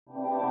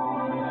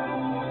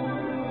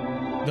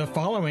The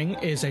following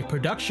is a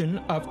production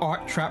of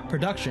Art Trap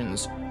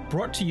Productions,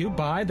 brought to you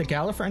by the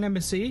Gallifreyan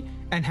Embassy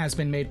and has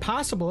been made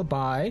possible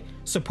by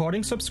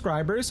supporting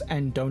subscribers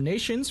and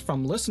donations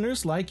from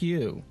listeners like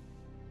you.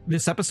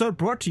 This episode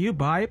brought to you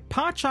by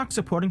Podshock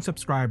supporting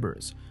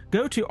subscribers.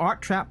 Go to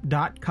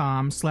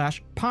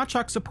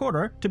arttrap.com/Podshock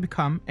supporter to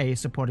become a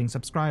supporting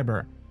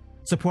subscriber.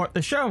 Support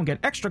the show and get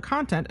extra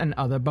content and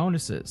other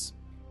bonuses.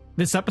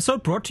 This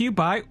episode brought to you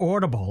by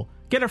Audible.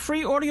 Get a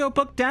free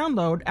audiobook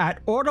download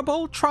at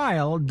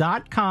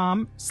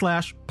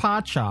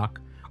audibletrial.com/Podshock.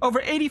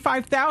 Over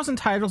 85,000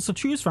 titles to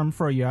choose from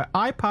for your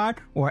iPod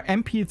or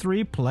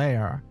MP3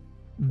 player.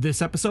 This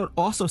episode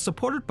also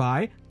supported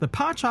by the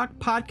Podshock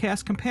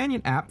Podcast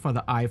Companion app for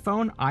the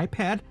iPhone,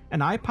 iPad,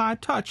 and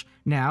iPod Touch,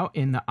 now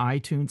in the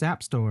iTunes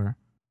App Store.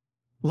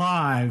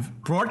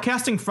 Live,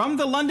 broadcasting from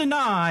the London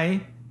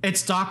Eye,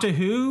 it's Doctor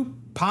Who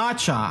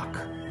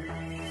Podshock.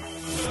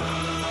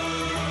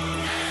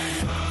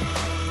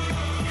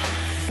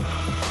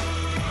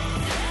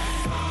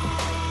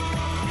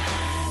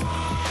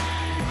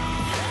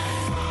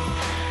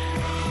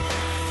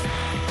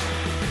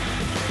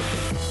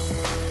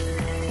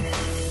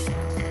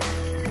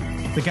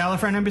 The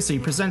Gallifreyan Embassy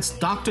presents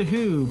Doctor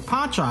Who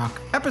Podshock,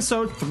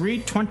 episode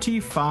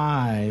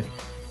 325.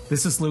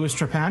 This is Louis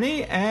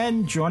Trapani,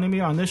 and joining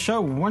me on this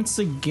show once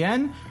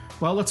again,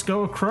 well, let's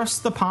go across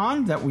the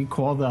pond that we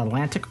call the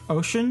Atlantic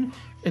Ocean.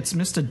 It's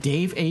Mr.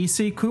 Dave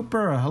A.C.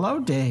 Cooper.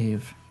 Hello,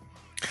 Dave.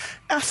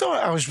 I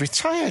thought I was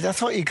retired. I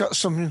thought you got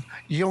some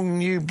young,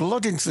 new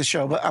blood into the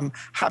show, but I'm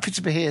happy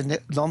to be here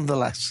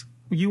nonetheless.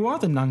 You are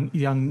the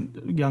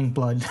young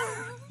blood.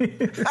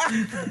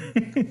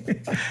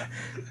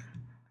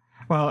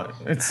 Well,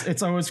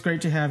 it's always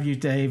great to have you,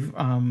 Dave.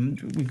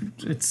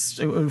 It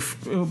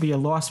will be a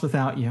loss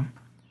without you.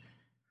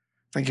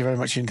 Thank you very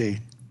much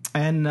indeed.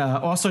 And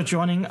also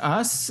joining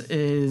us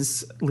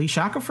is Lee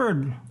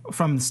Shackelford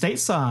from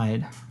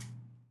Stateside.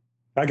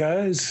 Hi,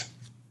 guys.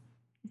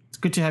 It's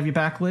good to have you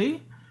back,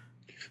 Lee.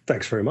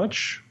 Thanks very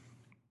much.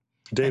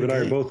 Dave and I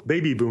are both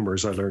baby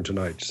boomers, I learned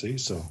tonight, see?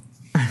 So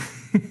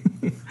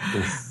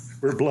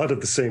we're blood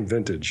of the same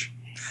vintage.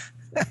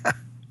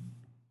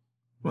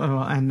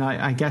 Well, and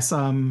I guess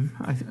I don't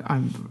know.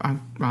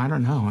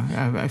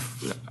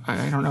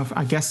 I don't know.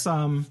 I guess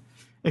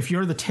if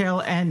you're the tail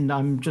end,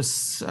 I'm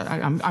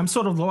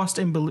sort of lost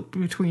in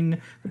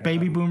between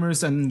baby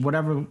boomers and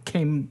whatever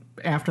came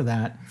after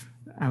that.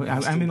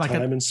 I mean, like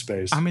time and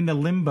space. I'm in the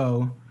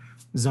limbo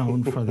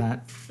zone for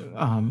that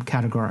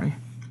category.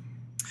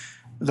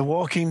 The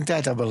Walking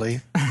Dead, I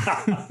believe.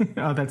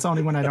 Oh, that's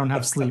only when I don't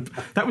have sleep.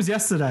 That was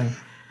yesterday.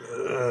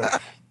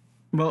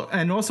 Well,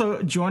 and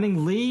also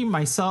joining Lee,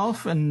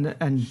 myself,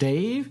 and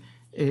Dave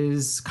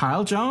is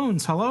Kyle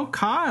Jones. Hello,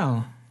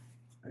 Kyle.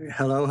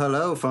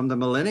 Hello, from the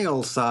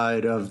millennial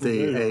side of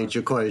the age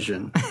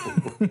equation.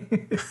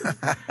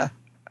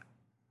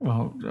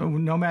 Well,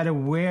 no matter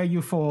where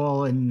you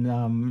fall in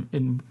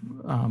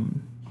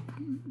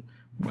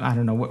I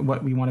don't know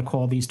what we want to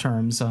call these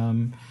terms,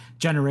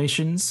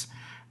 generations,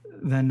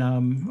 then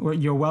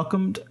you're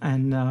welcomed,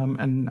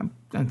 and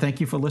thank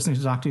you for listening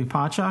to Doctor Who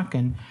Podshock.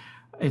 And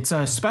it's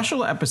a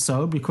special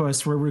episode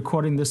because we're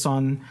recording this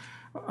on,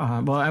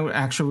 I'm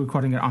actually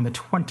recording it on the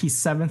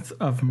 27th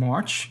of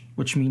March,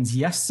 which means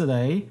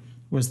yesterday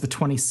was the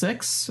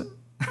 26th.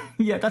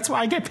 Yeah, that's why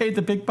I get paid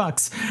the big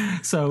bucks.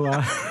 So,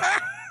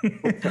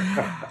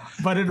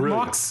 but it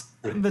marks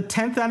the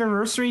 10th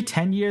anniversary,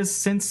 10 years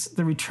since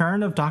the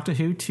return of Doctor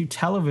Who to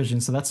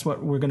television. So that's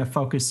what we're going to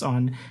focus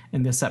on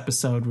in this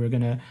episode. We're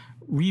going to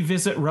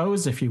revisit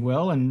Rose, if you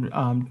will,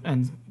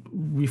 and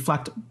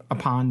reflect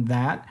upon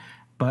that.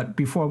 But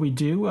before we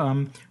do,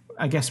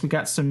 I guess we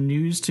got some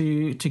news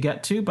to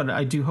get to, but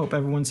I do hope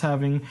everyone's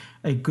having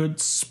a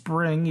good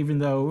spring, even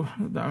though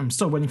I'm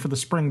still waiting for the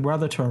spring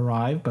weather to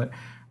arrive. But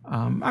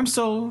I'm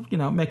still,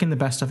 making the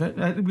best of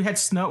it. We had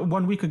snow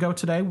 1 week ago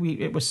today.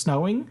 It was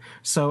snowing,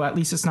 so at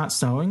least it's not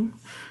snowing.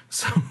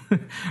 So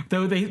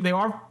though they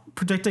are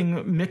predicting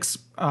a mixed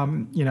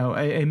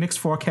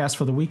forecast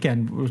for the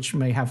weekend, which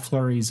may have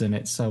flurries in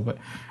it. So, but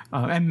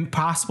and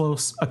possible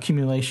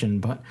accumulation,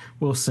 but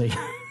we'll see.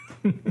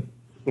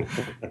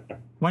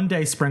 One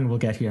day spring will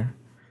get here.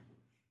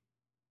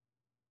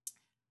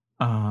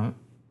 All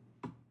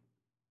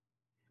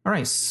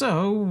right,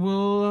 so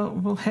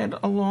we'll head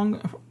along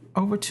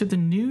over to the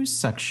news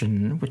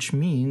section, which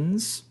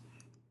means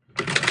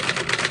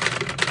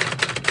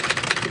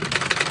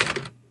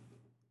that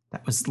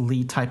was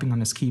Lee typing on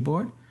his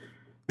keyboard.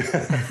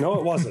 No,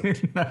 it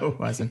wasn't. No, it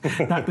wasn't.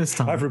 Not this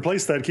time. I've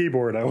replaced that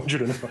keyboard, I want you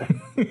to know.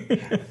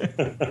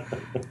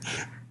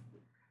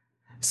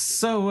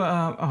 So,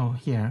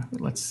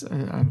 let's,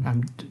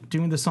 I'm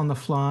doing this on the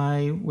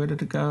fly. Where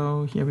did it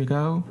go? Here we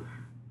go.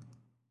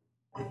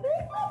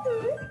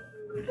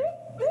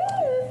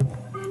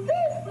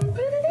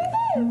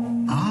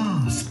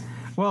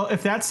 Well,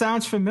 if that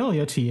sounds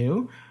familiar to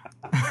you,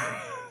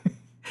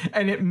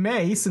 and it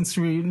may, since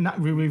we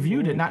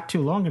reviewed it not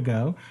too long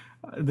ago,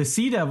 the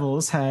Sea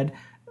Devils had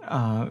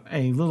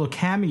a little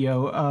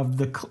cameo of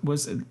the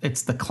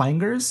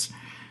Clangers.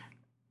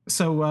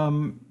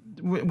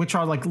 which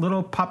are like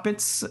little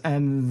puppets,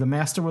 and the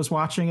master was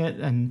watching it,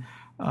 and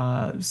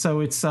so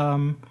it's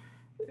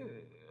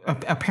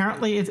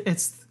apparently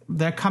it's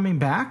they're coming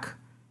back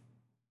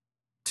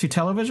to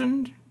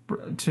television.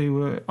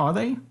 Are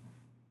they?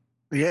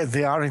 Yeah,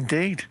 they are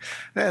indeed.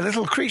 They're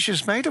little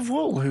creatures made of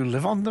wool who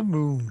live on the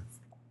moon.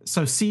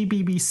 So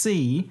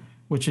CBBC,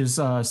 which is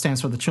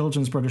stands for the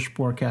Children's British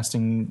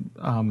Broadcasting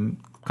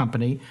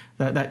Company,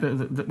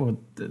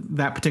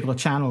 that particular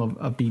channel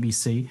of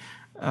BBC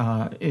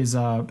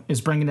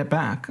is bringing it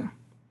back.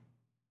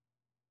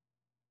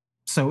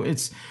 So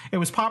it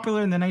was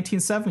popular in the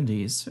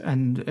 1970s,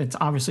 and it's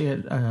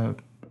obviously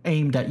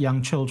aimed at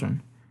young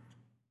children.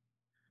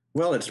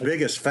 Well, its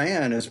biggest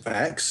fan is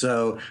back,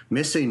 so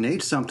Missy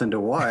needs something to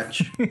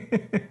watch.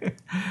 It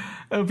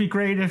would be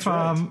great if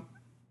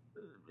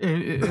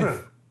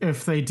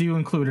they do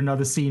include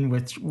another scene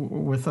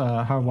with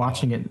her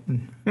watching it.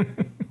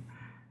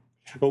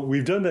 Well,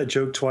 we've done that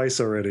joke twice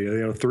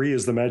already. 3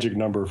 is the magic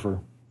number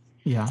for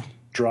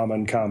drama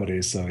and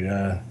comedy. So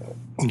yeah.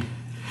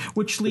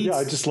 Which leads. Yeah,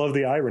 I just love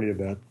the irony of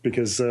that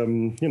because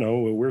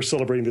we're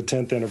celebrating the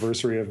 10th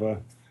anniversary of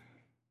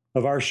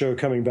our show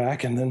coming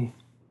back, and then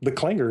the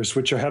Clangers,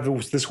 which have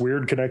this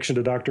weird connection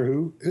to Doctor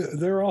Who,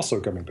 they're also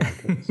coming back.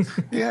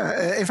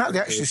 Yeah, in fact, they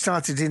actually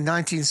started in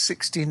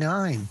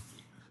 1969.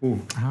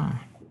 Wow.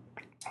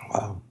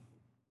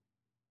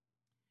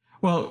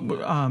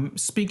 Well,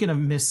 speaking of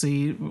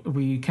Missy,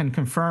 we can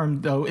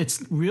confirm, though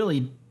it's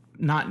really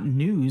not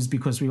news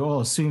because we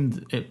all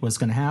assumed it was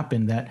going to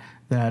happen, that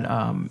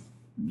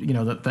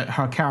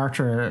her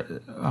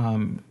character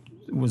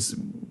was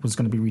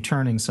going to be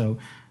returning. So,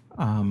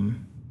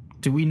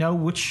 do we know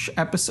which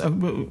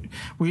episode?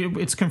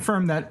 It's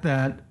confirmed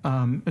that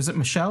is it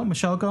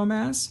Michelle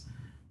Gomez?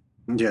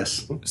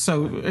 Yes.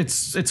 So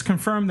it's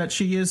confirmed that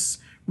she is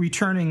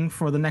returning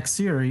for the next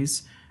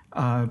series.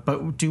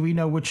 But do we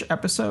know which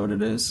episode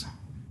it is?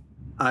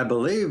 I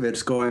believe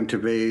it's going to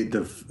be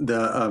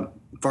the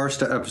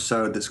first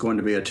episode that's going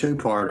to be a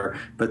 2-parter,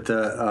 but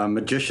the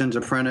Magician's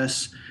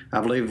Apprentice,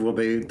 I believe, will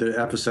be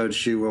the episode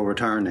she will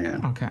return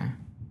in. Okay.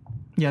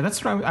 Yeah,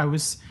 that's what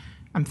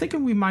I'm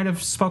thinking we might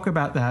have spoke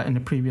about that in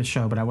the previous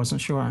show, but I wasn't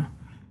sure.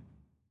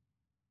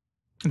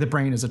 The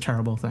brain is a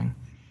terrible thing.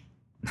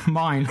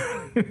 Mine.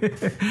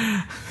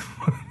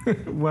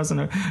 It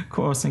wasn't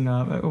coursing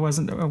up. It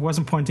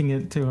wasn't pointing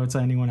it towards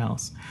anyone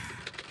else.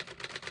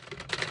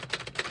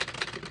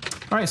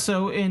 All right.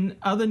 So in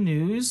other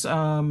news,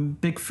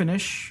 Big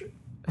Finish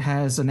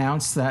has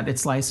announced that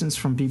its license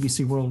from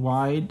BBC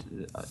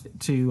Worldwide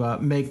to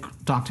make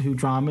Doctor Who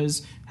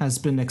dramas has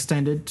been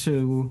extended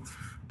to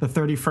the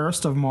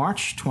 31st of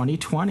March,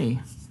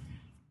 2020,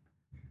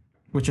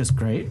 which is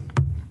great.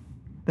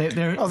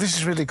 This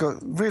is really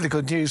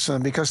good news for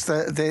them because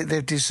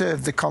they've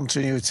deserved the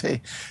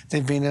continuity.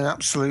 They've been an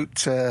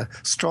absolute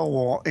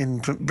stalwart in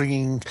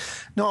bringing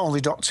not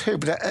only Doctor Who,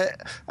 but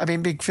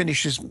Big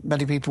Finish, as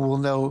many people will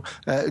know,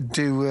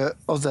 do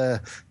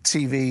other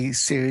TV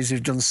series.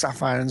 They've done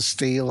Sapphire and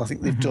Steel. I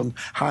think they've done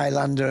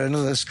Highlander and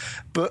others.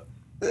 But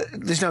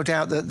there's no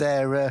doubt that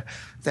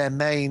their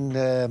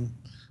main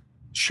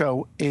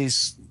show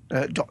is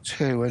Doctor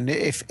Who, and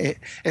if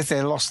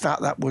they lost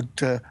that would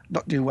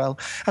not do well.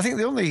 I think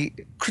the only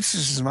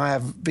criticism I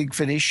have Big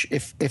Finish,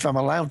 if I'm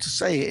allowed to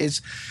say it,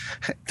 is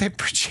they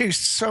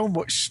produced so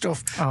much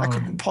stuff I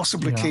couldn't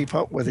possibly keep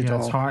up with it all.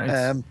 It's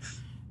hard.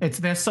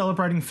 They're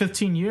celebrating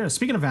 15 years.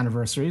 Speaking of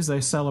anniversaries,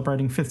 they're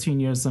celebrating 15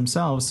 years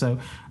themselves. So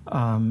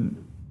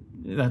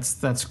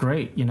that's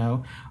great.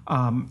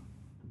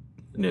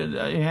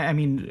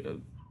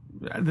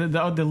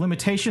 The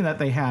limitation that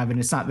they have, and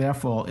it's not their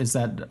fault, is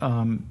that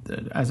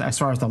as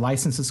far as the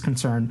license is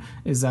concerned,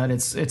 is that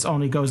it's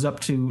only goes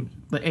up to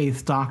the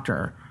 8th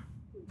Doctor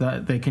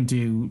that they can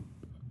do,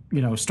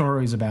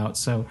 stories about.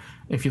 So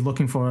if you're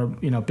looking for,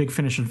 Big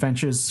Finish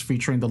adventures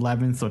featuring the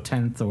 11th or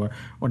 10th or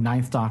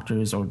 9th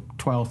Doctors or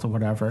 12th or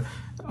whatever,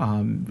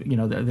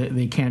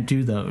 they can't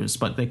do those,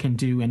 but they can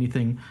do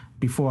anything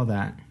before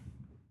that.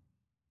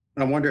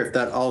 I wonder if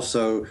that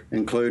also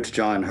includes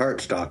John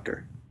Hurt's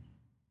Doctor.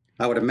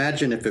 I would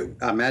imagine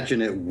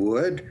it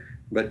would,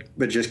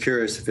 but just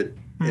curious if it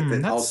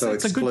also excludes him.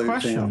 That's a good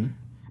question.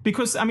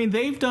 Because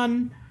they've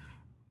done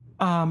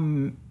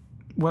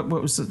what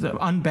was it, the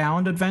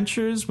Unbound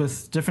adventures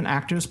with different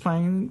actors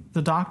playing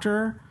the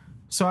Doctor.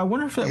 So I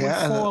wonder if it would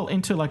fall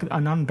into like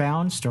an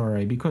Unbound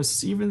story,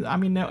 because even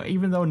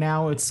though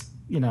now it's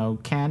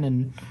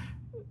canon,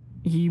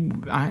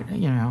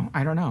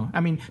 I don't know.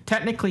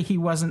 Technically he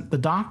wasn't the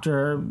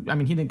Doctor.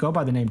 He didn't go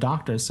by the name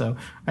Doctor, so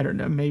I don't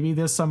know. Maybe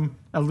there's a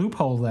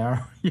loophole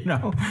there,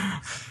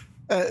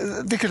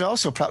 They could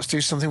also perhaps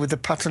do something with the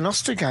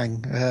Paternoster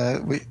Gang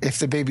if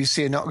the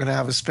BBC are not going to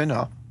have a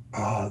spin-off.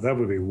 Oh, that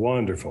would be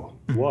wonderful.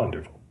 Mm-hmm.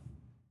 Wonderful.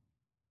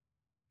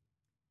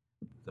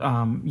 There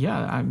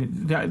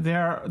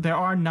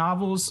are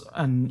novels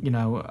and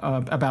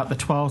about the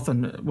 12th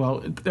and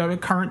there are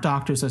current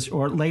Doctors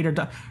or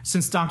later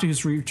since Doctor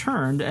Who's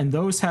returned, and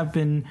those have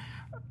been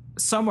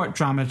somewhat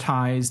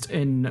dramatized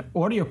in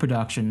audio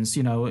productions,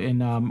 in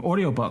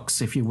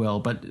audiobooks, if you will.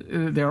 But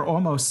they're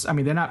almost,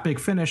 they're not Big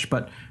Finish,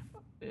 but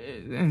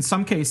in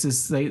some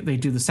cases they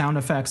do the sound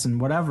effects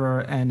and whatever,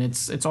 and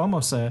it's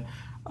almost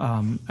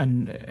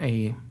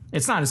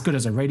it's not as good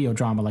as a radio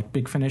drama like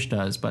Big Finish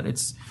does, but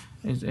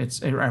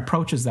it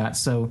approaches that.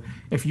 So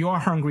if you are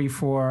hungry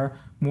for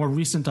more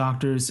recent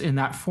Doctors in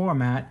that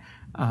format,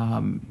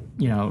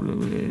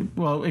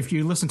 if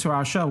you listen to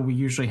our show, we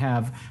usually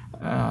have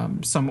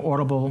some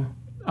audible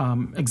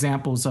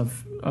examples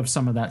of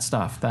some of that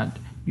stuff that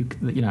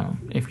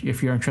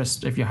if you're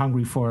interested, if you're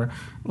hungry for,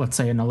 let's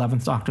say, an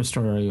 11th Doctor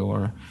story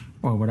or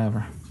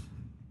whatever.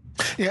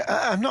 Yeah,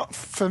 I'm not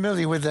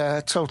familiar with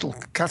their total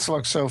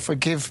catalogue, so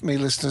forgive me,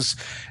 listeners,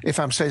 if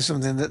I'm saying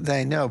something that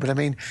they know. But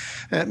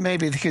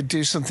maybe they could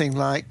do something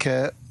like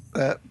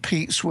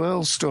Pete's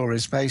World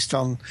stories based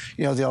on,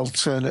 the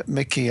alternate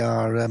Mickey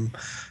or,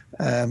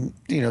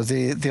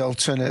 the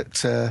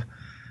alternate,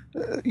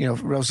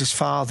 Rose's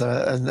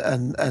father,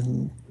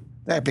 and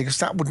because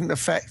that wouldn't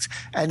affect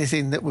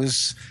anything that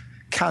was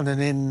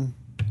canon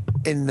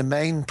in the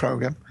main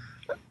program.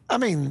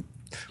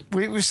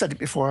 We've said it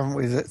before, haven't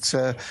we?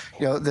 That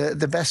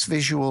the best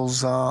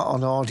visuals are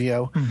on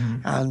audio,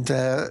 and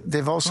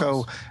they've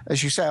also,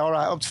 as you say, all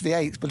right, up to the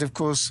 8th. But of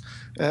course,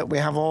 we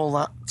have all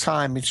that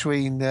time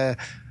between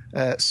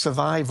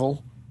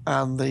Survival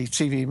and the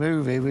TV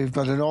movie. We've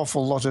got an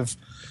awful lot of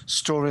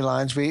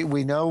storylines.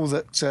 We know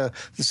that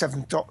the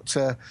 7th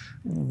Doctor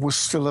was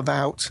still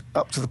about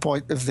up to the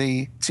point of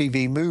the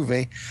TV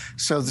movie.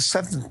 So the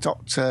 7th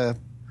Doctor,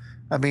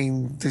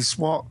 there's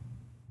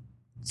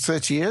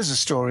 30 years of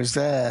stories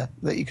there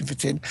that you can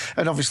fit in.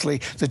 And obviously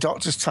the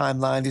Doctor's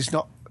timeline is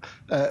not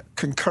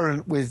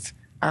concurrent with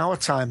our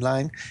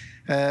timeline.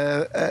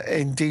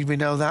 Indeed, we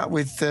know that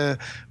with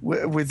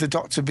the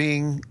Doctor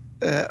being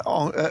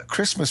at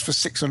Christmas for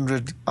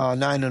 600 or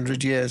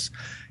 900 years.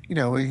 We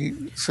know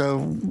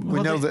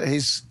that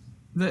his...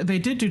 They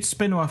did do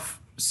spin-off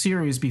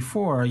series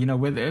before,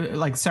 with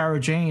like Sarah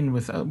Jane,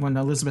 with when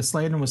Elizabeth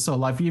Sladen was still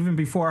alive. Even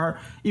before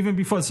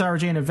Sarah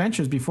Jane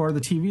Adventures, before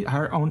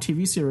her own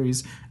TV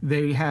series,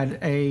 they had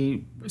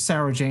a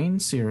Sarah Jane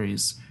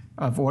series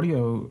of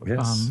audio,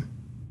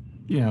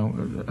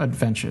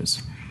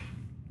 adventures.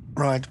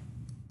 Right.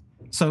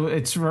 So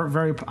it's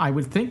very. I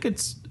would think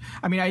it's.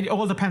 It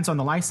all depends on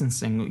the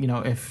licensing.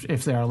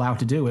 If they're allowed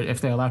to do it,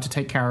 if they're allowed to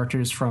take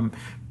characters from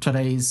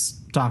today's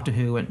Doctor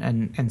Who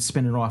and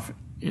spin it off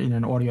in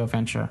an audio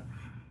venture.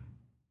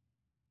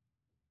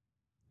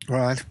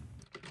 Right.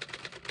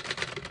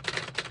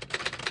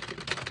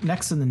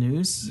 Next in the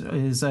news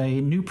is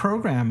a new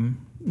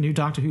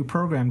Doctor Who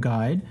program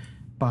guide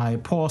by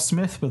Paul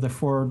Smith with a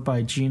foreword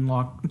by Jean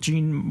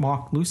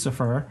Mark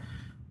Lucifer,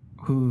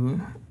 who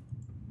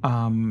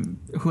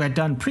had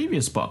done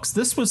previous books.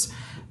 This was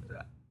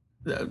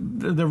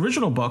the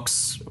original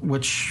books,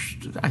 which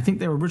I think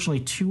there were originally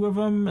 2 of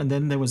them, and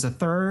then there was a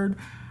third.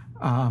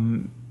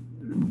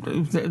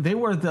 They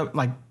were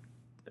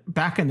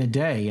back in the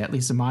day, at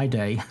least in my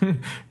day.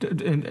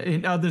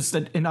 in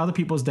other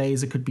people's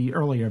days, it could be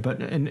earlier,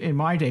 but in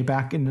my day,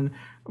 back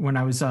when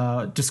I was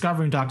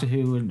discovering Doctor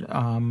Who in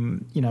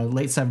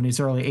late 70s,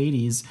 early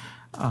 80s,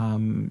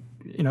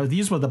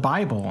 these were the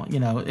Bible.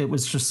 It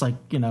was just like,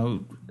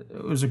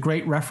 it was a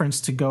great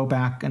reference to go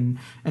back and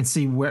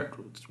see where,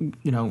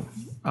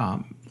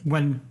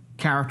 when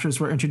characters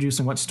were introduced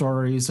and what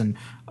stories, and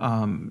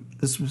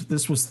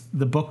this was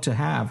the book to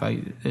have.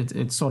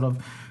 It's sort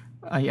of,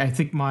 I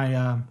think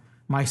my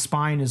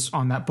spine is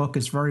on that book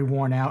is very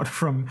worn out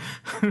from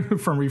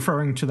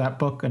referring to that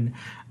book, and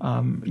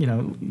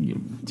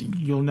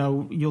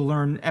you'll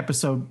learn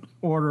episode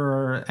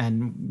order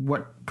and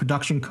what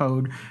production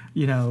code.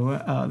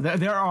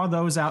 There are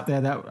those out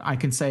there that I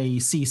can say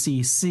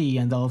CCC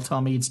and they'll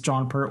tell me it's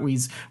John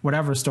Pertwee's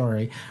whatever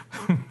story,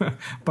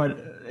 but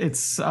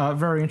it's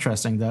very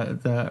interesting.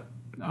 So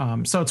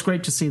it's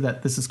great to see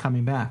that this is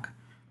coming back.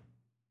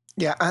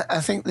 Yeah,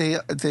 I think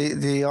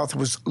the author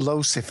was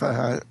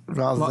Lucifer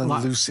rather than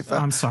Lucifer.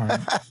 I'm sorry.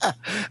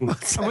 Well,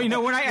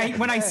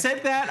 when I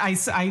said that,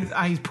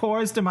 I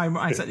paused in my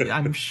mind. I said,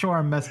 I'm sure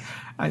I messed.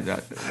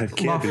 That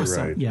can't be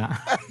right. Yeah.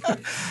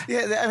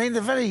 Yeah, they're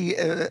very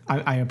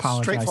I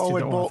apologize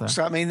straightforward to the books.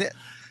 author.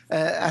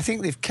 I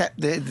think they've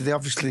kept the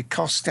obviously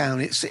costs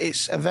down.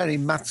 It's a very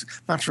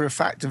matter of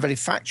fact and very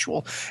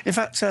factual. In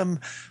fact,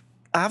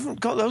 I haven't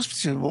got those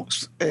particular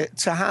books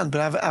to hand,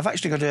 but I've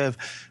actually got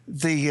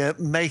the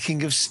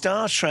Making of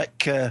Star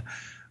Trek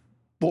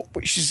book,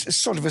 which is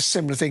sort of a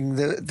similar thing.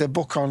 The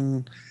book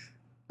on,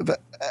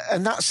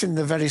 and that's in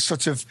the very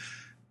sort of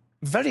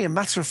very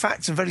matter of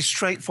fact and very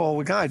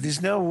straightforward guide.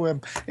 There's no,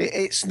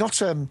 it's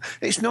not a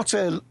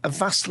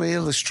vastly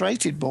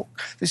illustrated book.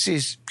 This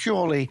is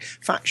purely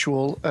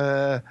factual.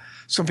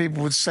 Some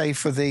people would say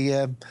for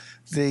the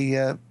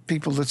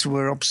people that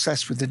were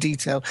obsessed with the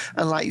detail,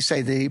 and like you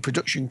say, the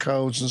production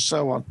codes and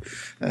so on.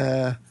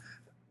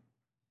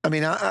 I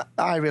mean,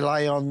 I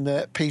rely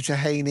on Peter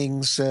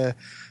Haining's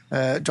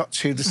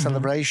Doctor Who: The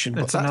Celebration.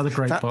 It's another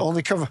great book. That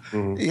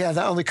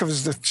only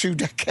covers the 2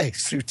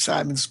 decades through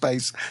time and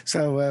space.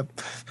 So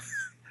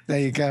there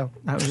you go.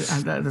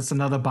 That's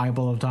another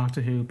Bible of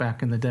Doctor Who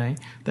back in the day.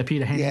 That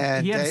Peter Haining.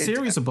 Yeah, he had a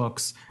series of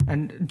books,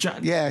 and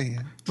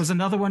was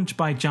another one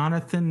by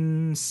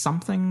Jonathan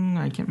something.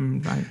 I can't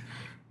remember.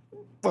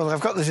 Well, I've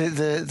got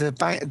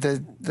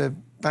the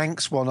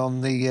Banks one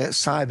on the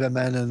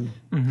Cybermen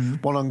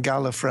and one on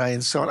Gallifrey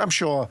and so on. I'm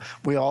sure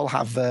we all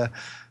have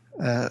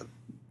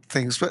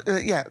things, but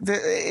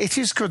it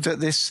is good that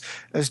this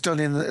is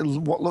done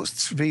in what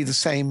looks to be the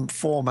same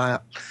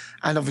format,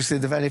 and obviously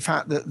the very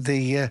fact that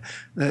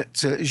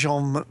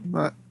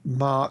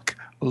Jean-Marc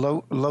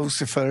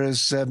Lucifer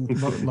has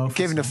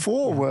given a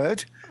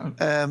foreword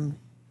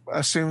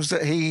assumes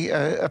that he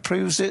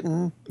approves it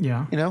and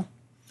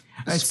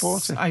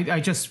I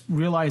just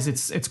realized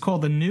it's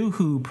called the New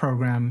Who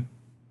Program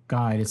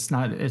Guide. It's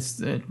not.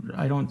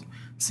 I don't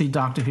see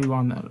Doctor Who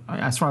on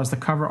as far as the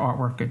cover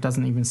artwork. It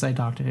doesn't even say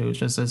Doctor Who. It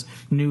just says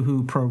New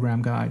Who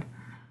Program Guide.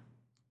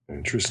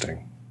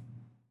 Interesting.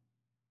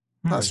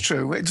 That's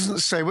true. It doesn't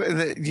say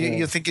that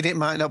you're thinking it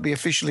might not be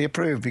officially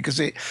approved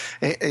because it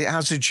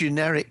has a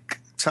generic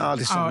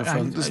TARDIS on the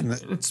front, doesn't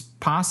it? It's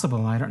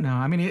possible. I don't know.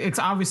 I mean, it's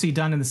obviously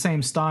done in the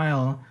same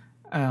style.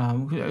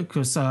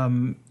 Because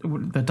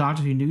the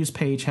Doctor Who news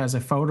page has a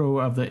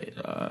photo of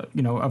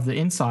the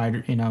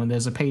inside, and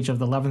there's a page of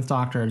the 11th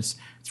Doctor. It's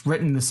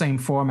written in the same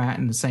format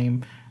and the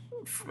same,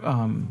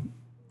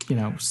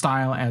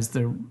 style as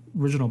the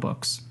original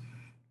books.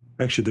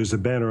 Actually, there's a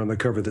banner on the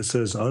cover that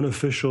says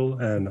unofficial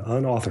and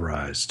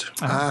unauthorized.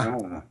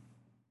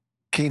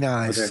 Keen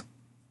eyes.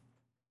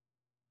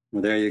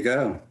 Well, there you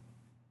go.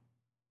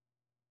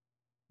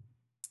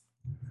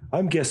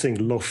 I'm guessing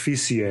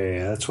l'officier.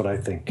 That's what I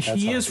think.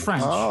 He is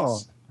French. Oh.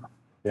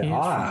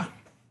 Yeah.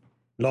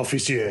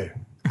 L'officier.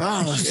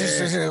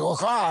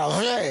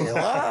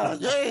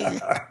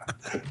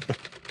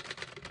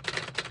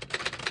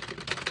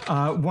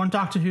 One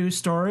Doctor Who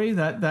story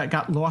that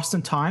got lost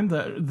in time,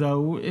 that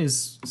though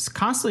is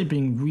constantly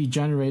being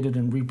regenerated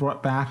and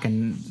rebrought back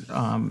and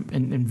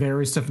in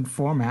various different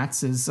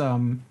formats,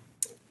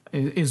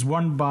 is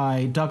one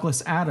by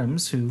Douglas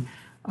Adams, who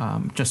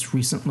just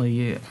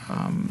recently,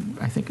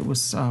 I think it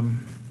was, I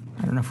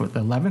don't know if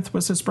the 11th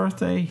was his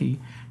birthday. He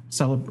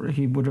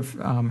would have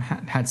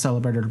had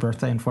celebrated a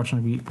birthday.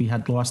 Unfortunately, we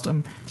had lost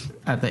him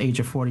at the age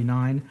of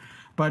 49.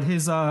 But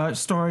his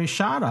story,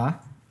 Shada,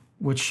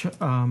 which...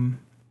 not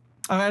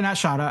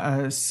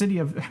Shada, City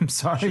of... I'm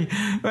sorry.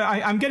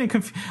 I'm getting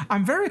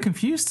I'm very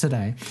confused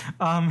today.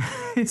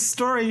 His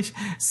story...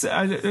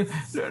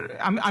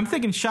 I'm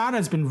thinking Shada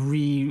has been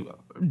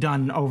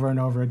redone over and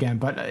over again,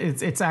 but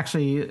it's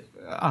actually...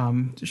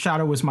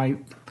 Shada was my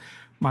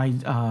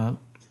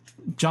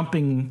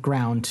jumping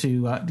ground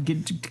to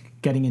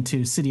getting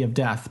into City of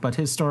Death, but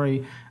his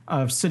story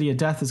of City of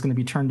Death is going to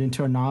be turned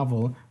into a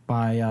novel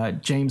by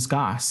James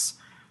Goss.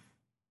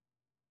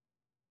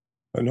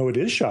 No, it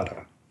is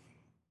Shada.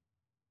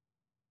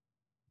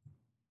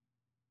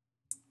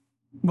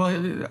 Well,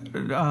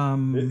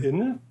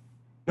 isn't it?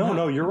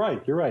 No, you're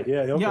right. You're right.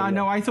 Yeah. Okay, yeah, I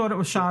know. I thought it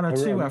was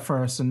Shada too at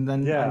first, and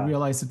then I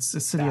realized it's a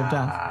City of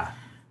Death.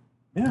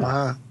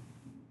 Yeah.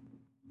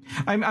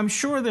 I'm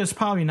sure there's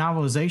probably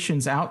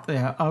novelizations out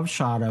there of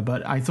Shada,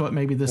 but I thought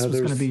maybe this was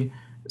going to be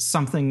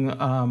something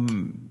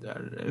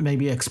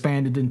maybe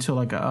expanded into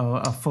like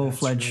a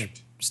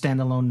full-fledged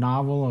standalone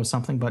novel or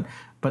something. But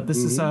this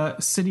is a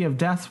City of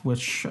Death,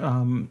 which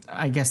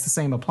I guess the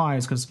same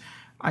applies because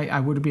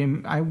I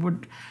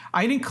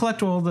didn't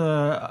collect all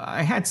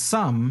I had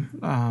some.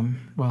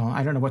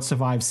 I don't know what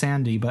survived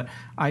Sandy, but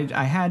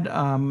I had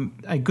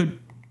a good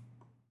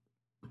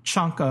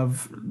chunk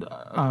of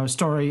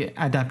story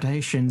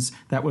adaptations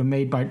that were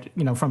made by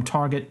from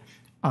Target.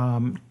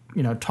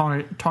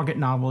 Target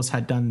Novels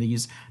had done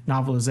these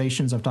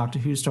novelizations of Doctor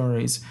Who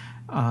stories,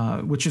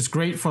 which is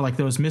great for like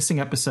those missing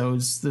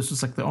episodes. This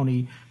was like the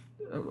only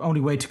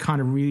way to kind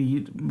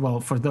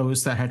of for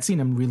those that had seen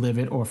them, relive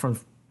it, or for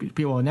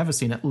people who had never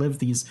seen it, live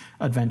these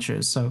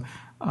adventures. So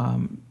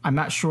I'm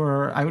not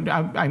sure.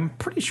 I'm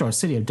pretty sure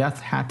City of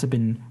Death had to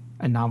been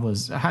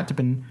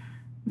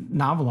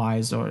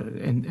novelized or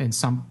in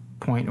some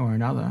point or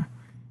another.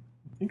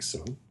 I think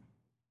so.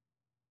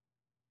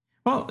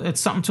 Well, it's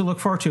something to look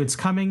forward to. It's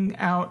coming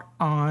out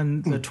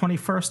on the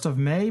 21st of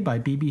May by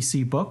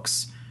BBC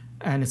Books,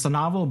 and it's a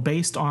novel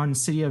based on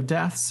City of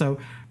Death. So,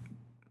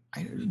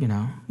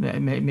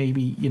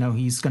 maybe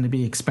he's going to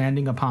be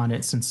expanding upon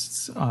it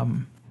since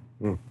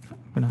who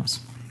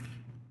knows.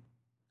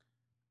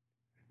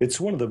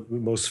 It's one of the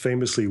most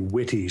famously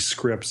witty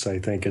scripts. I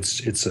think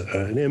it's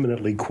an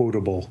eminently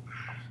quotable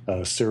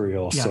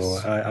serial. Yes. So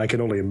I can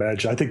only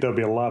imagine. I think that'll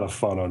be a lot of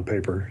fun on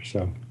paper.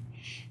 So.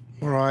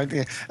 Right,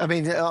 yeah. I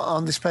mean,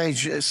 on this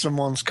page,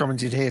 someone's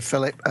commented here,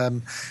 Philip,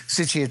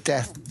 City of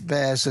Death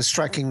bears a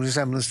striking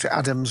resemblance to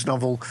Adams'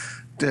 novel,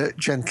 Dirk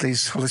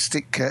Gently's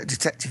holistic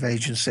detective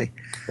agency.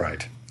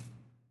 Right.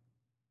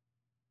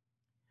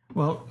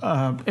 Well,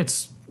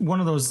 it's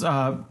one of those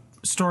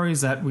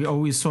stories that we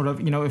always sort of,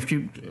 if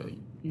you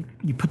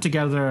put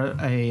together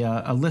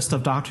a list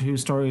of Doctor Who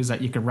stories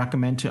that you could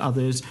recommend to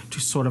others to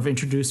sort of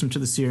introduce them to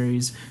the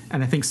series,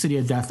 and I think City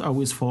of Death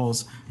always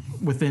falls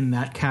within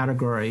that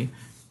category.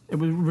 It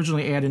was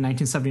originally aired in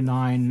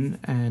 1979,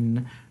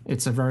 and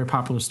it's a very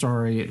popular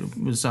story. It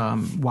was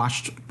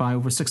watched by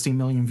over 60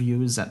 million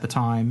views at the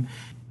time.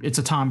 It's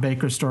a Tom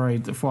Baker story,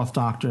 the Fourth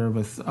Doctor,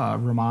 with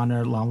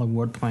Romana, Lalla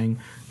Ward playing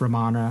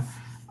Romana.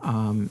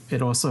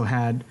 It also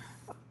had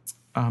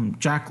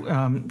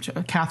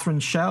Catherine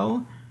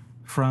Schell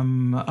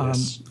from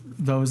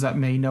those that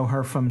may know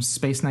her from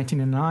Space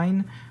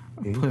 1909,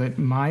 played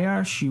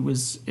Maya. She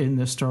was in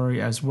the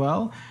story as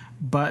well.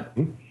 But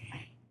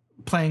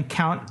playing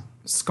Count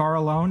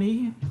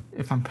Scarloni,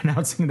 if I'm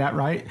pronouncing that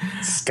right.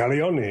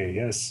 Scaglione,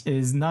 yes.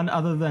 Is none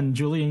other than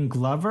Julian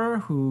Glover,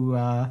 who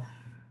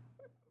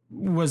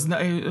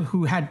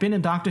had been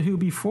in Doctor Who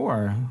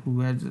before,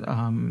 who had,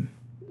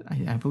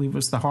 I believe it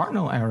was the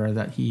Hartnell era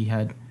that he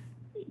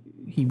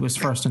was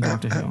first in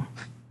Doctor Who.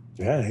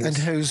 Yeah, and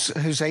whose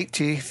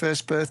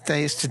 81st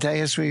birthday is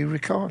today as we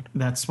record.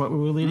 That's what we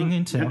were leading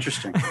into.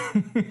 Interesting.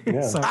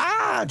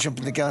 Yeah.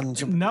 Jumping the gun.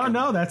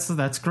 No,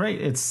 that's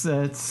great. It's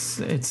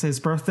his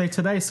birthday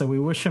today, so we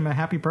wish him a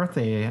happy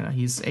birthday.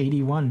 He's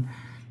 81.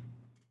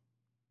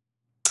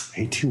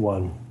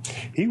 81.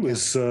 He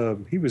was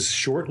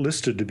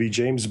shortlisted to be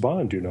James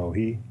Bond.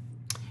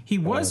 He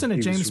was in a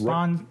James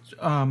Bond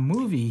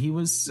movie. He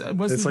was.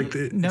 It's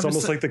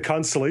almost like the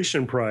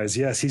consolation prize.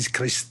 Yes, he's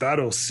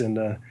Cristados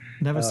in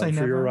Never Say Never.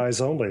 For Your Eyes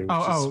Only.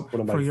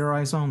 For Your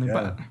Eyes Only.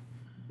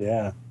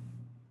 Yeah.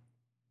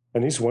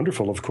 And he's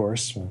wonderful, of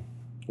course.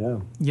 Yeah.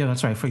 Yeah,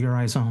 that's right. For Your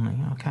Eyes Only.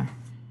 Okay.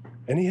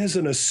 And he has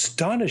an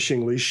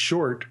astonishingly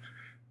short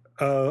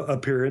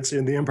appearance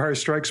in The Empire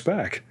Strikes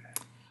Back.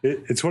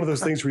 It's one of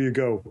those things where you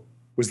go,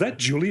 was that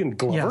Julian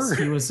Glover? Yes,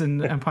 he was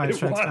in Empire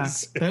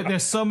Strikes Back.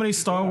 There's so many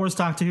Star Wars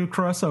Doctor Who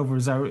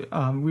crossovers.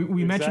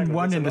 We mentioned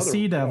one in the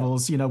Sea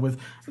Devils, with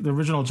the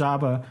original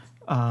Jabba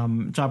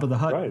the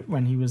Hutt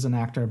when he was an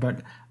actor,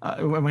 but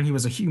when he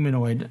was a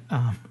humanoid,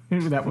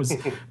 that was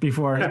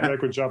before.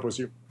 Back when Jabba was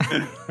when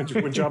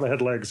Jabba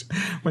had legs.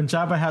 When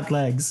Jabba had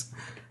legs.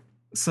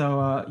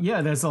 So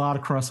there's a lot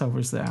of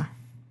crossovers there.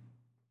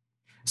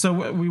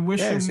 So we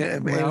wish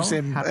him well. He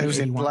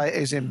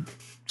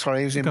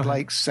was in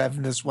Blake's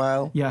 7 as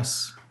well.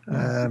 Yes.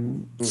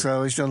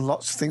 So he's done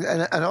lots of things,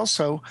 and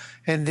also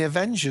in the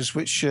Avengers,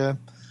 which we've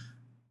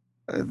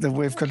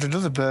got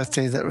another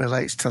birthday that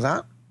relates to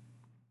that.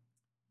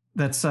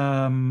 That's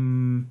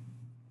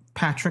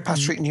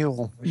Patrick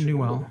Newell.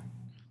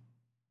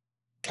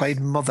 Played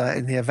Mother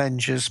in the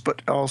Avengers,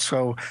 but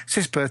also it's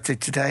his birthday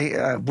today.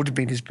 Would have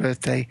been his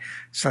birthday.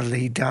 Sadly,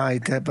 he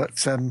died,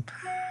 but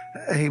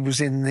he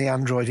was in the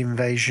Android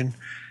Invasion.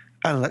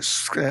 And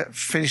let's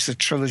finish the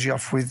trilogy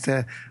off with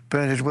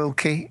Bernard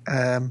Wilkie,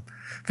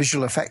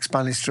 visual effects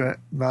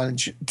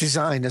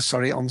designer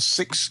on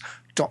 6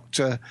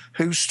 Doctor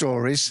Who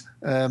stories.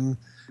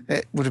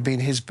 It would have been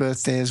his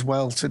birthday as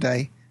well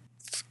today.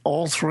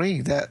 All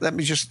 3. Let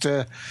me just...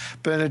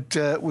 Bernard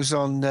was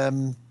on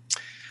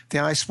The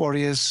Ice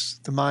Warriors,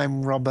 The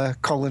Mime Robber,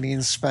 Colony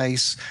in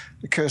Space,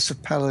 The Curse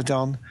of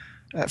Peladon,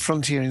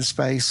 Frontier in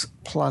Space,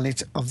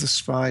 Planet of the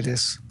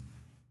Spiders.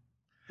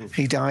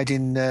 He died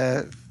in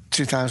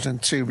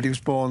 2002, but he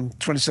was born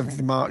 27th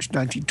of March,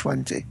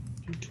 1920.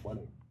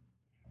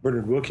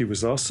 Bernard Wilkie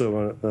was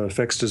also an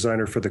effects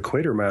designer for the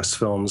Quatermass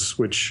films,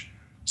 which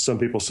some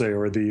people say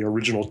are the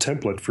original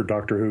template for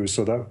Doctor Who.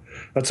 So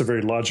that's a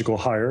very logical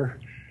hire.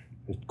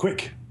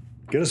 Quick,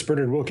 get us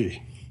Bernard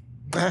Wilkie.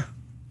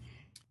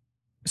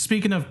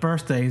 Speaking of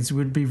birthdays,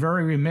 we'd be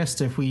very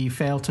remiss if we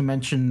failed to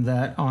mention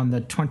that on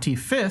the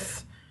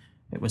 25th,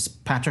 it was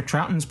Patrick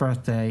Troughton's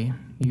birthday.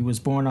 He was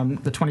born on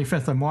the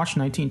 25th of March,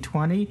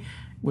 1920,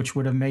 which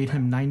would have made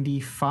him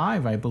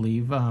 95, I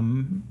believe,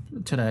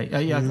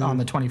 today. On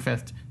the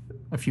 25th,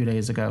 a few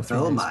days ago.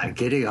 Oh, my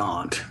giddy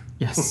aunt.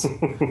 Yes.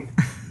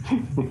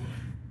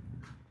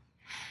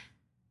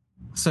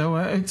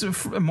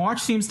 So March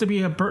seems to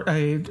be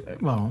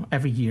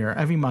every year,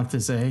 every month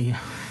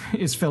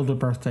is filled with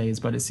birthdays,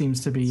 but it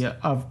seems to be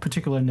of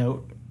particular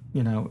note.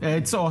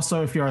 It's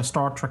also, if you're a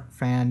Star Trek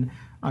fan,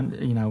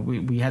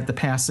 we had the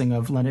passing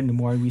of Leonard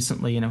Nimoy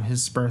recently,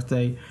 his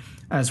birthday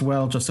as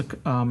well, just a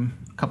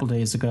couple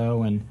days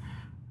ago, and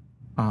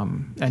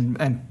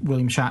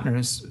William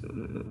Shatner's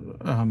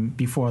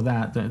before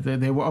that.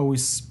 They were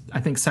always, I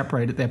think,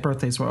 separated. Their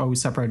birthdays were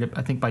always separated,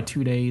 I think, by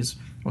 2 days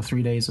or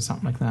 3 days or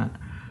something like that.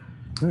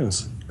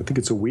 Yes, I think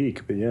it's a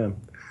week, but yeah.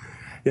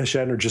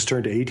 Shatner just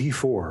turned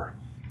 84.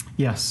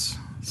 Yes,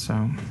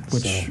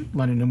 which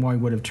Leonard Nimoy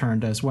would have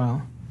turned as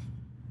well.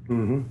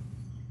 Mm-hmm.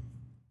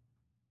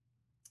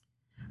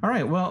 All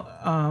right, well,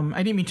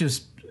 I didn't mean to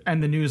just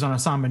end the news on a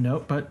somber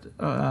note, but...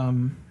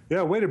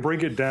 way to bring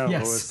it down,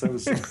 yes.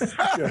 Lois. That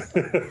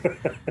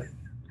was,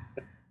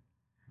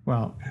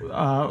 Well,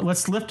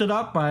 let's lift it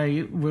up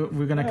by... We're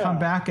going to come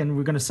back and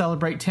we're going to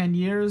celebrate 10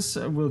 years.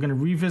 We're going to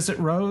revisit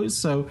Rose,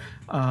 so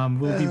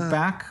we'll be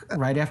back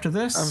right after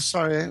this. I'm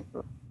sorry.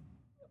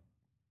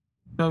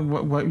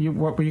 What were you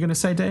going to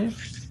say,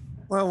 Dave?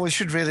 Well, we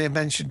should really have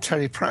mentioned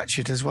Terry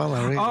Pratchett as well.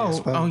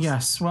 Oh,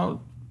 yes.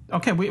 Well,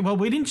 okay.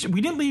 We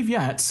didn't leave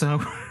yet,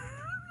 so.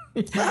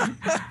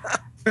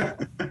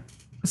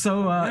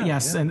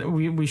 Yes, and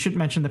we should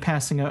mention the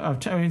passing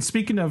of. I mean,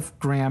 speaking of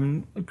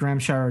Graham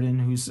Sheridan,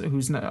 who's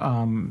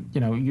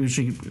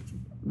usually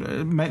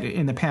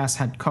in the past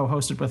had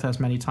co-hosted with us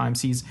many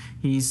times. He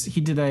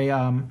did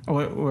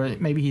or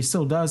maybe he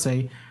still does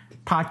a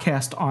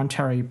podcast on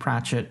Terry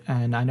Pratchett,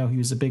 and I know he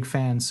was a big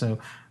fan. So,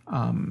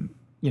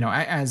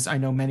 as I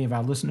know many of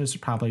our listeners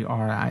probably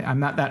are.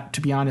 I'm not that,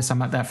 to be honest, I'm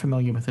not that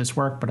familiar with his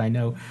work, but I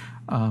know,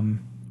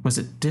 was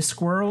it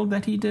Discworld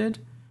that he did?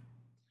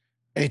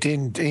 He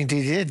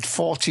did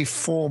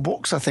 44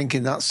 books, I think,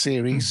 in that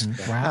series.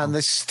 Mm-hmm. Wow. And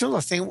there's still,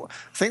 I think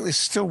there's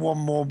still one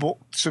more book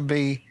to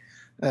be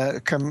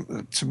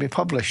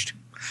published.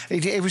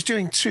 He was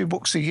doing 2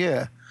 books a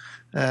year,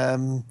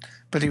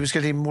 but he was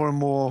getting more and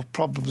more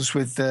problems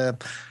with a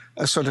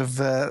sort of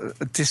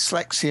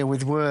dyslexia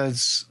with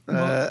words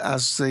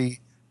as the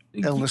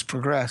illness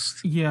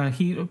progressed. Yeah,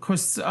 he, of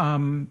course,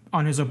 on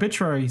his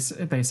obituaries,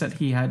 they said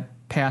he had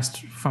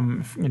passed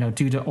from,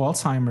 due to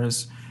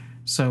Alzheimer's.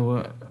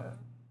 So,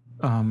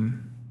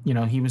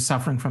 he was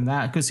suffering from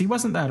that because he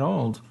wasn't that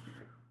old.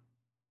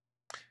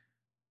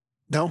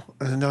 No,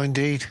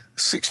 indeed.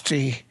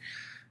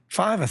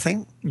 65, I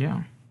think.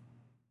 Yeah.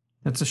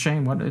 That's a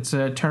shame. It's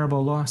a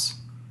terrible loss.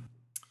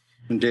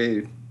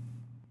 Indeed.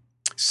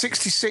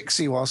 66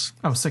 he was.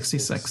 Oh,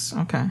 66.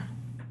 Okay.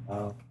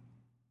 Wow.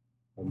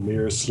 A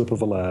mere slip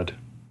of a lad.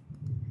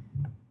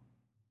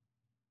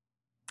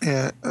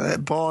 Yeah,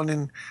 born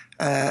in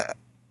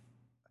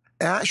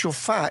actual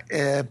fact,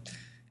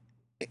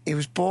 he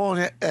was born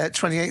at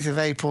 28th of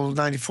April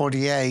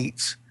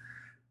 1948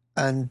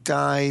 and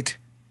died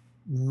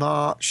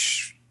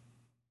March.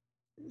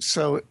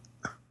 So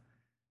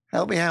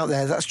help me out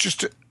there. That's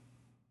just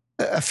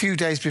a few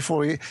days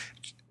before he.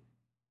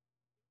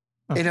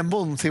 In a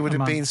month, he would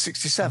have been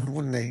 67,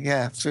 wouldn't he?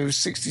 Yeah, so he was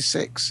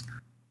 66.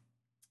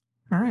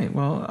 All right.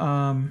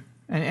 Well,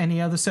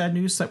 any other sad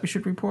news that we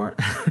should report?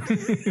 We'll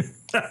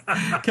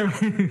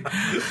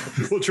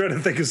try to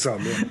think of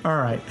some. Yeah. All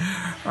right.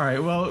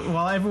 Well,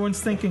 while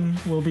everyone's thinking,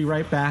 we'll be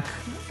right back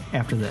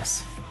after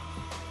this.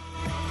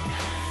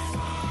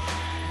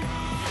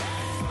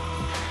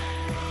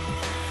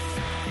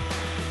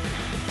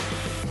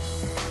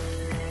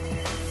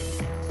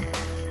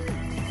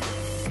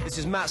 This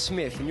is Matt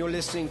Smith, and you're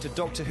listening to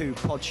Doctor Who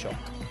Podshock.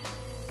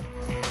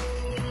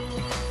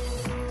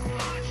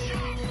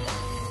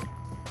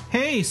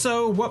 Hey,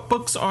 so what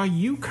books are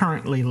you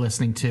currently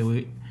listening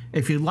to?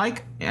 If you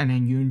like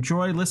and you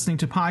enjoy listening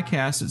to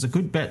podcasts, it's a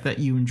good bet that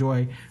you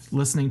enjoy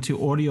listening to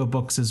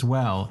audiobooks as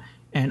well.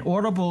 And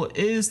Audible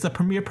is the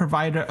premier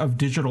provider of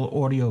digital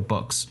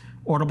audiobooks.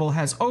 Audible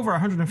has over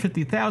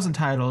 150,000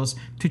 titles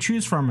to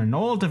choose from in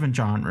all different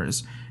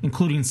genres,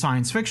 including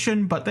science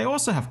fiction, but they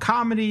also have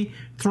comedy,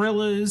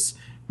 thrillers,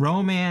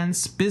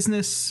 romance,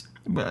 business,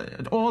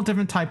 all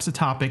different types of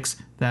topics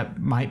that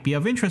might be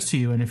of interest to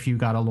you. And if you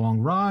got a long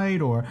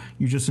ride or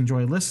you just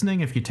enjoy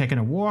listening, if you're taking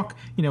a walk,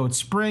 it's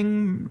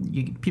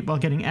spring, people are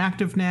getting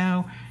active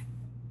now,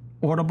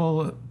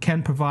 Audible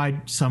can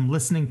provide some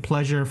listening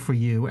pleasure for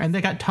you. And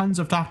they got tons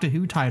of Doctor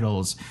Who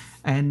titles,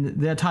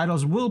 and their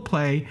titles will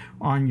play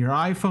on your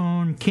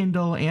iPhone,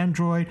 Kindle,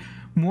 Android,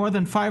 more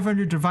than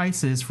 500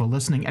 devices for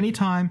listening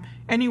anytime,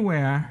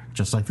 anywhere,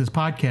 just like this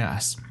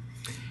podcast.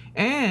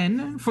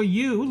 And for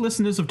you,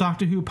 listeners of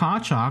Doctor Who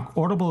Podshock,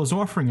 Audible is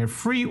offering a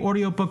free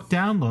audiobook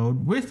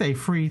download with a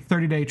free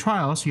 30-day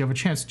trial, so you have a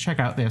chance to check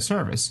out their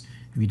service.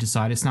 If you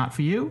decide it's not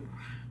for you,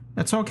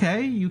 that's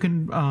okay. You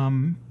can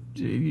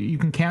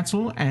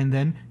cancel, and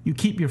then you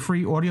keep your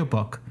free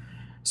audiobook.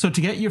 So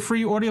to get your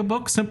free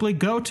audiobook, simply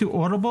go to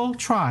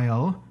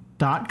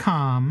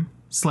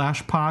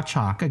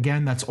audibletrial.com/Podshock.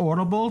 Again, that's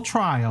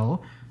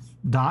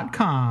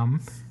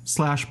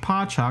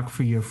audibletrial.com/Podshock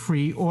for your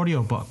free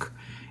audiobook.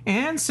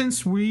 And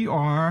since we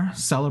are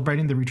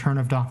celebrating the return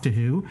of Doctor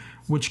Who,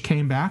 which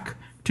came back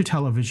to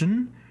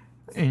television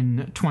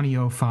in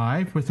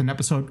 2005 with an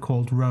episode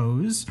called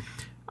Rose,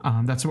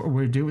 that's what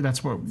we're doing.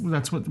 That's what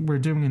we're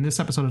doing in this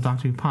episode of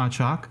Doctor Who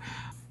Podshock.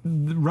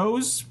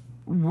 Rose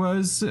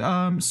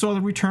saw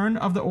the return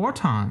of the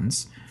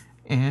Autons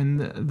and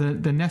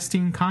the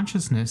Nestine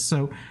consciousness.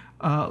 So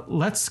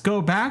let's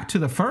go back to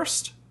the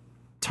first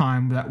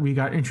time that we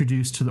got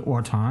introduced to the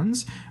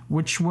Autons,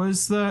 which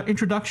was the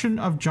introduction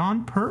of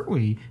John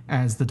Pertwee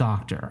as the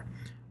Doctor.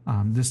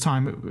 This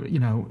time,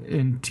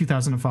 in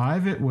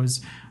 2005, it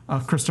was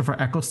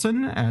Christopher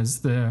Eccleston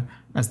as the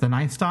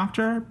Ninth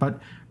Doctor,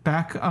 but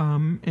back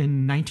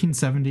in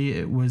 1970,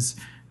 it was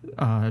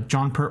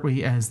John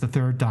Pertwee as the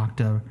Third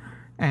Doctor.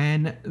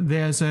 And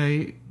there's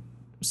a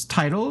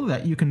title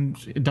that you can,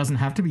 it doesn't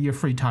have to be your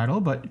free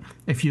title, but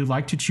if you'd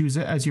like to choose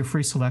it as your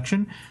free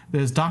selection,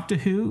 there's Doctor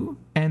Who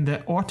and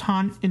the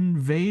Auton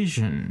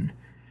Invasion,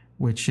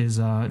 which is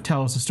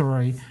tells the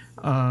story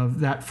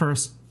of that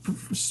first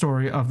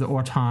story of the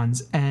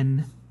Autons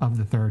and of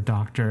the Third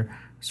Doctor's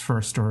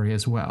first story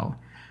as well.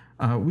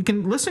 We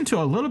can listen to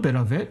a little bit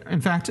of it.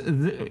 In fact,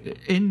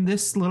 in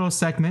this little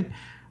segment,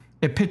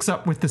 it picks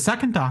up with the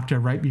second Doctor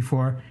right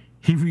before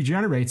he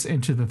regenerates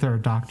into the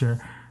third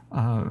Doctor,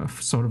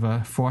 sort of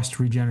a forced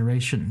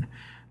regeneration.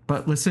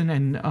 But listen,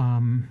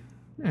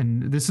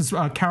 and this is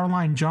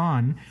Caroline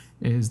John,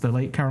 is the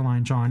late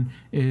Caroline John,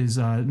 is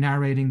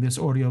narrating this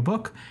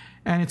audiobook,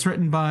 and it's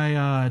written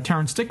by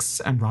Terrence Dix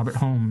and Robert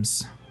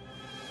Holmes.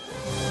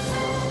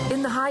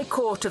 In the High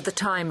Court of the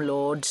Time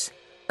Lords,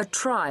 a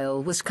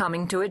trial was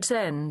coming to its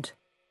end.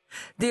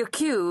 The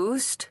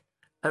accused,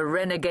 a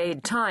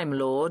renegade Time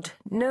Lord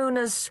known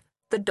as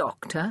the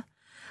Doctor,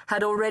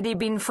 had already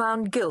been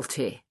found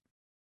guilty.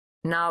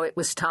 Now it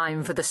was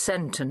time for the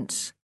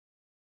sentence.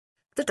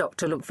 The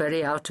Doctor looked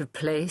very out of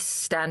place,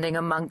 standing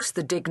amongst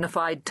the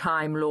dignified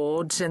Time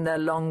Lords in their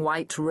long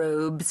white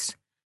robes.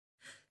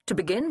 To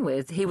begin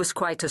with, he was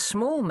quite a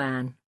small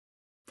man.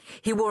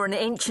 He wore an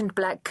ancient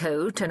black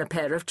coat and a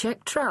pair of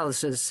check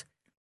trousers.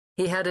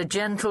 He had a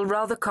gentle,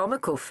 rather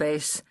comical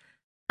face,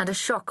 and a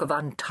shock of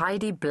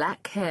untidy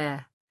black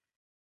hair.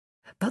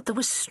 But there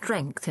was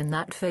strength in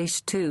that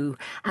face too,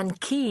 and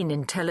keen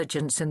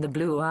intelligence in the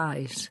blue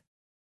eyes.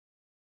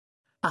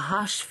 A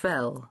hush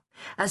fell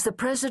as the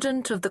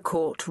president of the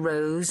court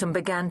rose and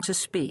began to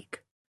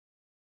speak.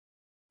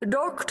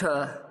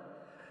 "Doctor,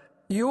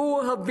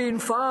 you have been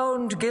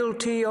found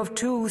guilty of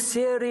 2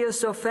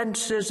 serious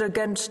offences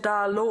against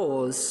our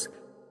laws.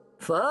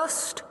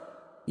 First,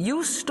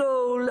 you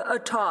stole a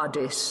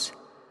TARDIS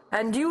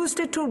and used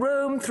it to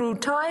roam through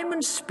time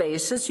and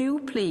space as you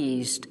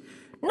pleased."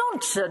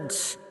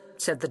 "Nonsense,"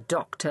 said the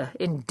Doctor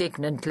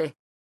indignantly.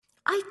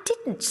 "I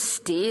didn't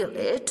steal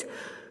it,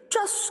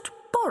 just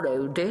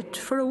borrowed it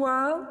for a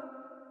while."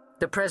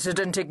 The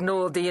President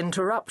ignored the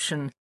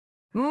interruption.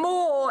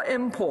 "More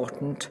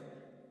important,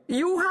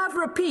 you have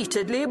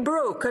repeatedly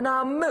broken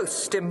our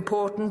most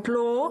important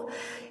law.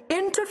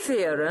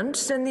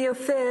 Interference in the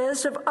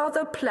affairs of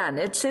other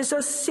planets is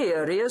a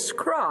serious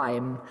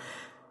crime."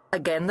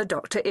 Again the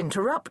Doctor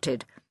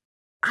interrupted.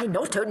 "I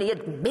not only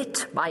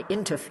admit my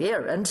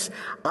interference,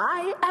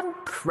 I am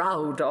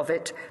proud of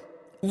it.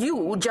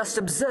 You just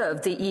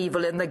observe the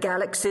evil in the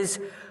galaxies.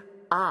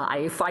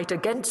 I fight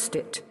against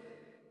it.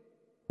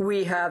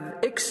 We have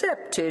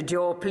accepted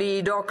your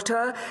plea,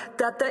 Doctor,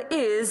 that there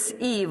is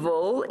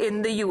evil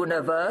in the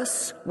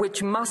universe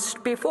which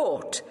must be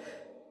fought.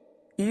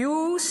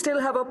 You still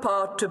have a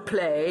part to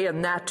play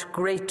in that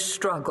great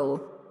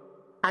struggle."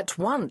 At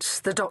once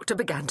the Doctor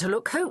began to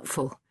look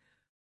hopeful.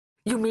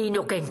 "You mean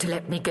you're going to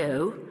let me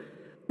go?"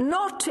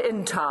 "Not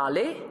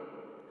entirely.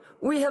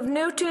 We have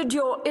noted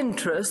your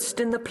interest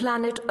in the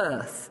planet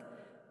Earth.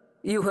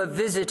 You have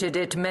visited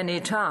it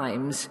many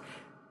times.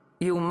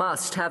 You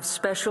must have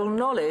special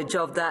knowledge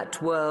of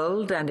that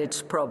world and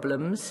its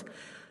problems."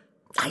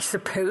 "I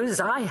suppose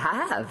I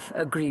have,"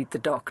 agreed the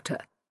Doctor.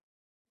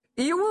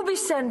 "You will be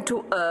sent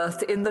to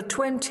Earth in the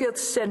 20th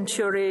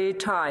century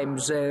time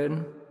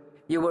zone.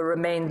 You will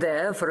remain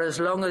there for as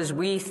long as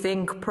we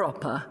think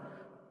proper.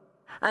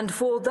 And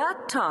for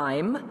that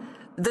time,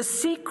 the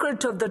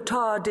secret of the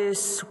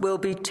TARDIS will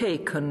be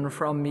taken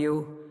from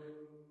you."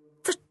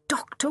 The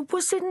Doctor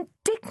was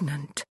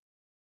indignant.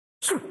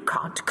 "You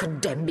can't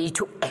condemn me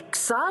to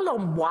exile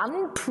on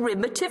one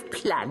primitive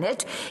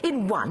planet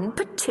in one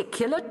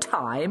particular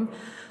time."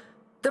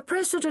 The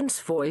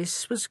President's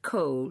voice was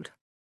cold.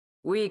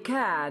 "We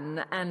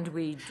can, and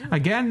we do."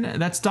 Again,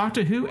 that's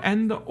Doctor Who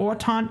and the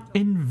Auton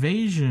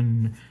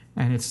Invasion,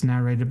 and it's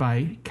narrated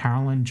by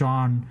Caroline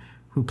John,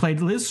 who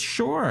played Liz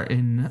Shore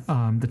in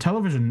the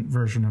television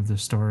version of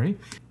this story.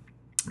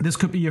 This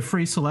could be a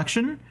free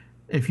selection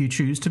if you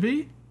choose it to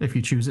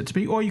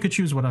be, or you could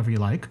choose whatever you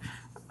like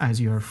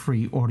as your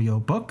free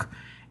audiobook.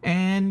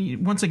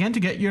 And once again, to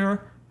get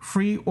your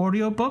free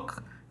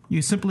audiobook,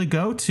 you simply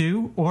go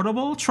to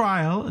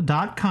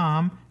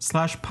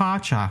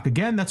audibletrial.com/Podshock.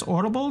 Again, that's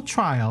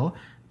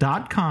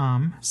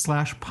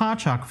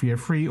audibletrial.com/Podshock for your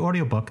free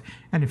audiobook.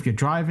 And if you're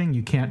driving,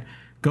 you can't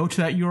go to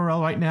that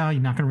URL right now,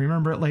 you're not going to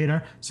remember it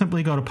later,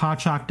 simply go to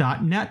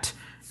podshock.net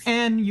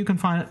and you can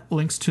find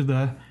links to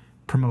the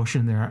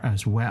promotion there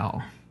as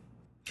well.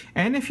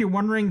 And if you're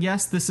wondering,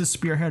 yes, this is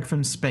Spearhead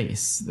from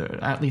Space,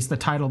 at least the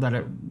title that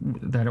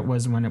it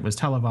was when it was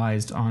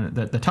televised on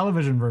the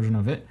television version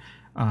of it.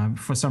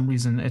 For some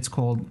reason, it's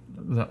called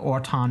the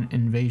Auton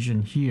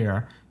Invasion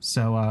here.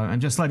 So,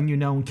 and just letting you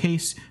know, in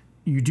case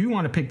you do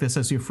want to pick this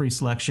as your free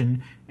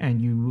selection, and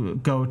you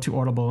go to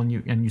Audible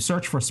and you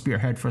search for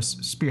Spearhead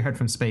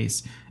from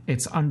Space,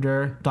 it's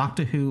under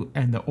Doctor Who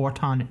and the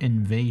Auton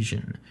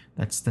Invasion.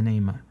 That's the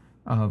name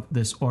of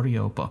this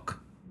audiobook.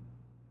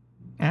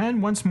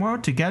 And once more,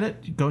 to get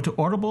it, go to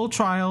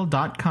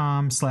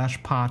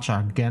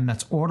audibletrial.com/Podshock. Again,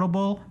 that's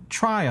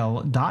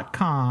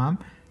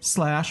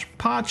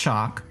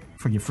audibletrial.com/Podshock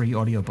for your free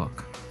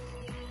audiobook.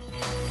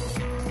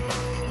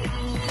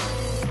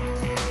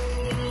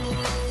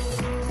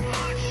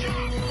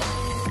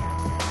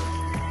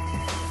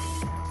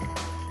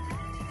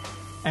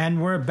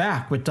 And we're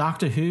back with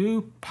Doctor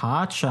Who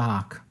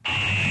Podshock.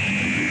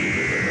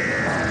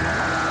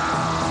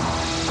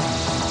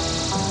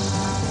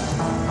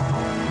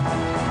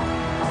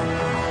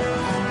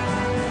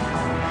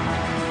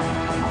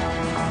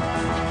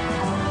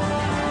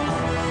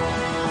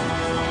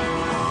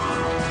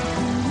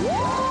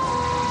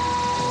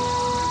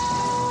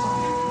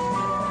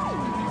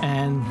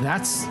 And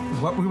that's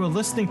what we were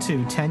listening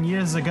to 10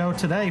 years ago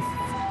today,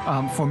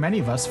 for many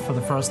of us, for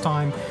the first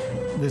time,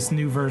 this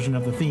new version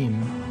of the theme.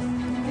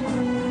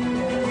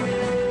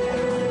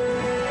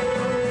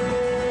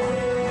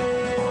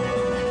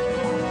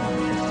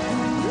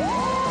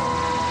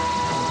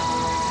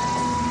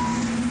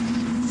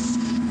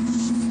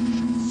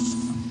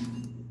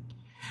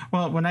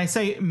 Well, when I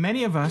say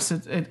many of us,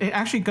 it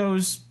actually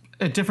goes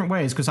different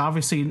ways, because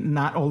obviously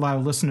not all our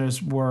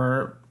listeners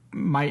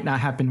might not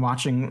have been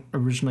watching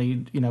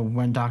originally,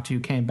 when Doctor Who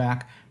came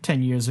back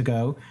 10 years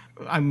ago.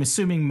 I'm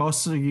assuming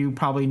most of you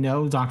probably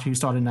know Doctor Who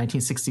started in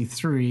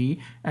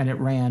 1963, and it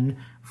ran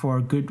for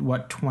a good,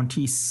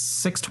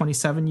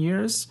 27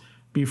 years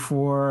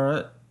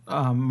before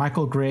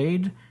Michael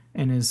Grade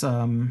in his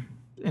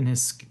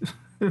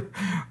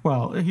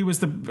well, he was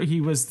the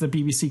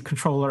BBC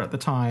controller at the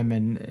time,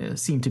 and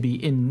seemed to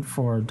be in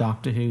for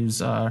Doctor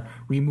Who's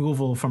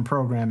removal from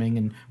programming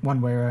in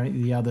one way or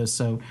the other.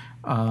 So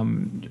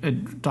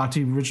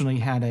Doctor Who originally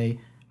had a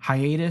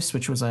hiatus,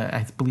 which was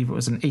I believe it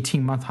was an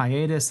 18-month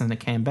hiatus, and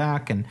it came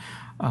back, and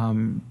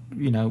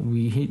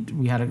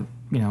we had a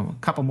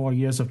couple more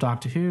years of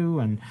Doctor Who,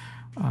 and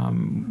a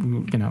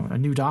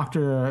new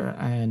Doctor,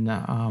 and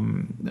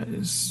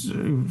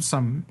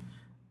some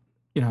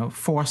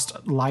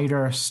forced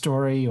lighter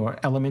story or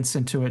elements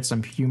into it,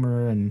 some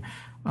humor, and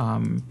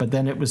but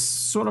then it was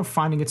sort of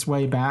finding its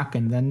way back,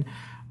 and then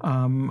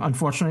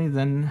unfortunately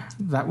then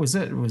that was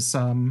it. It was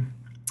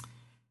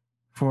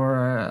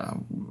for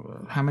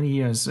how many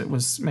years? It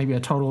was maybe a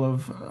total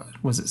of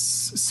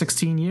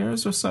 16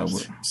 years or so?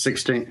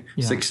 16.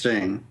 Yeah.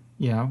 16.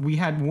 Yeah, we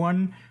had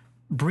one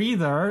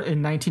breather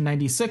in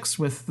 1996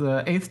 with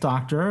the Eighth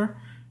Doctor,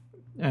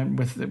 and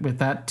with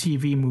that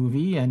TV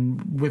movie,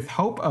 and with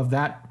hope of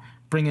that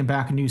bringing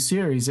back a new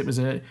series. It was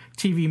a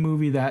TV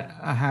movie that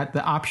had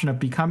the option of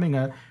becoming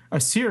a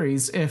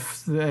series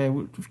if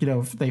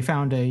they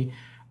found the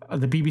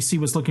BBC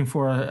was looking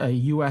for a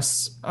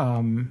US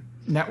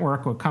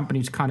network or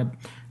company to kind of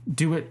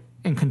do it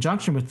in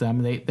conjunction with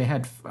them. They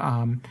had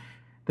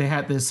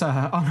this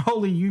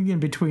unholy union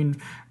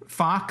between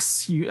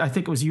Fox, I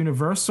think it was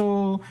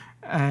Universal,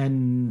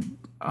 and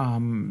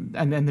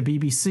then the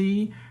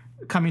BBC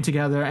coming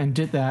together and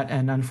did that,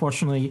 and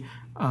unfortunately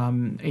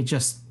it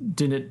just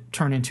didn't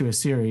turn into a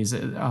series.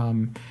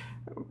 Paul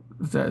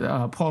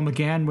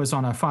McGann was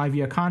on a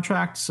 5-year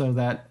contract, so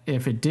that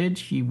if it did,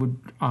 he would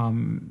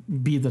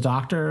be the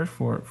Doctor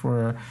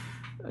for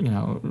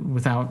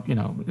without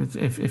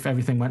if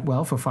everything went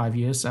well for 5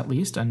 years at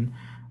least, and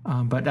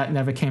but that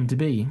never came to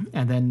be.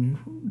 And then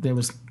there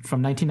was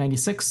from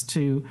 1996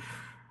 to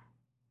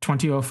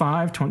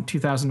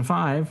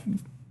 2005,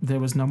 there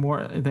was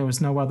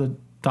no other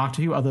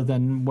Doctor Who other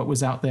than what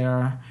was out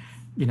there.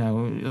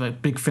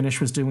 Like Big Finish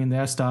was doing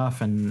their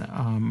stuff, and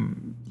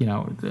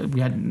we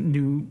had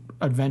new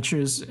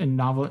adventures in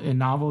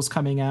novels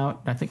coming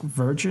out. I think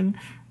Virgin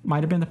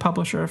might have been the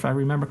publisher, if I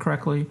remember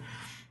correctly.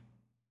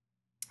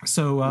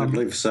 So I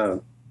believe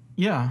so.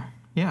 Yeah.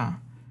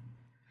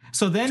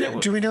 So then,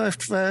 do we know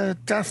if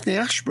Daphne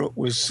Ashbrook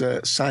was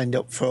signed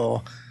up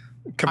for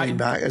coming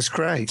back as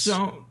Grace?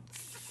 Don't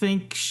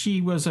think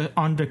she was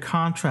under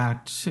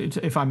contract,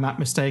 if I'm not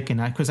mistaken,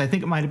 because I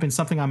think it might have been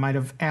something I might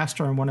have asked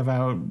her in one of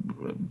our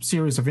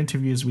series of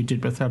interviews we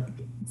did with her.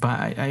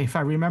 But if I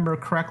remember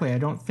correctly, I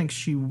don't think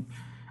she.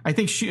 I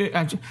think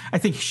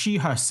she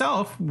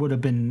herself would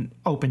have been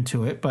open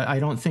to it, but I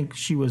don't think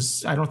she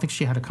was. I don't think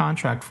she had a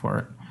contract for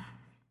it.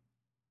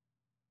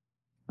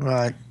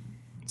 Right.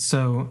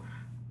 So,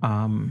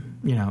 who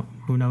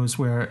knows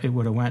where it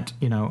would have went,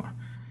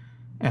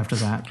 after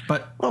that.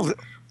 But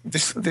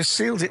They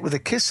sealed it with a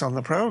kiss on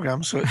the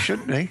program, so it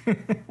should be.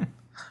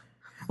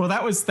 Well,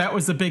 that was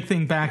the big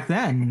thing back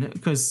then,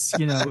 because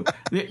all of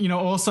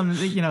a sudden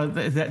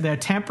they're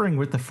tampering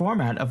with the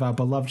format of our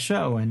beloved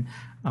show, and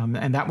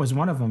that was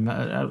one of them,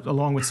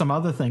 along with some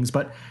other things.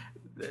 But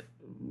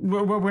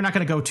we're not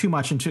going to go too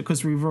much into it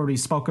because we've already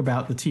spoke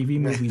about the TV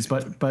movies.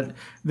 But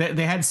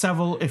they had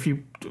several, if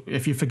you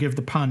forgive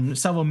the pun,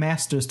 several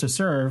masters to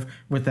serve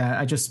with that.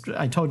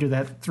 I told you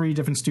that 3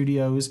 different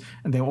studios,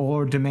 and they all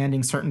are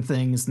demanding certain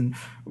things, and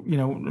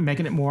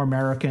making it more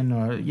American,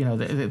 or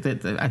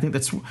I think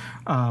that's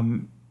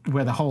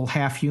where the whole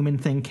half human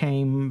thing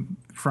came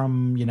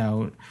from.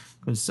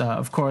 Because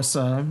of course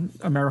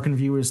American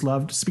viewers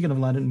loved, speaking of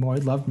Leonard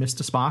Nimoy, loved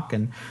Mr. Spock,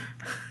 and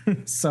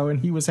and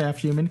he was half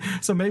human.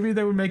 So maybe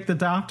they would make the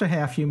Doctor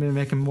half human and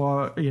make him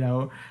more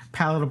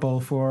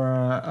palatable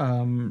for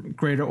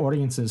greater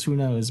audiences. Who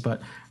knows?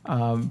 But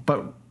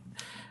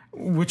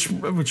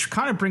which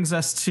kind of brings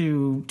us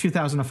to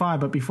 2005.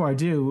 But before I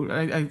do,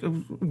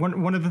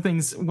 one of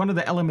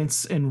the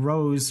elements in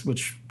Rose,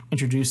 which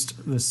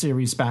introduced the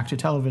series back to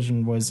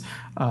television, was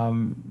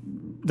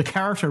the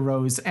character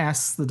Rose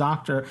asks the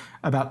Doctor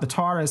about the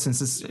TARDIS, and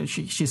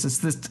she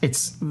says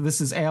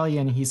this is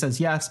alien. He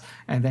says yes,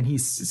 and then he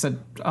said,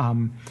 "Are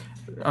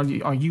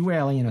you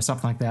alien?" or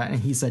something like that, and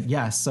he said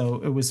yes. So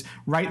it was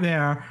right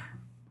there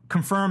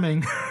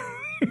confirming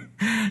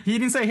He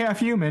didn't say half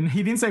human.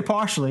 He didn't say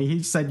partially.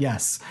 He said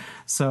yes.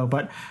 So,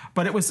 but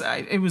it was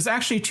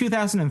actually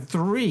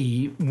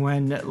 2003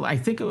 when I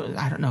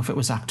don't know if it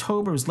was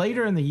October. It was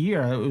later in the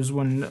year. It was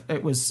when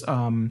it was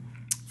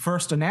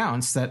first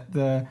announced that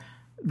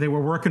they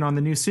were working on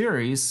the new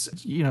series.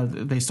 You know,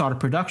 they started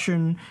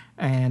production,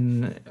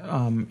 and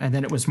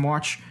then it was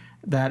March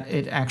that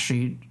it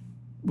actually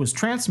was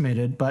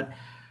transmitted. But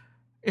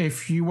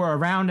if you were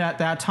around at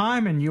that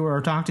time and you were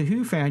a Doctor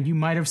Who fan, you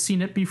might have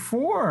seen it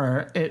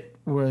before it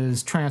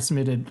was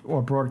transmitted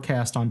or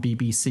broadcast on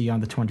BBC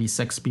on the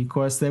 26th,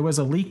 because there was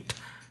a leaked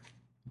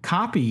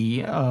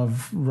copy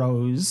of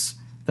Rose,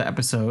 the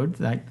episode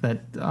that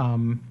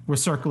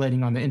was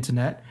circulating on the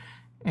internet.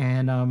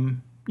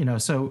 And, you know,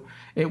 so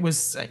it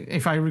was,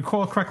 if I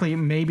recall correctly,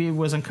 maybe it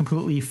wasn't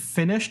completely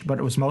finished, but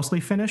it was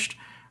mostly finished.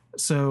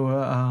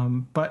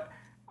 So, but...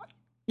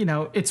 You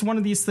know, it's one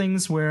of these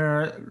things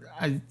where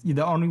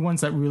the only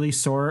ones that really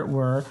saw it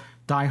were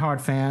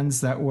diehard fans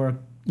that were,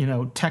 you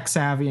know, tech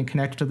savvy and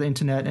connected to the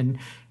internet and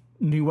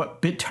knew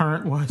what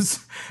BitTorrent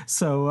was.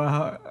 So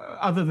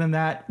other than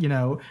that, you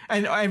know,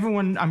 and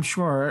everyone, I'm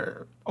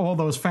sure, all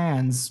those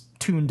fans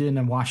tuned in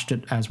and watched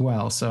it as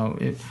well. So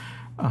it,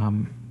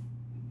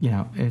 you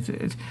know,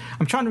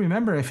 I'm trying to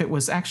remember if it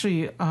was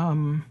actually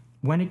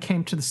when it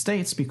came to the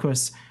States,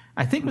 because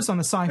I think it was on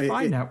the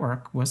Sci-Fi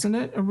Network, wasn't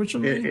it,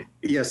 originally?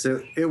 Yes,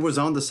 it was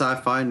on the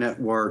Sci-Fi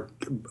Network,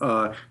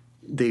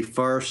 the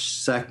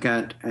first,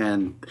 second,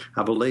 and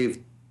I believe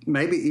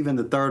maybe even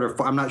the third or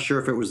fourth. I'm not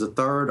sure if it was the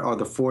third or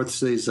the fourth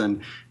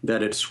season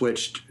that it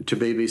switched to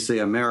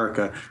BBC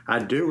America. I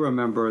do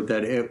remember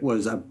that it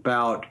was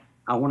about,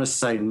 I want to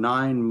say,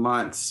 9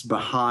 months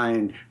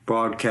behind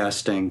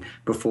broadcasting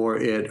before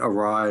it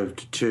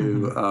arrived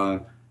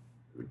to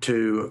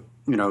you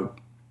know,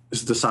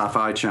 the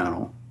Sci-Fi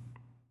Channel.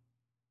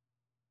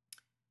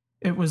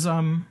 It was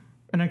an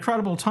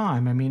incredible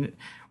time. I mean,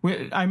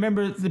 I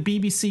remember the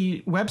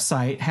BBC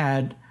website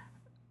had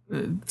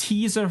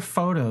teaser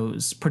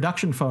photos,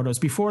 production photos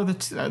before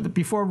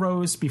before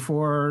Rose,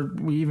 before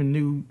we even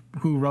knew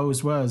who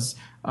Rose was.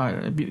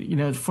 You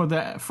know, for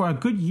a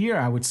good year,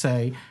 I would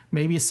say,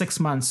 maybe 6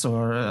 months,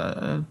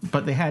 or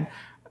but they had.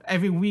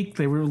 Every week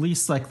they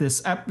released like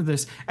this,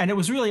 and it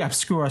was really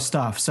obscure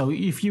stuff. So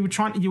if you were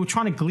trying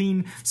to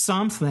glean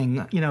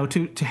something, you know,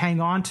 to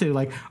hang on to,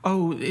 like,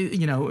 oh,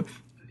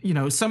 you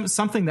know,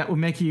 something that would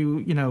make you,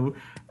 you know,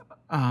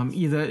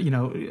 either, you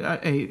know,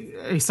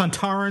 a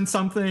Santaran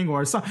something,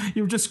 or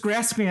you were just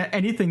grasping at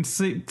anything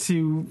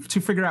to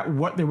figure out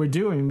what they were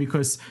doing,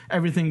 because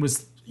everything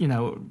was, you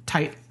know,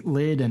 tight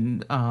lid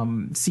and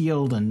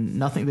sealed and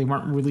nothing. They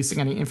weren't releasing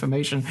any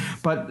information.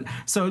 But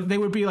so they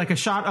would be like a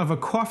shot of a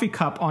coffee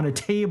cup on a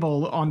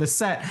table on the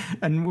set,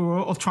 and we were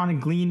all trying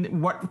to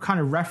glean what kind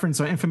of reference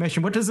or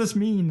information. What does this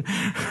mean?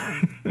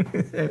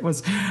 It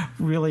was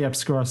really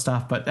obscure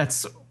stuff, but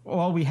that's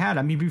all we had.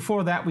 I mean,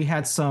 before that, we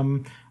had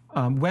some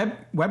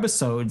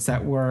webisodes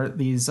that were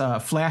these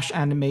flash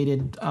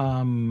animated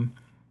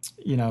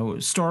you know,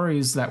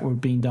 stories that were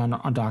being done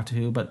on Doctor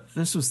Who, but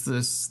this was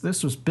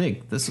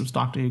big. This was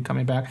Doctor Who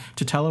coming back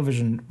to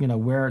television, you know,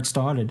 where it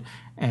started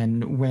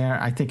and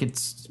where I think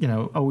it's, you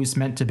know, always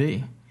meant to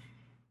be.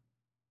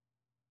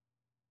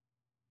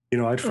 You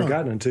know, I'd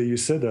forgotten until you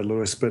said that,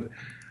 Louis, but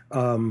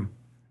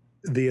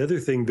the other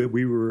thing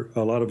that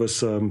a lot of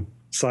us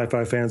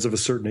sci-fi fans of a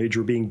certain age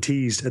were being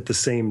teased at the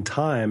same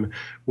time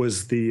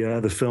was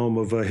the film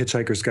of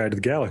Hitchhiker's Guide to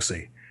the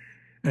Galaxy.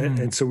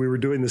 And so we were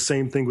doing the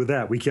same thing with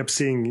that. We kept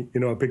seeing, you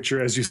know, a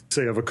picture, as you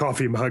say, of a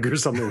coffee mug or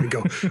something. We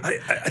go,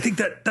 I think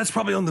that's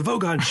probably on the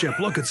Vogon ship.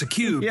 Look, it's a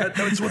cube. Yeah.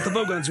 That's what the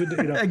Vogons would do.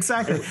 You know?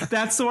 Exactly.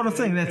 That sort of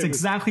thing. That's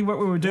exactly what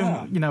we were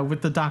doing, you know,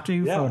 with the Doctor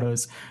Who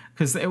photos.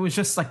 Because it was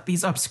just like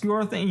these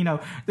obscure things, you know,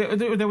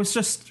 there was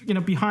just, you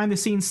know, behind the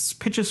scenes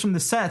pictures from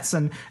the sets,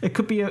 and it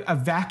could be a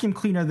vacuum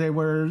cleaner. They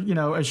were, you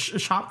know, a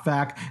shop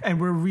vac,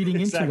 and we're reading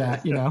into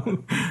that, you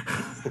know.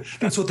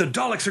 That's what the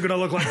Daleks are going to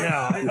look like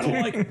now. I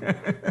don't like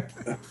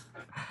it.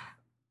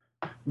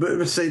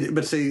 But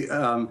see,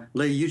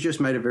 Lee, you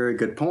just made a very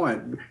good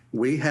point.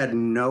 We had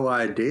no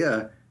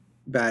idea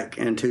back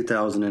in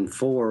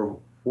 2004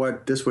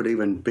 what this would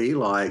even be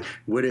like.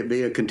 Would it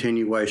be a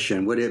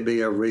continuation? Would it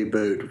be a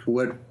reboot?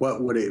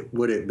 What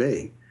would it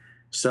be?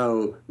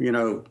 So, you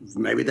know,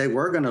 maybe they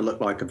were going to look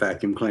like a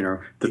vacuum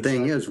cleaner. The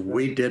thing is,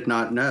 we did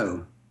not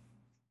know.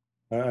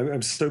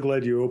 I'm so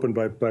glad you opened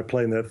by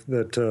playing that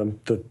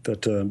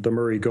the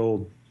Murray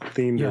Gold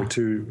theme there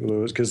too,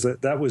 Louis, because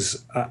that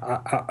was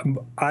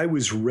I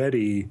was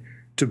ready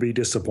to be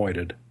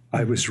disappointed. Mm-hmm.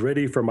 I was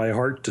ready for my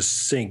heart to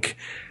sink,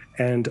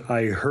 and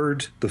I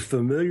heard the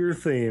familiar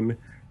theme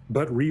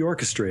but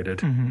reorchestrated.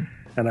 Mm-hmm.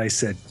 And I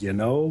said, you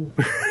know,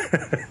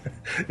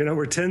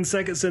 we're 10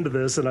 seconds into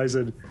this, and I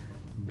said,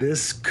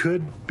 this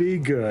could be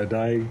good.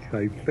 I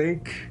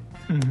think,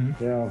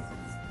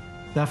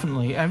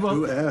 definitely. And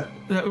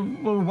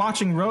well,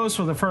 watching Rose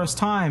for the first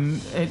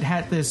time, it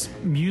had this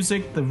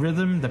music, the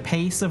rhythm, the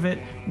pace of it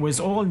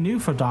was all new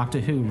for Doctor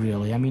Who,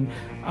 really. I mean,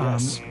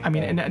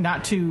 and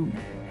not to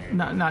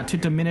not to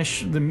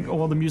diminish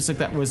all the music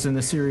that was in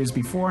the series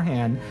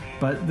beforehand,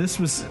 but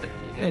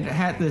it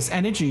had this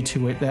energy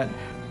to it that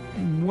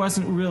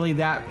wasn't really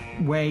that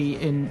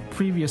way in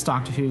previous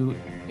Doctor Who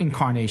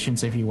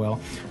incarnations, if you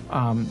will.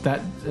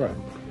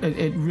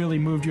 It really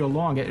moved you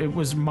along. It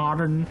was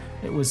modern.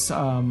 It was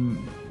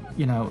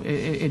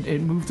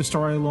it moved the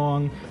story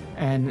along,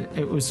 and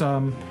it was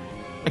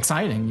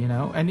exciting,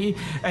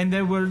 and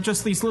there were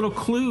just these little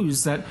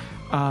clues that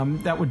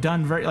were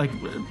done very, like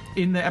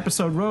in the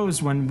episode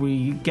Rose, when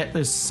we get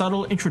this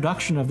subtle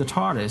introduction of the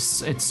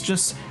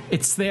TARDIS.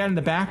 It's there in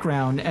the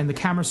background, and the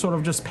camera sort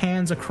of just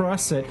pans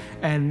across it,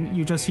 and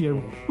you just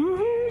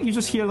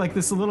hear like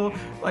this little,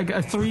 like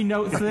a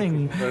 3-note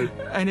thing, right.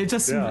 And it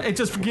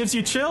just gives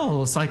you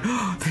chills. Like,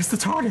 oh, there's the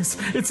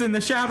TARDIS. It's in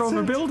the shadow of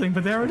a building,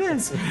 but there it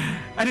is,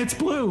 and it's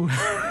blue.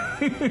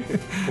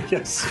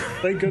 Yes,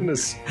 thank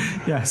goodness.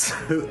 Yes.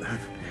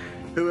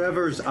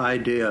 Whoever's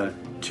idea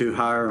to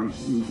hire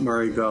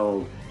Murray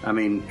Gold,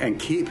 and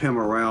keep him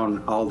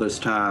around all this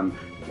time,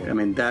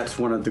 that's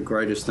one of the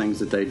greatest things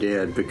that they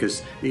did,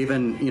 because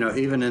even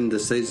in the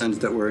seasons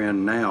that we're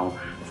in now,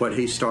 what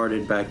he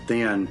started back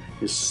then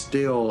is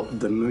still,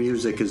 the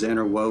music is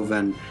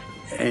interwoven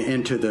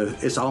into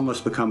it's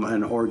almost become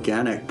an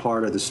organic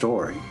part of the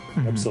story.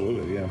 Mm-hmm.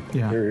 Absolutely,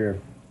 yeah. Here.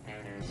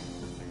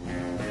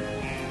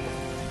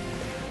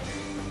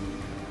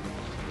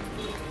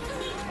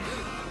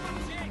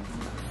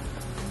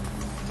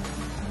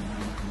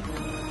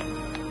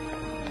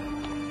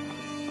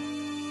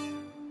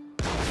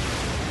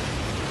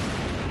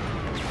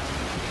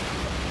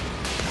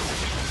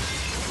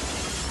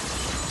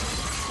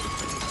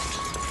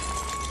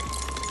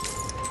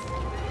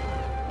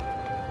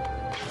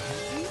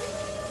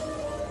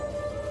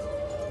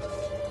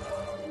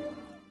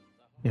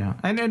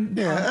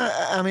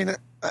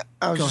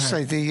 I was just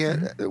saying,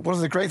 one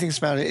of the great things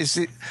about it is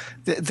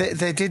that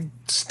they did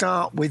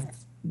start with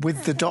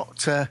the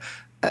Doctor,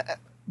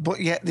 but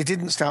yet they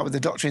didn't start with the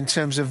Doctor in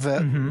terms of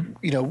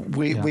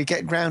we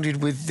get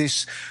grounded with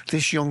this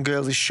young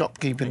girl, this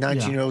shopkeeper,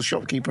 19-year-old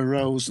shopkeeper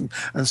Rose,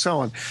 and so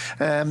on.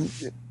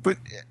 But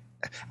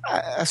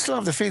I still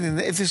have the feeling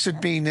that if this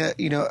had been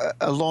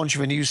a launch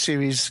of a new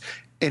series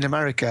in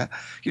America,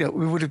 we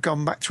would have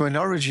gone back to an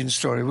origin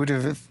story. We would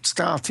have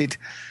started.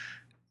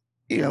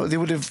 They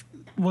would have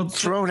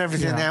thrown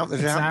everything out that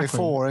had happened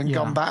before and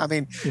gone back. How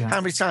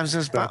many times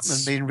has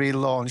Batman been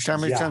relaunched? How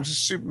many times has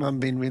Superman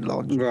been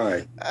relaunched?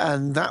 Right.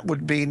 And that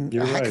would be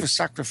a heck of a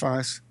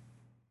sacrifice.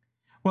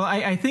 Well,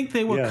 I think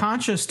they were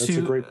conscious that's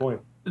a great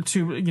point.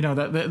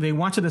 That they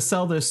wanted to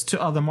sell this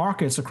to other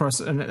markets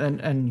across,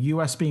 and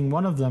US being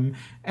one of them,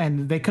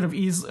 and they could have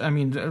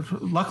easily.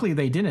 Luckily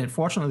they didn't.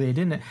 Fortunately, they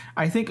didn't.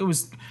 I think it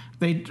was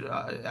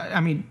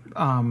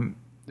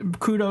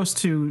kudos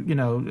to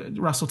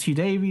Russell T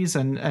Davies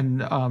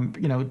and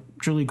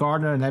Julie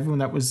Gardner and everyone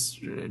that was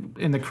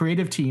in the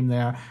creative team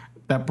there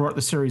that brought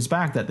the series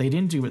back, that they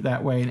didn't do it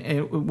that way, and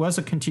it was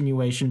a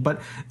continuation,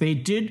 but they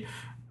did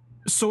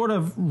sort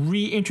of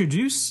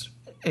reintroduce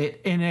it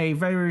in a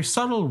very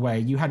subtle way.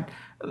 You had,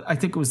 I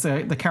think it was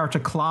the character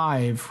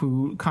Clive,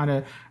 who kind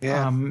of,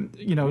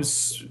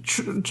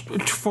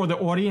 for the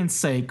audience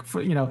sake,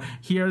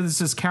 here's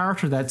this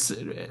character that's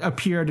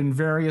appeared in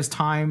various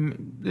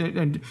time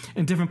and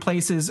in different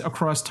places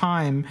across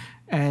time,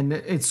 and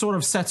it sort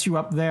of sets you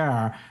up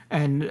there.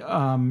 And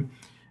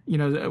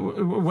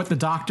what the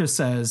Doctor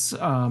says,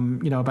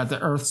 about the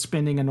Earth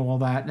spinning and all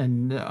that,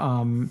 and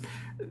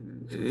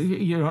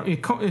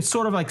it's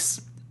sort of like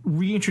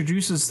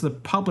reintroduces the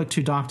public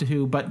to Doctor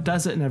Who, but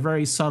does it in a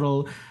very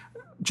subtle,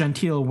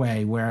 genteel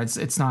way, where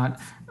it's not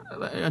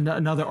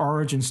another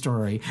origin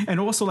story. And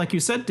also, like you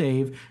said,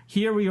 Dave,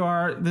 here we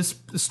are. This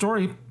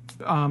story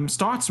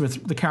starts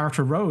with the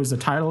character Rose, the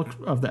title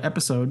of the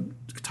episode,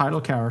 title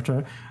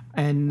character,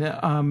 and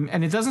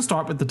it doesn't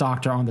start with the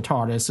Doctor on the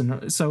TARDIS.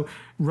 And so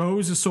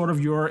Rose is sort of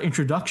your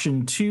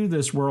introduction to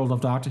this world of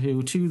Doctor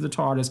Who, to the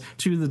TARDIS,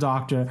 to the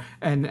Doctor.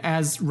 And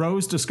as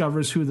Rose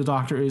discovers who the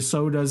Doctor is,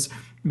 so does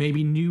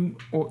maybe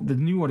the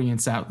new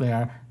audience out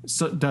there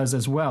does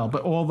as well.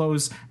 But all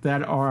those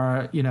that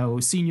are,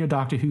 senior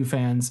Doctor Who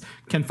fans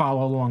can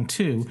follow along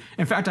too.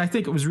 In fact, I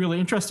think it was really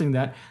interesting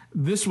that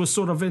this was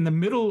sort of in the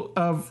middle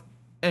of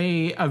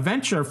a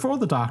venture for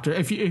the Doctor.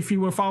 If you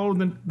were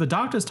following the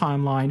Doctor's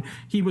timeline,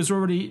 he was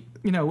already,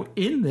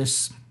 in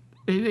this.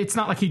 It's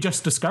not like he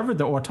just discovered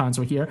the Autons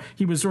were here.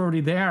 He was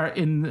already there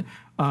in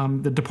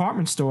the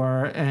department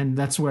store, and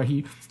that's where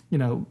he,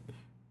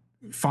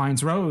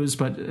 finds Rose.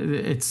 But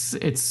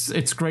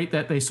it's great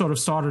that they sort of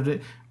started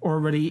it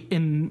already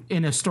in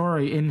a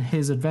story, in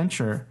his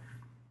adventure.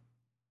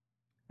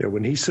 Yeah,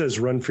 when he says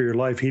 "run for your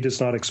life," he does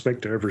not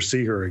expect to ever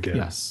see her again.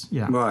 Yes,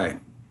 yeah, right.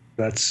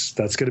 That's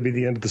going to be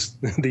the end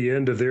of the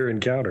end of their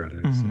encounter.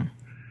 Mm-hmm.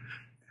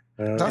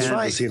 That's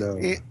right.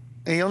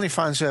 He only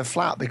finds her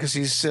flat because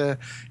he's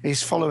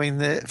following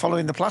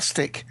the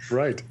plastic.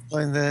 Right.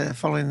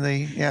 Following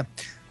the yeah.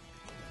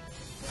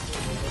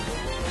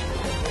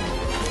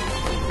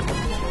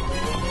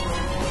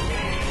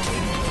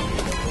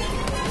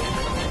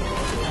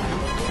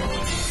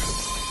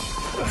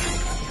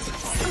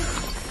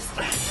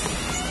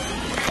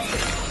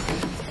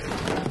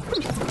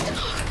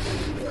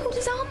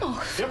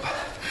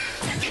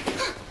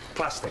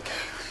 Plastic.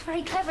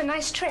 Very clever,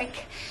 nice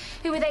trick.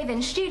 Who were they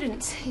then?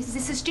 Students? Is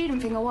this a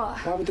student thing or what?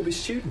 Why would there be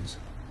students?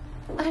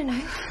 I don't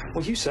know.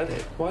 Well, you said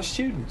it. Why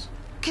students?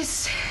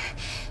 Because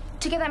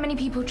to get that many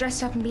people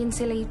dressed up and being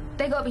silly,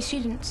 they gotta be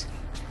students.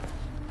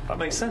 That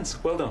makes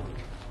sense. Well done.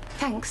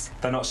 Thanks.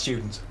 They're not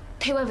students.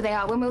 Whoever they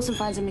are, when Wilson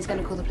finds them, he's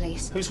gonna call the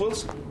police. Who's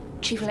Wilson?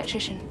 Chief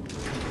electrician.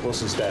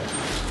 Wilson's dead.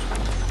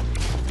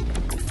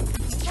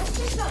 That's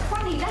just not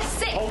funny, that's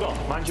sick. Hold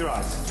on, mind your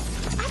eyes.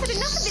 I've had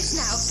enough of this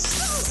now.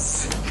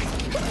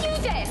 Who are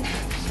you then?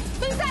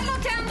 Who's that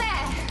lot down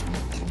there?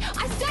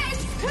 I said,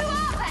 who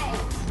are they?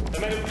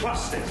 They're made of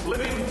plastic,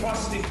 living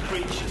plastic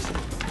creatures.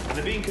 And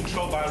they're being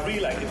controlled by a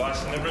relay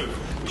device in the roof,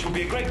 which would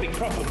be a great big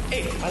problem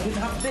if I didn't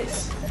have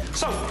this.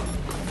 So,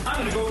 I'm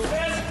going to go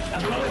upstairs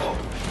and blow it up.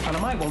 And I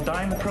might well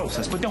die in the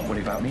process, but don't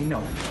worry about me,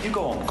 no. You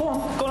go on. Go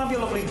on. Go and have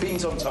your lovely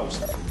beans on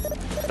toast.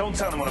 Don't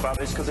tell anyone about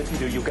this, because if you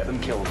do, you'll get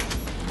them killed.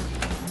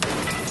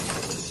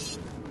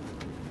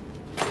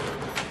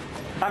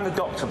 I'm the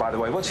doctor, by the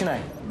way. What's your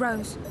name?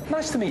 Rose.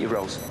 Nice to meet you,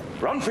 Rose.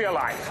 Run for your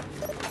life.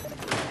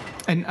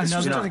 And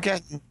another...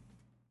 again.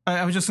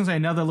 I was just going to say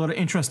another little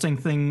interesting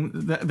thing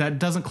that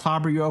doesn't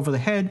clobber you over the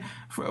head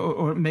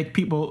or make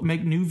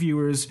new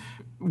viewers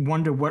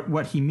wonder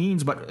what he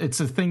means, but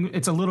it's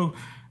a little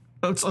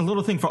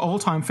thing for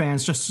old time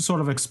fans just to sort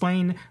of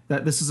explain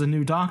that this is a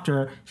new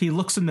doctor. He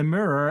looks in the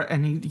mirror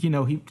and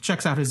he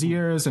checks out his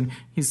ears and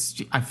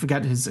I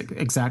forget his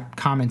exact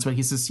comments, but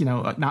he says,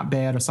 not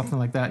bad or something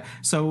like that.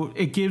 So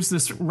it gives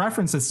this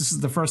reference that this is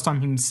the first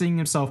time he's seeing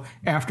himself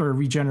after a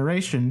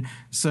regeneration.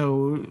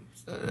 So,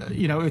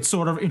 it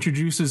sort of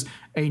introduces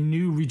a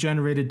new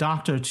regenerated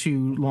doctor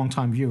to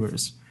longtime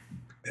viewers.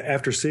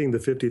 After seeing the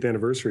 50th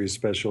anniversary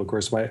special, of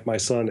course, my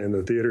son in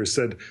the theater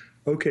said,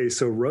 okay,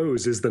 so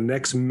Rose is the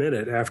next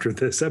minute after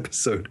this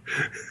episode.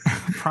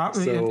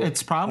 Probably, so,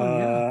 it's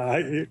probably,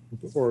 I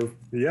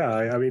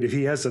mean, if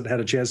he hasn't had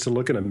a chance to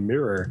look in a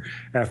mirror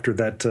after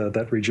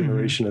that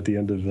regeneration at the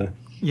end of the...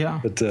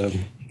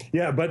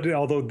 Yeah. But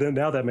although then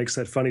now that makes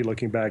that funny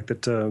looking back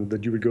that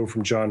you would go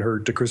from John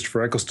Hurt to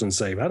Christopher Eccleston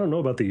saying, I don't know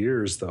about the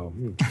ears though.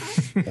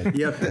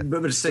 Yeah,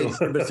 but see,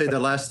 the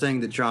last thing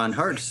that John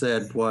Hurt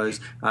said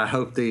was, I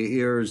hope the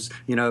ears,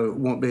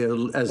 won't be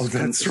as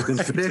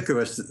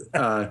conspicuous this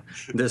time.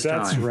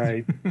 That's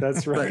right.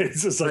 That's right. But,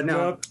 it's just like,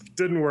 no,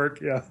 didn't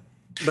work. Yeah.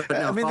 But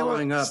now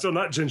following up. Still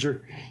not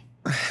Ginger.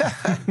 What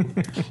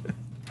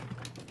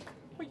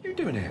are you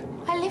doing here?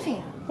 I live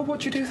here. Well,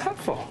 what'd you do that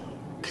for?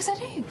 Because I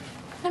do.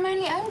 I'm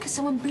only home because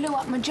someone blew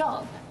up my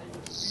job.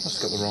 That's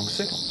got the wrong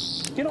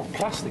signal. You're not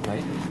plastic,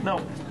 mate.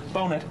 No.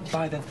 Bonehead.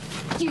 Bye, then.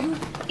 You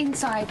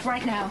inside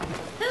right now.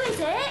 Who is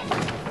it?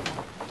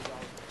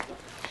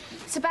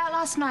 It's about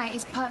last night.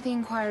 It's part of the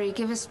inquiry.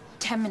 Give us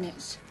 10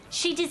 minutes.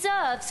 She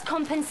deserves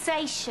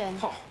compensation.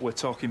 Oh, we're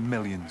talking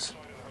millions.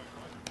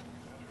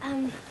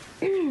 I'm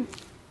in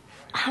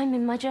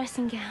my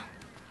dressing gown.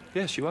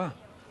 Yes, you are.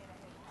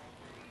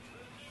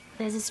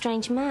 There's a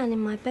strange man in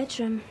my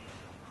bedroom.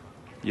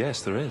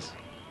 Yes, there is.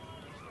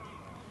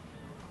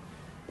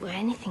 Where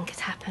anything could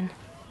happen.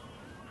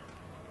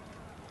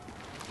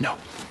 No.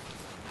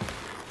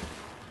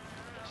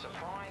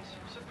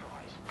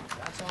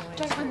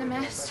 Don't mind the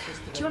mess.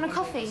 Do you want a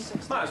coffee?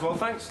 Might as well,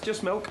 thanks.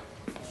 Just milk.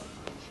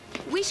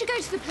 We should go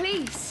to the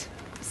police.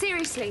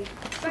 Seriously,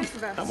 both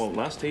of us. That won't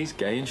last. He's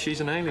gay and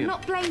she's an alien. I'm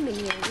not blaming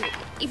you,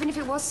 even if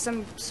it was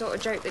some sort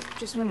of joke that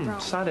just went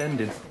wrong. Sad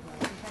ending.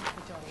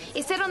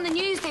 It said on the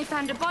news they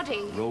found a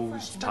body.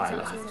 Rose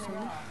Tyler.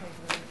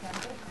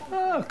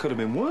 Oh, could have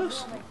been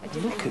worse.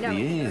 Look at the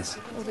ears.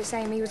 All the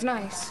same, he was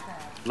nice.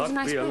 Luck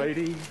be a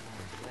lady.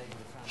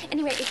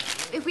 Anyway,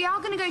 if we are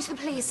going to go to the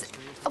police,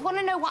 I want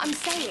to know what I'm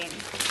saying.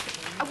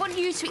 I want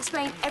you to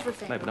explain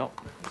everything. Maybe not.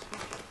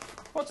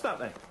 What's that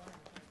then?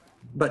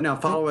 But now,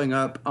 following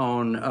up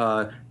on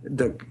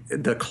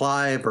the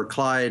Clive or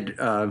Clyde,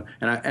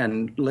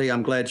 and Lee,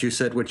 I'm glad you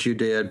said what you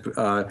did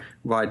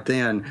right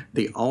then.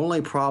 The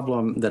only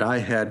problem that I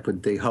had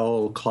with the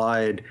whole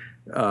Clyde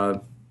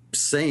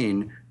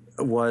scene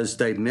was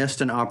they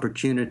missed an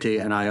opportunity,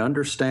 and I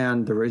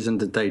understand the reason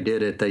that they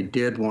did it. They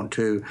did want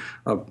to,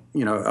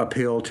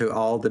 appeal to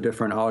all the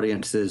different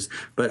audiences,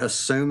 but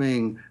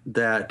assuming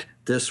that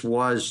this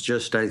was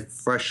just a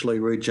freshly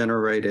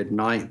regenerated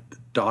ninth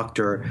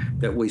Doctor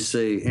that we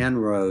see in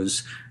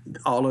Rose,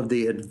 all of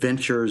the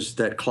adventures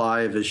that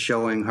Clive is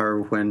showing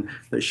her when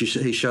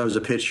he shows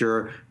a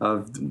picture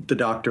of the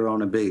Doctor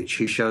on a beach.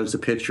 He shows a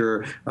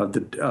picture of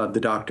the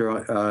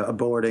Doctor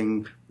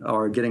boarding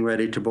or getting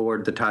ready to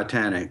board the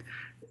Titanic.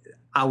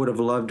 I would have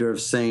loved to have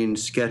seen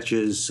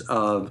sketches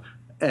of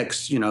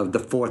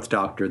the fourth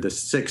Doctor, the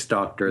sixth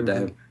Doctor,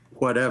 the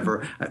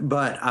whatever.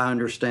 But I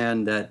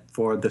understand that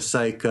for the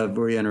sake of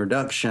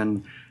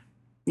reintroduction,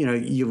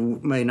 you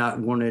may not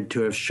wanted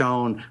to have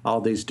shown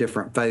all these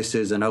different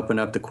faces and open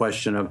up the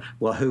question of,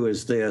 well, who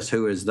is this,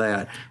 who is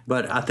that?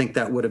 But I think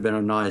that would have been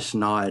a nice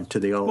nod to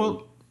the old.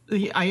 Well,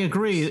 I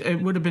agree.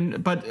 It would have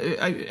been, but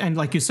and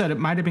like you said, it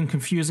might have been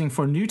confusing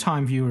for new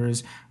time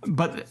viewers.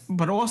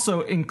 But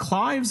also in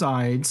Clive's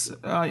eyes,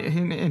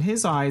 in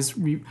his eyes,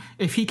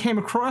 if he came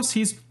across,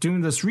 he's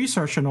doing this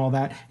research and all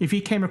that. If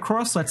he came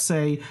across, let's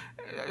say,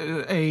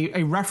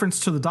 a reference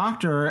to the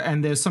Doctor,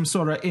 and there's some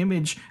sort of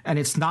image, and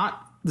it's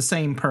not the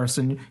same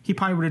person, he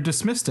probably would have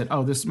dismissed it.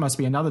 Oh, this must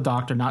be another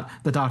Doctor, not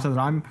the Doctor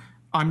that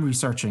I'm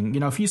researching.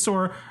 If he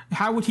saw,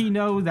 how would he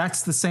know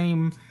that's the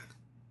same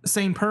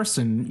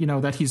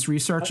person, that he's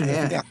researching?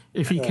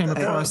 If he came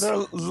across, there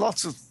are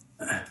lots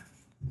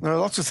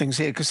of things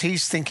here, because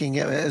he's thinking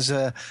it as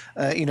a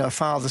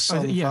father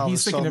son.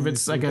 He's thinking of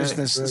it's like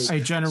a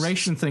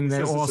generation thing.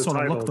 They all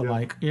sort of look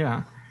alike.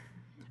 Yeah.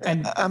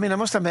 And I mean, I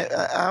must admit,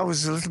 I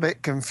was a little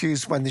bit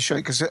confused when they showed it,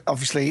 because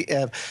obviously,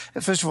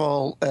 first of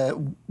all,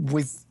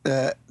 with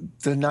the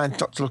Ninth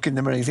Doctor look in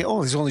the mirror, you think,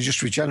 oh, he's only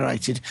just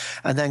regenerated,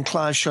 and then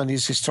Clive's showing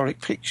his historic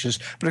pictures.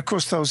 But of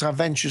course, those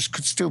adventures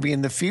could still be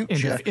in the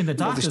future, in the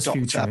Doctor's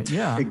future.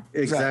 Yeah,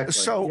 exactly.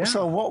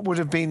 So what would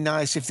have been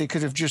nice if they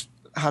could have just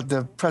had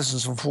the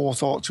presence and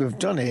forethought to have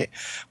done it,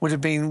 would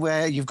have been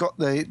where you've got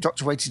the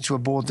Doctor waiting to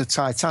aboard the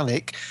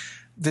Titanic.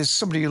 There's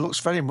somebody who looks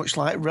very much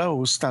like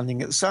Rose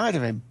standing at the side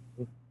of him.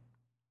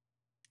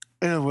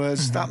 In other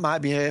words, that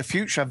might be a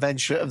future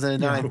adventure of the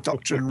Ninth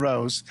Doctor and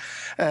Rose.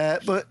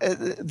 But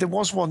there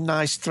was one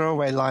nice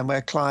throwaway line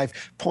where Clive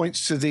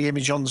points to the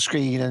image on the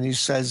screen and he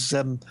says,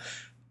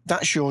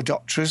 "That's your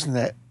Doctor, isn't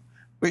it?"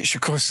 Which,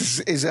 of course,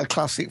 is a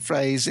classic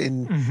phrase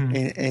in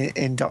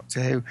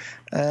Doctor Who.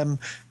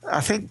 I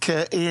think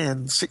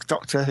Ian, Sixth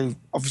Doctor, who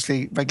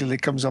obviously regularly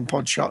comes on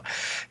Podshock,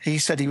 he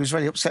said he was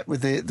very upset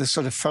with the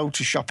sort of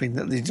photoshopping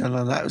that they'd done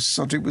on that.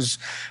 It was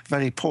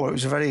very poor. It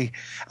was I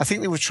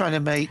think they were trying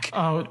to make...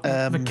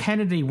 the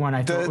Kennedy one,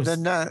 I thought was...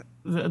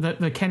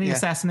 The Kennedy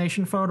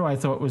assassination photo, I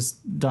thought was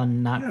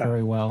done not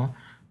very well.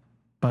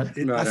 But I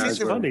think it's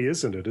funny,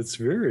 isn't it? It's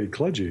very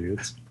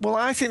kludgy. Well,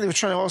 I think they were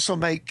trying to also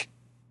make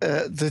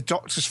the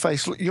Doctor's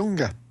face look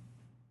younger.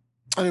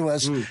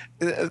 Anyways,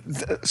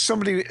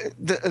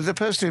 the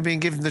person who'd been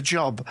given the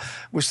job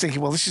was thinking,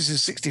 well, this is in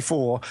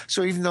 1964,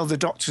 so even though the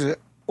Doctor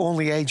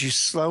only ages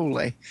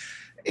slowly,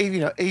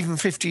 even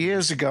 50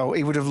 years ago,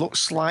 he would have looked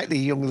slightly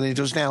younger than he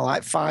does now,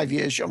 like 5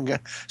 years younger.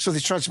 So they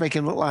tried to make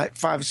him look like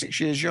 5 or 6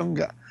 years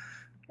younger.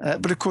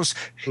 But of course,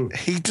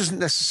 he doesn't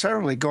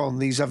necessarily go on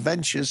these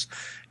adventures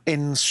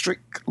in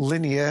strict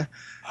linear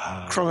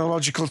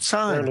chronological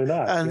time.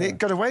 And it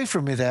got away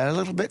from me there, a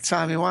little bit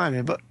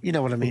timey-wimey, but you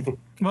know what I mean.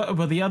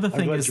 Well, the other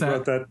thing is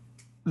that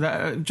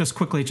just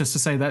quickly, just to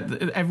say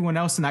that everyone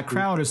else in that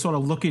crowd is sort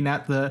of looking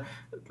at the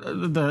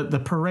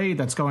parade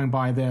that's going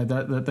by there,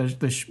 the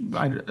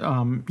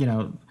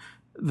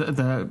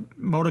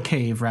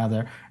motorcade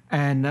rather,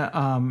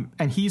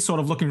 and he's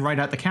sort of looking right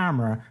at the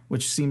camera,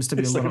 which seems to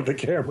be a little the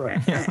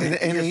camera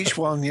in each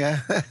one,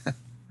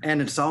 And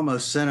it's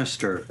almost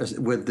sinister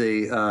with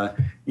the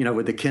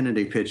with the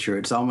Kennedy picture.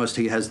 It's almost,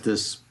 he has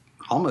this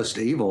almost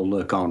evil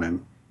look on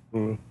him.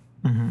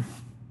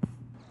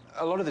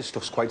 A lot of this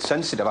stuff's quite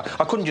sensitive.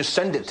 I couldn't just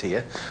send it to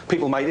you.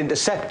 People might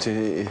intercept,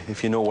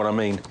 if you know what I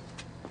mean.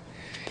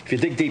 If you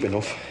dig deep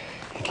enough,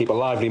 you keep a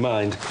lively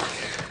mind.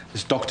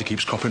 This Doctor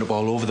keeps cropping up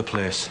all over the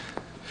place.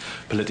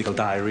 Political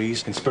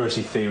diaries,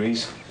 conspiracy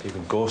theories,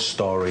 even ghost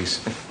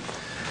stories.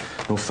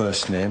 No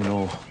first name,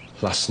 no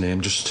last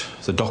name, just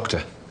the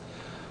Doctor.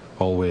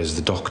 Always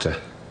the Doctor.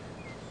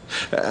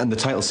 And the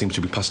title seems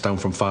to be passed down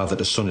from father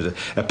to son. It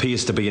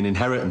appears to be an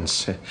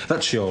inheritance.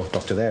 That's your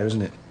Doctor there,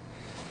 isn't it?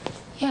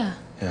 Yeah.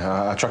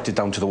 I tracked it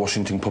down to the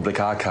Washington Public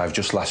Archive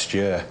just last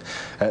year.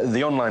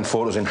 The online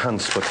photo's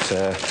enhanced, but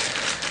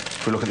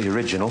if we look at the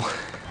original...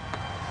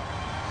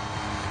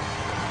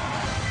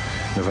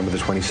 November the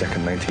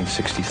 22nd,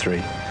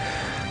 1963.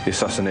 The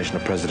assassination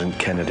of President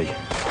Kennedy.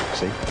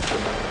 See?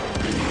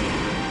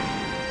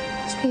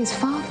 Must be his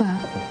father.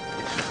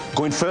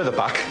 Going further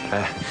back,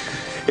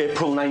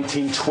 April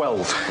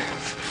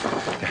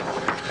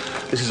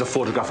 1912. This is a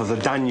photograph of the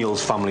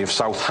Daniels family of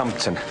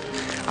Southampton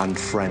and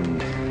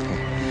friend.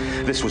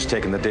 This was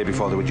taken the day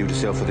before they were due to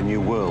sail for the New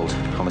World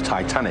on the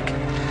Titanic.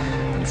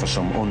 And for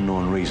some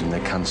unknown reason, they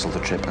cancelled the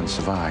trip and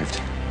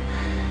survived.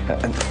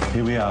 And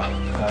here we are.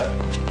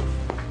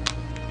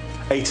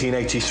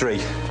 1883,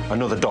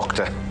 another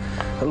Doctor.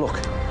 And look,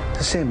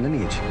 the same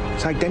lineage.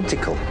 It's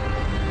identical.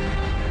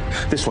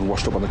 This one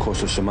washed up on the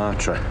coast of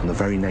Sumatra on the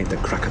very night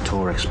that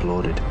Krakatoa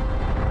exploded.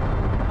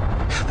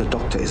 The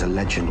Doctor is a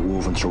legend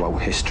woven throughout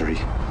history.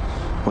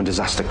 When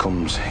disaster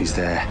comes, he's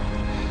there.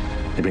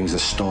 He brings the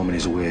storm in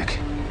his wake.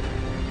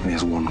 And he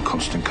has one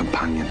constant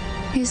companion.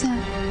 Who's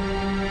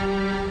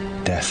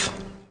that? Death.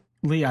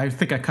 Lee, I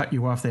think I cut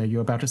you off there. You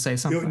were about to say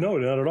something? No,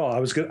 not at all. I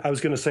was going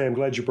to say I'm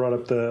glad you brought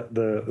up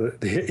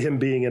the him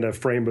being in a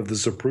frame of the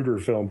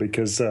Zapruder film,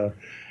 because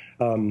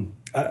one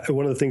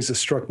of the things that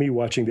struck me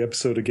watching the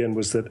episode again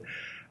was that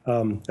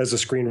as a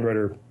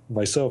screenwriter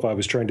myself, I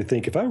was trying to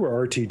think, if I were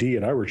RTD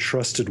and I were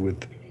trusted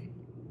with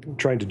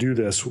trying to do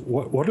this,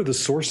 what are the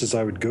sources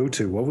I would go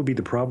to? What would be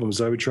the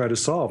problems I would try to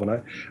solve?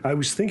 And I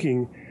was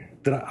thinking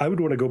that I would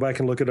want to go back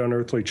and look at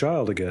Unearthly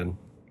Child again,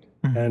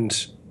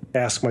 and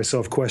ask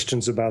myself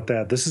questions about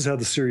that. This is how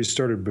the series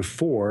started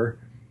before,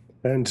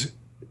 and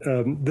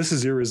this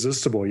is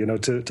irresistible,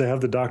 to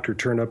have the Doctor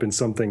turn up in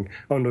something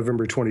on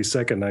November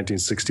 22nd,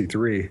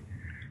 1963.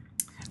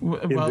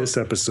 In this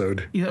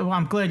episode. Well,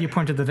 I'm glad you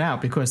pointed that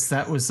out, because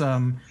that was,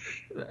 that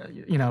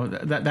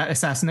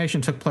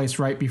assassination took place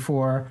right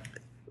before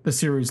the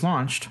series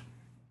launched.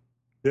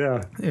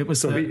 Yeah, it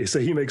was.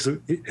 He makes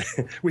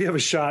we have a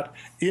shot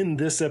in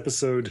this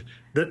episode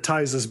that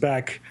ties us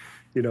back,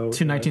 to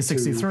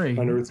 1963,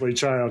 to Unearthly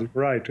Child,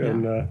 right? Yeah.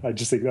 And I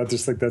just think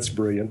that's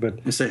brilliant. But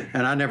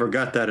and I never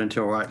got that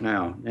until right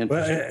now.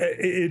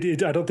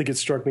 I don't think it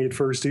struck me at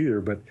first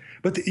either. But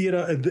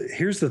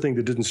here's the thing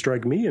that didn't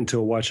strike me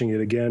until watching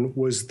it again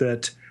was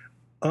that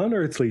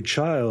Unearthly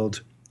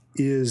Child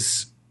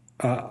is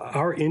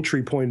our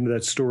entry point into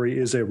that story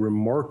is a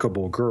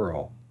remarkable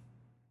girl.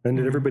 And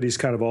everybody's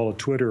kind of all on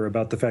Twitter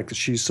about the fact that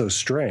she's so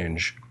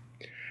strange.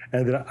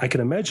 And that I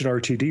can imagine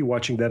RTD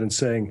watching that and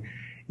saying,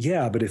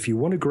 yeah, but if you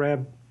want to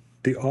grab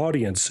the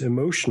audience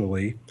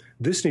emotionally,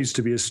 this needs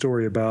to be a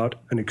story about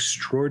an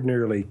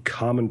extraordinarily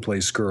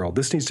commonplace girl.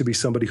 This needs to be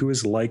somebody who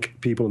is like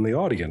people in the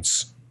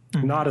audience,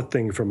 not a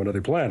thing from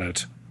another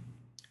planet.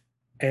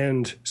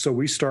 And so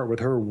we start with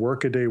her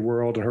workaday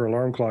world and her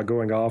alarm clock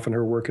going off and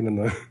her working in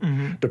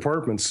the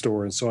department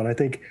store and so on. I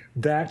think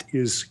that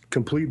is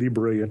completely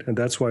brilliant, and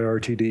that's why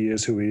RTD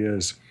is who he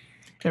is.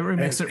 It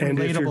makes it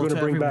relatable to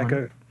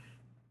everyone.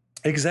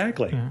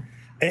 Exactly. Yeah.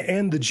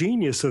 And the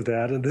genius of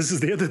that, and this is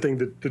the other thing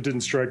that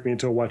didn't strike me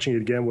until watching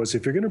it again, was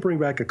if you're going to bring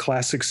back a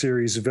classic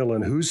series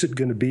villain, who's it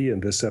going to be in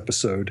this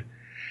episode?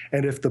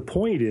 And if the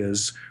point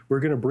is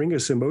we're going to bring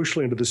us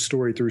emotionally into the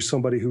story through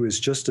somebody who is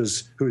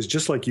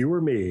just like you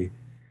or me,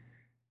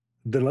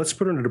 then let's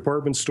put her in a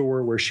department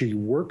store where she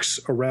works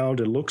around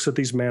and looks at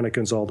these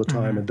mannequins all the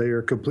time, and they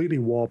are completely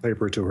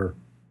wallpaper to her.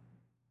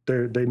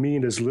 They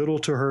mean as little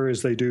to her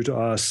as they do to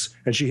us,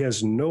 and she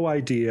has no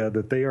idea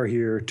that they are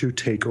here to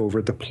take over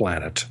the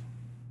planet.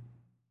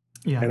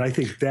 Yeah. And I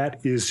think that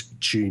is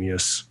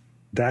genius.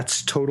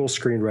 That's total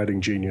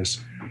screenwriting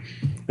genius.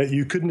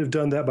 You couldn't have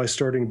done that by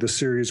starting the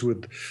series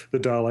with the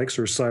Daleks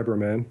or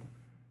Cybermen.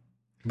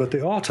 But the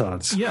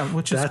Autons,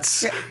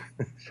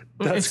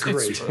 that's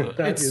great.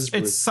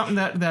 It's something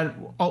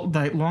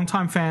that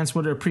longtime fans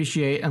would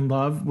appreciate and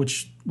love,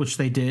 which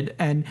they did,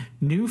 and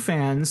new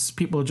fans,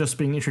 people just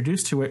being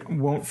introduced to it,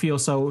 won't feel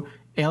so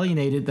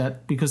alienated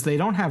that because they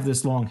don't have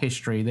this long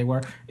history. They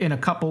were in a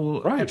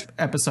couple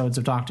episodes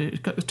of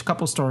a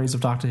couple stories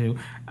of Doctor Who,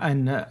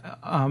 and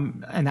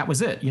that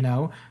was it.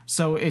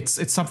 So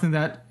it's something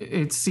that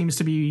it seems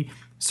to be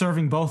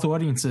serving both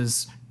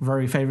audiences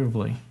very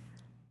favorably.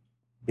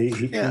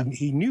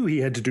 He knew he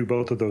had to do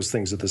both of those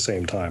things at the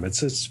same time.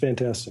 It's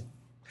fantastic.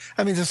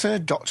 I mean, the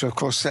third Doctor, of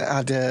course,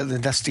 had the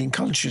Nestine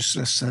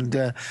Consciousness, and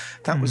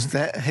that was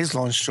his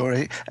launch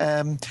story.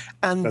 And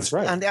that's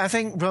right. And I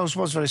think Rose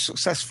was very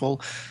successful,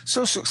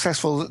 so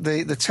successful that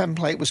the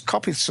template was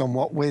copied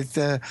somewhat with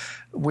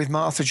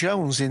Martha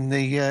Jones in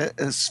the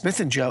Smith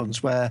and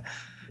Jones, where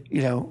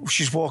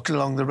she's walking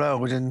along the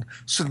road and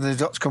suddenly the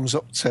Doctor comes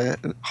up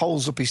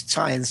holds up his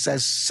tie and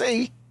says,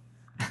 "See."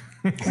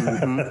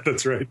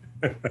 That's right.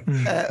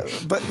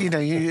 But you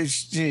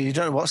don't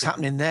know what's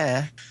happening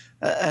there,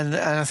 and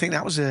I think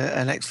that was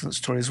an excellent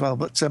story as well.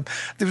 But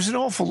there was an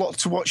awful lot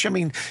to watch. I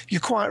mean, you're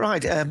quite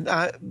right.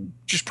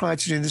 Just prior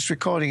to doing this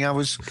recording, I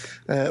was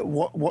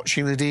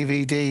watching the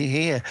DVD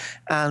here,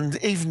 and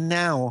even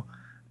now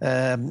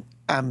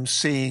I'm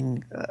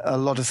seeing a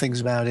lot of things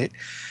about it.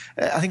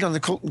 I think on the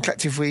Cult and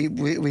Collective we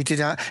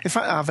did our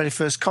very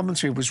first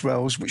commentary was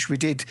Rose, which we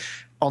did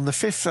on the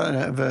 5th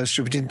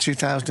anniversary. We did in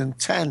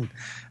 2010,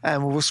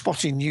 and we were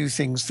spotting new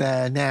things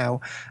there now.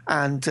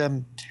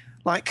 And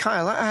like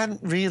Kyle, I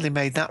hadn't really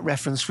made that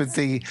reference with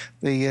the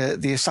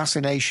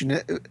assassination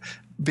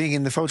being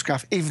in the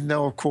photograph, even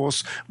though, of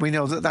course, we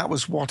know that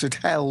was what had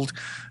held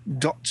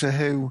Doctor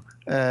Who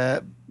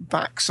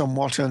back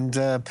somewhat, and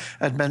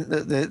had meant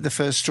that the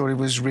first story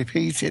was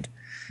repeated.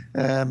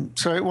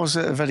 So it was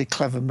a very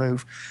clever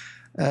move.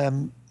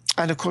 And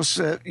of course,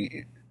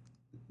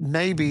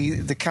 maybe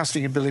the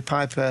casting of Billie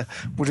Piper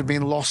would have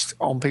been lost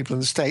on people in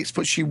the States,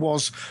 but she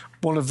was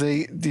one of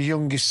the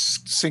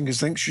youngest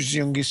singers. I think she's the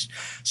youngest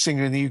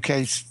singer in the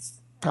UK,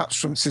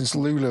 perhaps since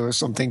Lulu or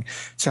something,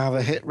 to have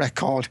a hit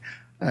record.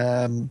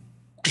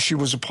 She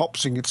was a pop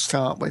singer to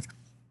start with.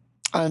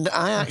 And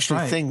I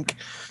actually think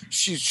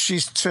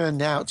she's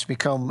turned out to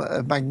become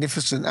a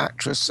magnificent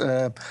actress.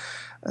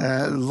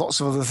 Lots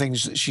of other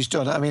things that she's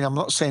done. I mean, I'm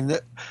not saying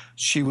that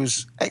she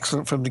was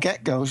excellent from the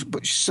get-go,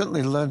 but she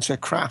certainly learned her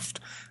craft.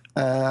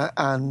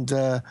 And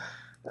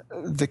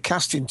the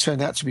casting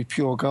turned out to be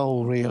pure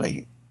gold,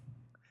 really.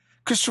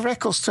 Christopher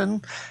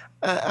Eccleston,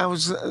 I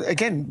was,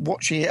 again,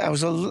 watching it, I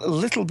was a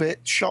little bit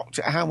shocked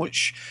at how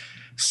much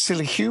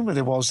silly humour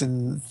there was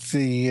in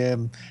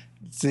the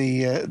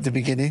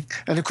beginning.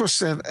 And, of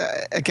course,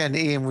 again,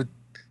 Ian would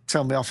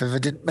tell me off if I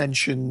didn't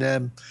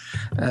mention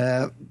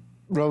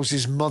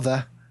Rose's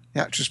mother,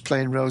 the actress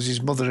playing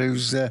Rose's mother,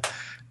 who's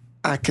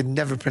I can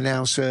never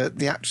pronounce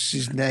the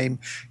actress's name,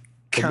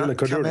 Camilla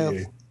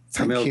Codurnier.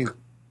 Thank you.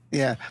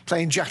 Yeah,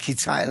 playing Jackie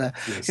Tyler.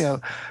 Yes. You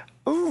know,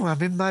 oh,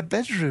 I'm in my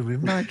bedroom,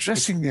 in my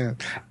dressing room.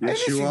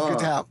 Yes, you are.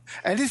 Could happen.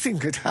 Anything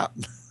could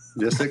happen.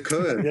 Yes, it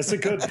could. Yes,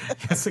 it could.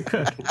 Yes, it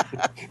could.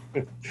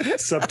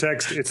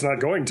 Subtext, it's not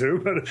going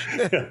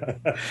to.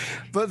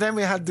 But then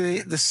we had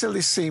the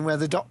silly scene where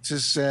the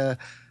doctors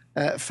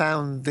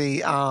found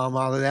the arm,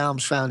 or the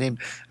arms found him,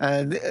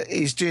 and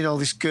he's doing all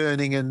this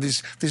gurning, and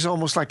there's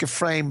almost like a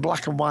frame,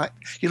 black and white.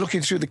 You're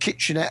looking through the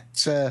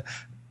kitchenette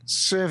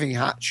serving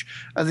hatch,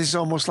 and there's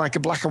almost like a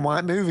black and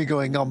white movie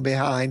going on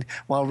behind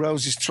while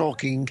Rose is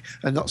talking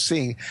and not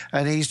seeing,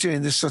 and he's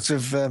doing this sort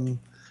of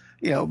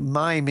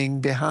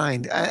miming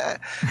behind. I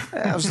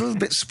was a little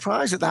bit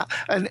surprised at that,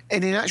 and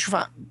in actual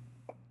fact,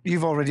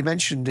 you've already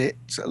mentioned it,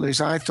 Lewis.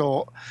 I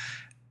thought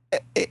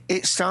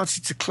it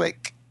started to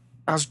click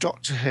as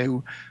Doctor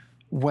Who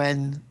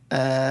when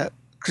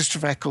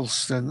Christopher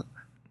Eccleston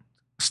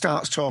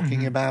starts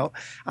talking about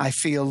 "I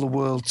feel the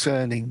world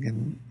turning,"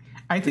 and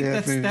I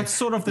think that's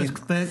sort of the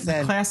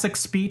classic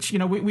speech. You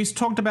know, we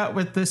talked about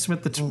with the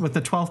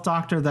 12th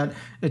Doctor that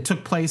it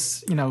took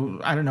place,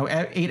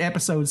 8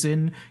 episodes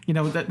in,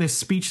 that this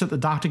speech that the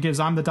Doctor gives,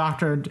 I'm the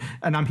Doctor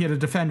and I'm here to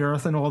defend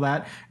Earth and all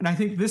that. And I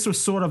think this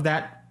was sort of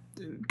that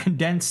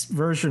condensed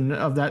version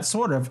of that,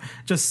 sort of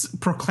just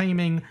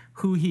proclaiming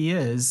who he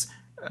is.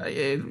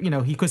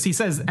 Because he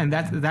says, and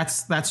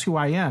that's who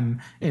I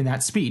am in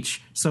that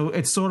speech. So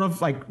it's sort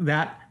of like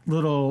that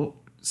little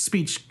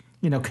speech,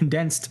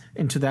 condensed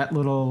into that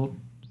little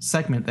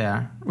segment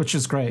there, which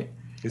is great.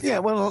 Yeah,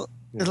 well,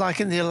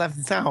 like in the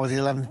 11th hour, the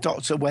 11th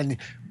Doctor,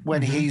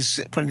 when he's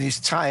putting his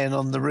tie-in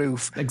on the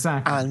roof,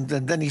 exactly, and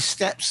then he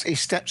steps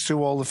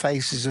through all the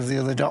faces of the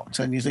other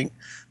Doctor, and you think,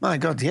 my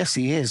God, yes,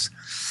 he is.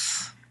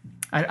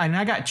 And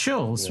I got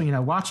chills,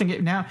 watching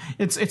it now.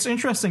 It's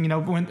interesting,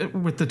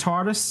 when with the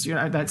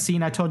TARDIS, that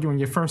scene I told you when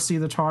you first see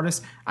the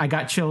TARDIS, I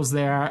got chills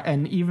there.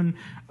 And even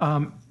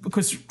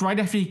because right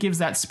after he gives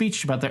that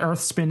speech about the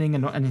Earth spinning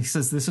and he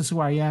says, this is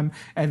who I am,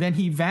 and then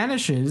he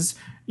vanishes,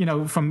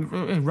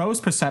 from Rose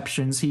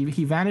perceptions,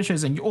 he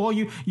vanishes, and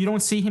you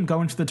don't see him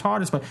go into the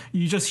TARDIS, but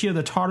you just hear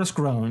the TARDIS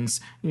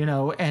groans,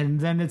 and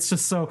then it's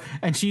just so,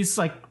 and she's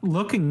like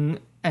looking,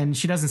 and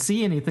she doesn't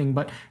see anything,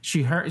 but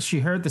she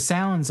heard the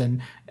sounds,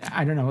 and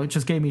I don't know, it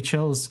just gave me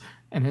chills,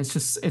 and it's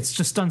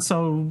just done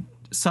so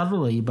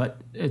subtly,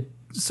 but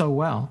so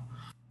well.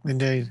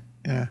 Indeed,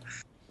 yeah.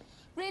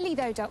 Really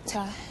though,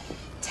 Doctor,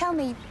 tell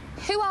me,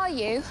 who are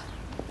you?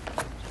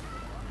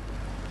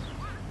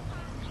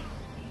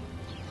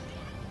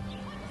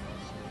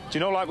 Do you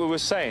know, like we were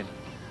saying,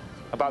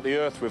 about the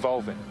Earth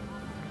revolving?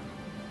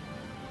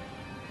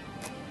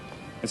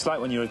 It's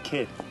like when you're a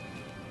kid.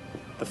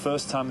 The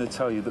first time they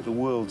tell you that the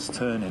world's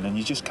turning and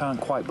you just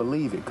can't quite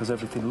believe it because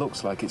everything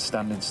looks like it's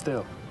standing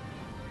still.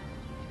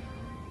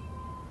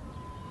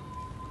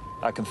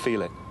 I can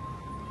feel it.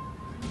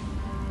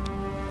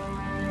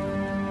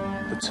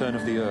 The turn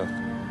of the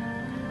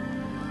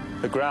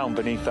Earth. The ground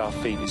beneath our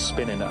feet is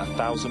spinning at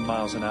 1,000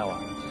 miles an hour,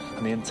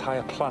 and the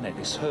entire planet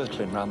is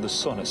hurtling round the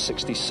sun at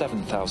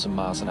 67,000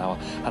 miles an hour,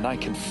 and I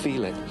can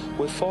feel it.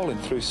 We're falling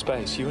through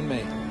space, you and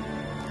me,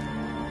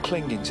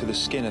 clinging to the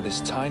skin of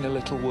this tiny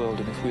little world,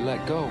 and if we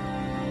let go,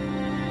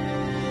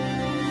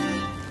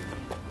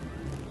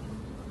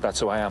 that's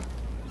who I am.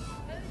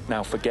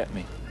 Now forget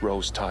me,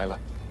 Rose Tyler.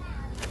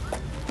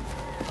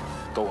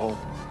 Go home.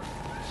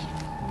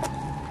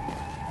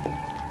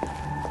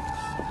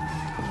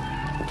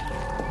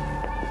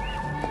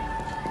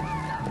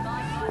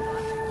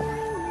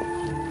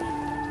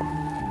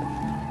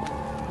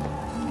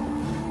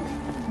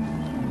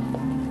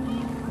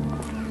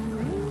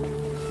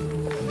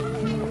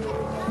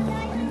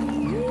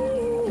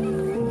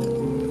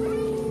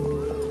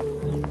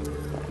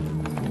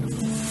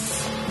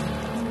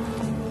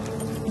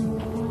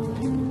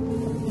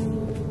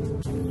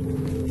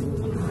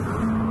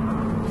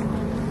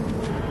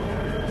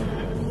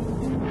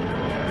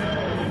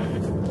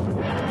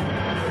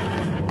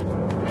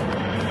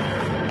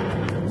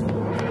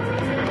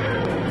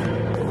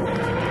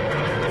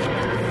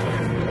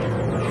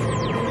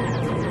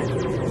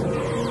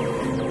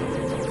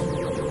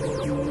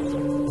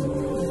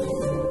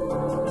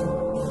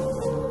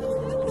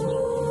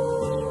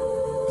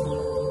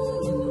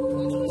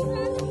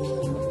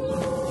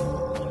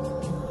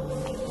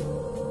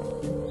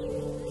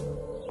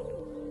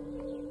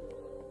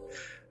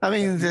 I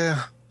mean,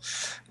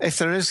 if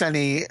there is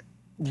any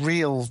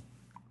real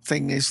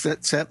thing, is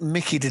that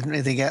Mickey didn't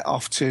really get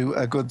off to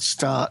a good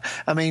start.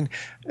 I mean,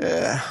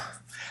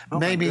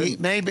 maybe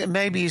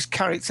his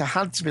character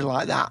had to be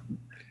like that.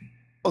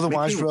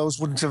 Otherwise, Mickey, Rose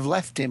wouldn't have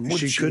left him, would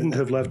she? She couldn't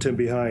have left him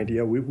behind.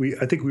 Yeah,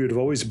 I think we would have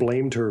always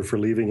blamed her for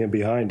leaving him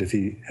behind if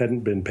he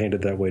hadn't been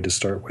painted that way to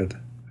start with.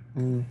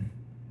 Mm.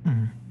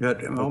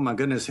 But, oh my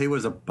goodness, he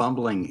was a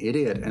bumbling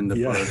idiot in the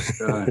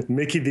first.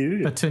 Mickey the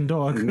idiot. The tin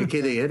dog. Mickey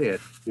the idiot.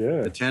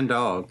 Yeah. The tin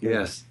dog,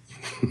 yes.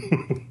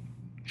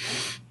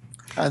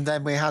 And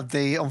then we had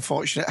the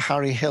unfortunate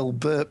Harry Hill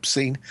burp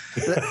scene.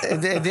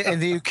 In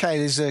the UK,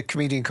 there's a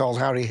comedian called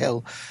Harry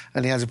Hill,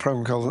 and he has a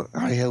program called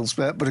Harry Hill's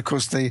Burp. But of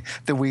course, the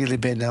wheelie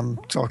bin I'm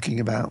talking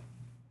about.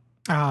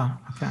 Ah,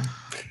 okay.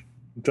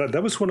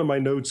 That was one of my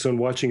notes on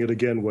watching it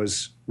again.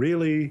 Was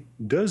really,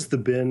 does the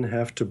bin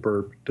have to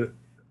burp? But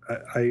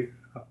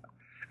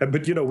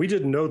we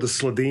didn't know the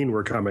Slitheen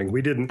were coming.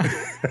 We didn't.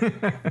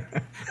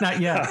 Not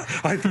yet.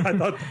 I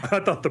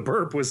thought the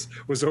burp was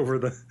over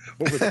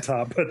the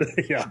top, but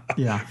yeah,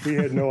 we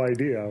had no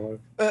idea.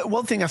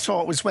 One thing I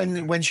thought was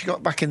when she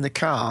got back in the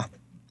car,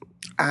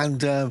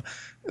 and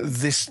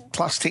this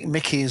plastic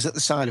Mickey is at the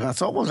side of her. I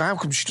thought, well, how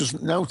come she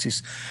doesn't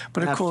notice?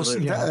 But of course,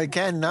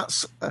 again,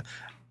 that's.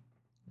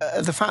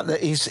 The fact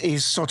that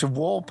he's sort of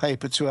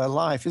wallpaper to her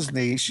life, isn't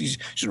he? She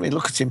shouldn't really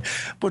look at him.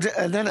 But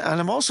and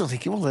I'm also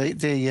thinking, well,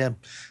 the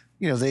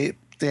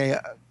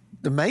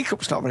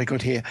makeup's not very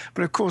good here.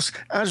 But of course,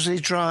 as he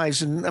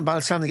drives, and by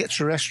the time they get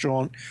to a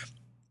restaurant,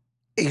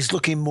 he's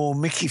looking more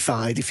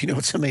Mickey-fied, if you know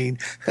what I mean.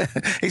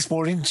 It's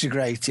more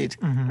integrated.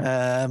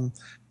 Mm-hmm.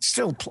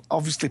 Still,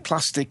 obviously,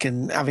 plastic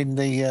and having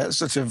the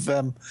sort of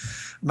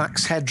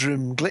max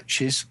headroom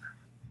glitches.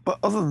 But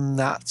other than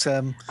that,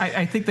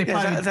 I think they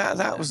probably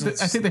that was.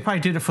 I think they probably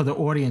did it for the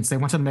audience. They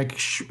wanted to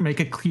make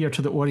it clear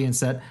to the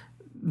audience that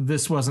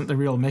this wasn't the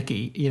real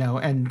Mickey,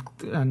 and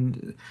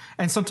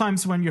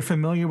sometimes when you're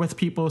familiar with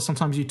people,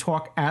 sometimes you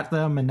talk at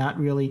them and not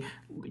really,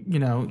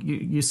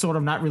 you sort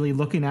of not really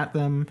looking at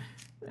them.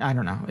 I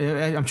don't know.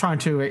 I'm trying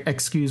to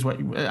excuse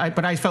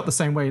but I felt the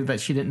same way that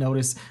she didn't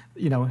notice,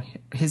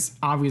 his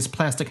obvious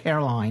plastic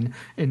hairline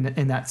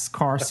in that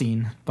car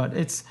scene. But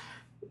it's.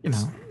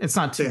 It's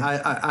not too.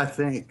 I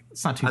think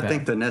it's not too bad. I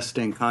think the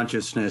nesting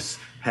consciousness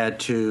had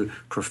to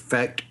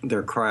perfect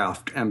their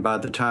craft, and by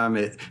the time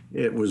it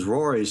was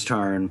Rory's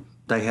turn,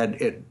 they had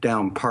it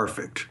down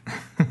perfect.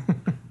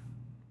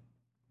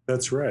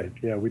 That's right.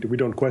 Yeah, we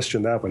don't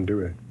question that one, do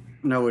we?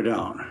 No, we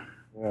don't.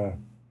 Yeah.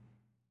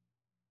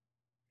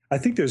 I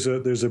think there's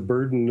a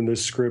burden in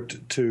this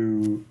script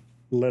to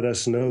let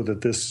us know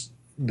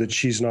that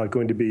she's not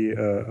going to be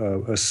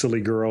a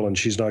silly girl, and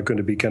she's not going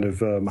to be kind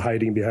of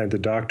hiding behind the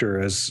doctor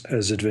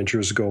as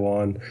adventures go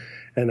on.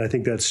 And I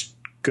think that's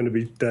going to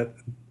be that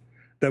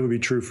would be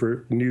true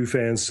for new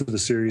fans to the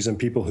series and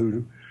people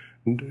who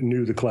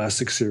knew the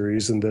classic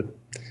series, and that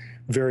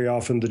very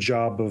often the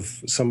job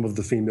of some of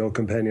the female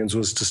companions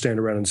was to stand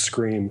around and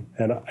scream.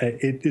 And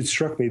it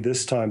struck me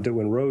this time that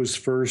when Rose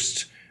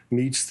first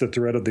meets the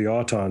threat of the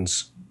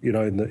Autons,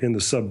 in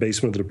the sub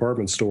basement of the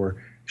department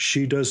store,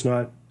 she does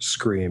not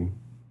scream.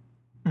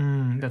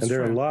 And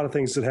there are a lot of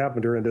things that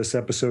happen during this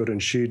episode,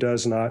 and she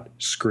does not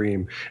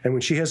scream. And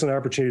when she has an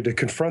opportunity to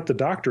confront the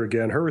doctor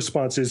again, her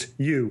response is,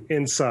 "You,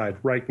 inside,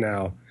 right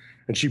now."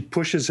 And she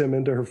pushes him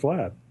into her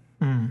flat.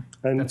 And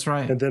that's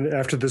right. And then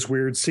after this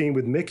weird scene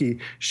with Mickey,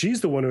 she's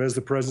the one who has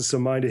the presence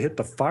of mind to hit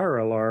the fire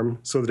alarm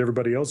so that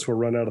everybody else will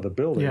run out of the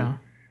building.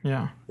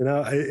 Yeah.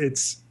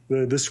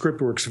 This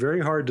script works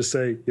very hard to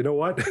say, you know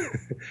what?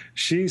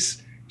 She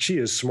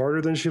is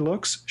smarter than she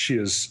looks. She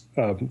is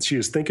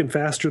thinking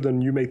faster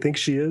than you may think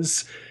she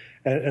is,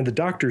 and the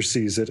doctor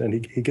sees it,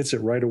 and he gets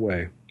it right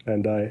away.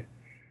 And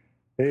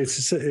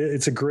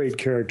it's a great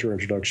character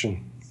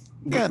introduction.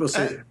 Yeah.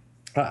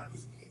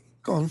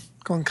 Go on.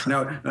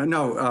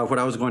 No. What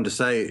I was going to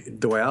say,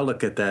 the way I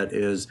look at that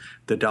is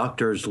the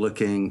doctor's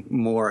looking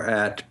more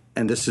at.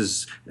 And this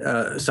is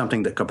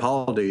something that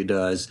Capaldi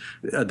does.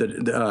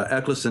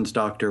 Eccleston's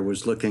doctor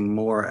was looking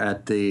more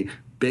at the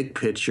big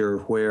picture,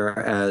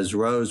 whereas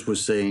Rose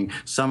was seeing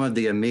some of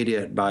the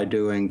immediate by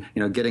doing,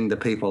 getting the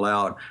people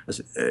out.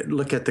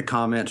 Look at the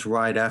comments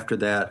right after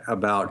that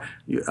about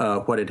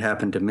what had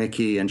happened to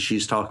Mickey, and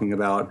she's talking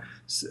about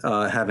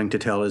having to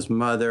tell his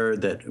mother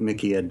that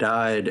Mickey had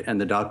died, and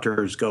the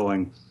doctor's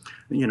going,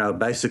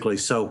 basically,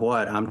 so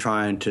what? I'm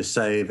trying to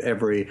save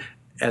every.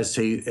 As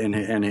he,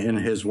 in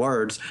his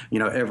words,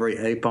 every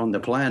ape on the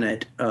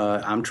planet,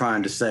 I'm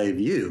trying to save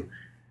you,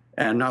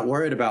 and I'm not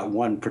worried about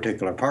one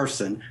particular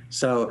person.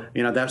 So,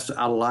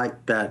 I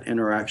like that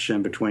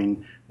interaction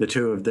between the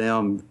two of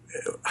them,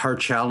 her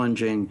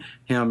challenging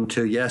him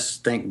to, yes,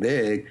 think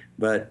big,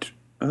 but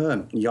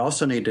you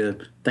also need to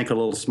think a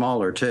little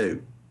smaller,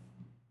 too.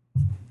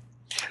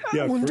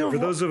 Yeah, for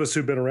those of us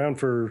who've been around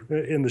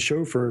in the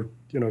show for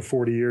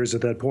 40 years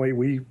at that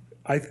point,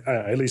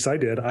 at least I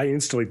did. I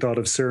instantly thought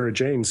of Sarah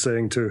Jane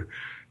saying to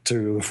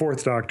the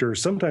Fourth Doctor,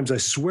 "Sometimes I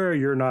swear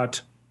you're not,"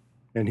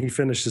 and he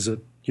finishes it,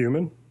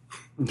 "human."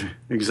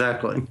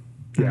 Exactly.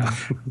 Yeah.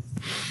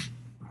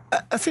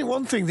 I think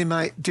one thing they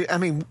might do. I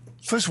mean,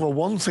 first of all,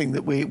 one thing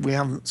that we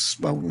haven't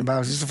spoken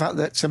about is the fact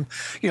that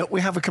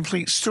we have a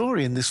complete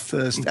story in this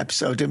first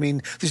episode. I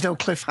mean, there's no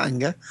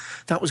cliffhanger.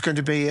 That was going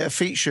to be a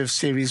feature of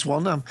series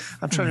 1. I'm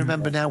trying to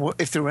remember now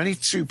if there were any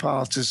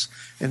two-parters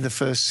in the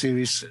first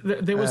series.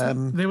 There was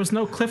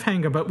no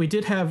cliffhanger, but we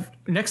did have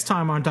next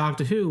time on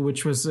Doctor Who,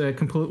 which was a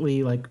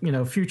completely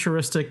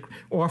futuristic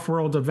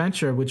off-world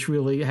adventure, which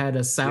really had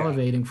us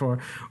salivating for.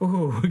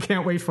 Oh, we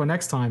can't wait for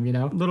next time.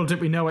 Little did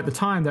we know at the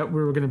time that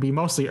we were going to be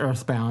mostly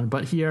Earthbound,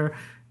 but here.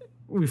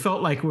 we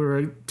felt like we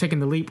were taking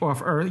the leap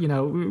off Earth. We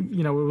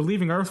were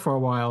leaving Earth for a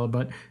while,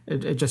 but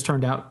it just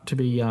turned out to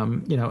be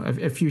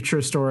a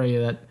future story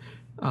that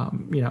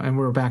and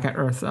we were back at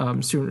Earth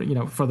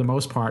soon. For the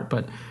most part,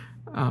 but.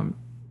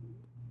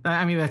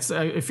 I mean, that's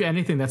if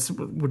anything,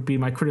 would be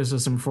my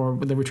criticism for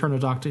the Return of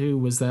Doctor Who,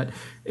 was that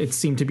it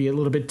seemed to be a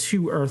little bit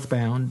too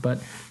earthbound,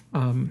 but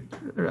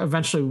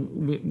eventually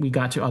we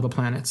got to other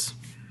planets.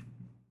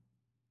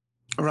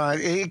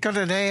 Right, it got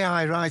an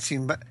AI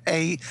rating, by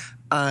the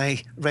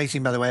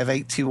way, of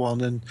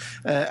 81, and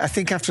I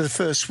think after the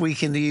first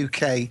week in the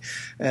UK,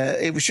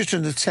 it was just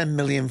under 10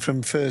 million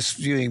from first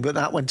viewing, but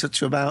that went up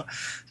to about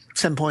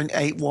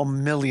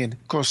 10.81 million.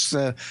 Of course,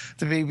 the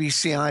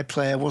BBC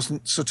iPlayer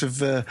wasn't sort of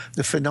the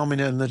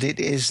phenomenon that it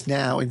is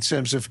now in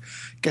terms of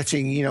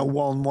getting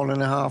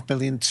 1.5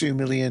 million, 2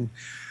 million.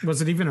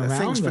 Was it even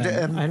around things,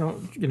 then? I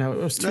don't. It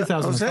was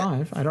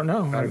 2005. I don't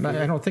know.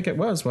 I don't think it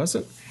was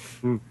it?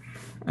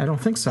 I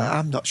don't think so.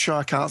 I'm not sure.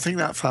 I can't think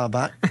that far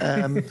back.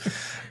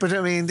 But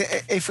I mean,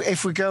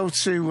 if we go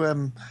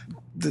to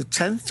the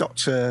 10th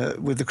Doctor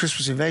with the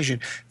Christmas Invasion,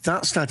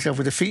 that started off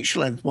with a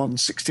feature-length one,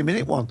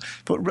 60-minute one.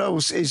 But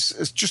Rose is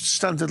just a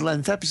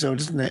standard-length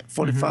episode, isn't it?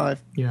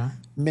 45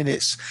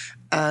 minutes.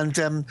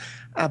 And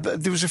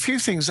but there was a few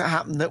things that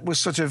happened that were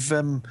sort of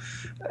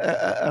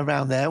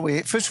around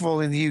there. First of all,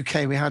 in the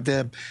UK, we had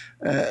the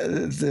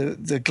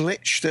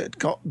glitch that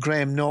got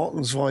Graham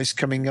Norton's voice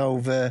coming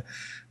over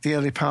the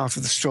early part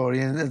of the story,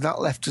 and that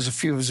left us, a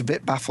few of us, a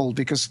bit baffled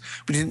because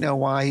we didn't know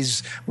why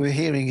we were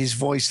hearing his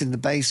voice in the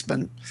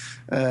basement.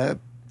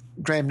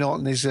 Graham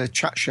Norton is a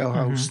chat show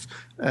host,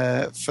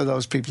 for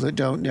those people that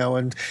don't know,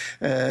 and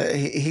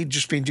he'd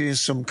just been doing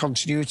some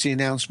continuity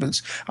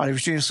announcements, and he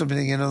was doing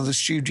something in another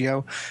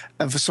studio,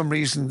 and for some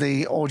reason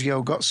the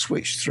audio got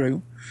switched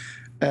through.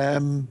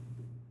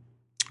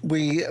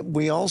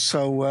 We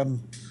also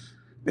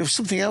there was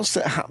something else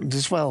that happened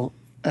as well,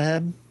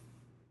 and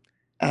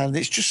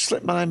it's just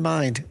slipped my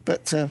mind.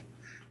 But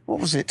what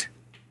was it?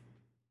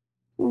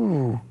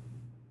 Ooh,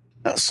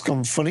 that's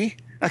gone funny.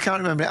 I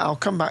can't remember it. I'll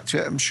come back to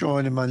it, I'm sure,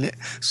 in a minute.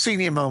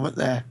 Senior moment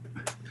there.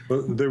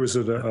 Well, there was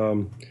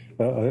an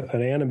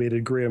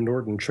animated Graham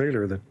Norton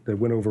trailer that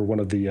went over one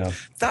of the...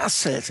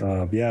 that's it.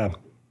 Yeah.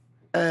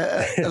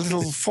 A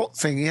little foot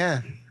thing,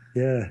 yeah.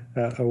 Yeah,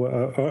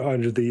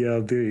 under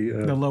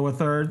the lower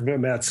third.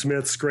 Matt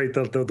Smith's great.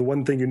 The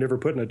one thing you never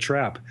put in a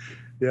trap.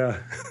 Yeah.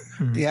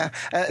 Yeah.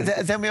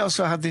 Then we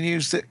also had the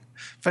news that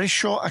very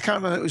short, I can't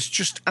remember, it was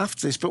just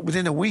after this, but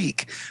within a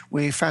week,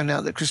 we found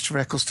out that Christopher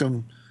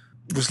Eccleston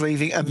was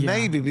leaving, and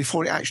maybe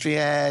before it actually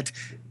aired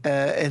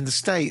in the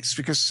States,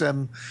 because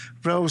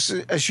Rose,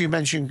 as you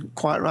mentioned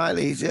quite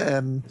rightly,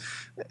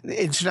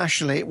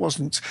 internationally it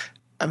wasn't.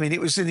 I mean,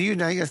 it was in the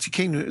United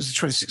Kingdom, it was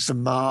the 26th of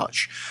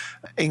March.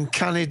 In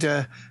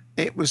Canada,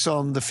 it was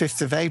on the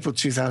 5th of April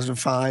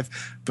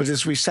 2005. But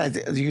as we said,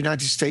 the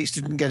United States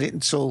didn't get it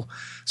until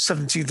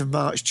 17th of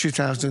March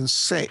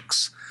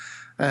 2006.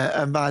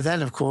 And by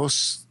then, of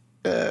course,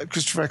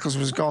 Christopher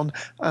Eccleston was gone.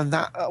 And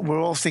that we're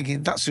all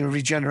thinking that's a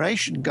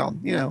regeneration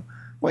gone,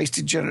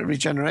 wasted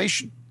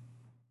regeneration.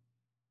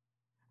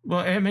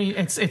 Well, I mean,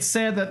 it's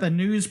sad that the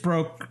news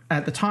broke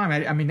at the time.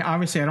 I mean,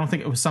 obviously, I don't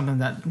think it was something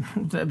that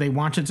they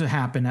wanted to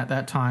happen at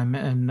that time.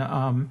 And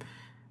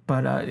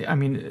but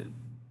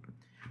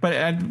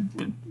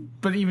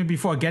even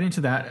before getting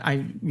to that,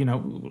 I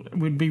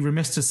would be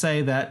remiss to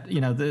say that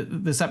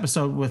this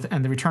episode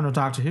and the Return of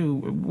Doctor Who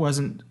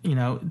wasn't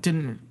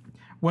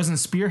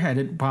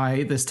spearheaded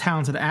by this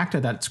talented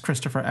actor that's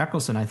Christopher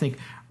Eccleston. I think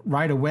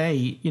right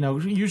away,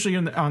 usually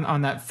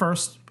on that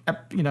first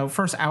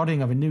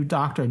outing of a new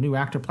doctor, a new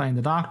actor playing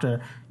the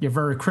Doctor, you're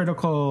very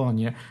critical, and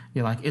you're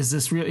like, is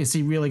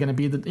he really going to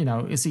be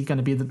is he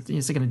going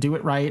to do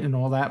it right and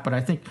all that? But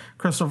I think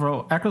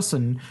Christopher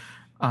Eccleston,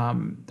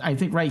 I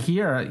think right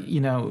here,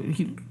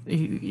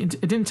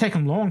 it didn't take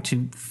him long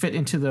to fit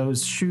into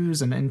those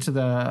shoes and into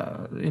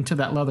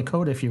that leather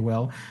coat, if you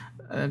will,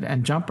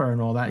 and jumper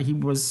and all that. He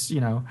was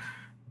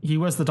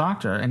the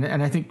Doctor,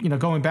 and I think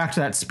going back to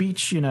that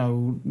speech,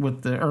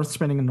 with the Earth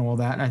spinning and all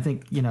that, I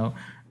think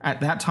at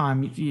that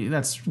time,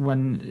 that's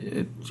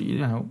when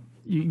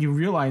you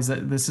realize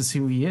that this is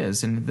who he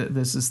is and that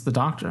this is the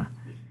Doctor.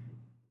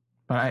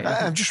 But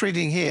I'm just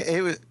reading here.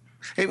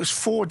 It was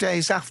 4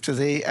 days after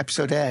the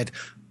episode aired,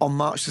 on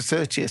March the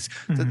 30th,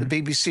 that the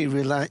BBC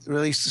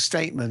released a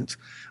statement,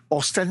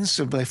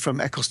 ostensibly from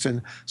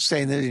Eccleston,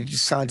 saying that he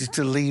decided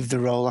to leave the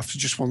role after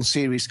just one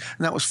series,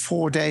 and that was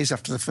 4 days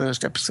after the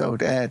first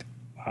episode aired.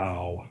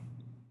 Wow.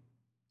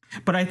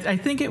 But I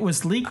think it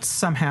was leaked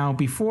somehow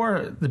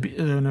before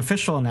an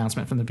official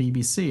announcement from the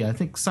BBC. I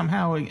think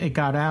somehow it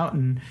got out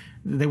and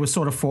they were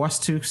sort of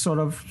forced to sort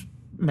of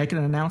make an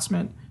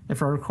announcement,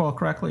 if I recall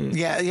correctly.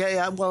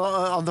 Yeah. Well,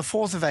 on the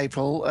 4th of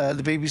April,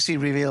 the BBC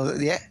revealed that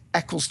the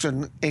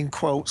Eccleston, in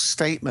quote,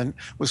 statement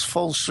was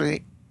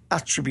falsely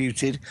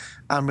attributed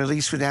and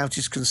released without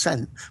his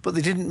consent. But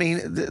they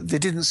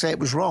didn't say it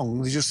was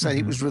wrong. They just said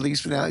it was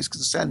released without his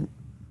consent.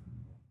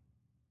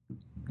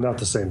 Not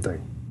the same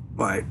thing.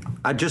 Right.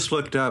 I just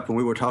looked up when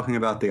we were talking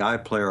about the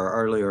iPlayer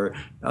earlier.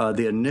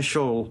 The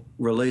initial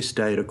release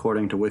date,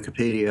 according to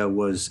Wikipedia,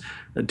 was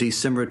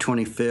December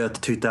 25th,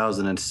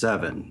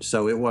 2007.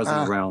 So it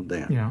wasn't around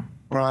then. Yeah.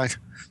 Right.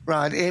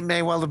 It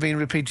may well have been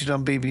repeated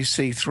on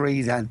BBC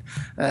Three then,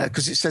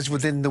 because it says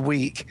within the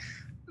week.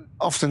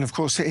 Often, of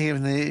course, here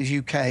in the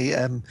UK,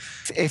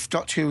 if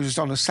Doctor Who was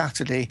on a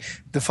Saturday,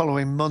 the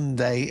following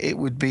Monday it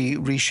would be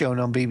reshown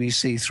on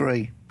BBC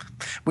Three,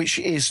 which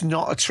is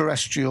not a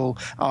terrestrial.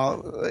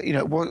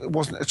 It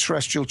wasn't a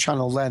terrestrial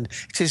channel then.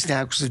 It is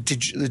now because of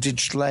the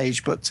digital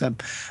age. But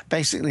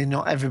basically,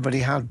 not everybody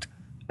had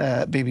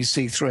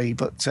BBC Three.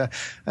 But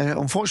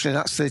unfortunately,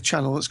 that's the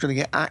channel that's going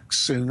to get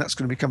axed soon. That's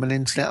going to become an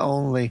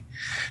internet-only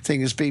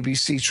thing as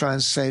BBC try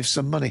and save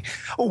some money.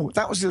 Oh,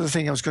 that was the other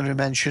thing I was going to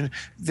mention.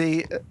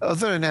 The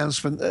other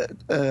announcement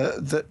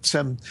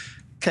that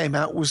came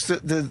out was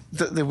that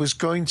there was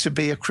going to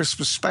be a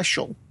Christmas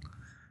special.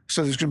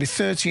 So there's going to be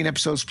 13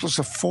 episodes plus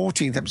a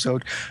 14th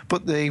episode,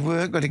 but they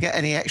weren't going to get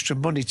any extra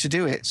money to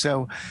do it.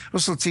 So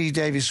Russell T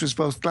Davies was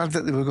both glad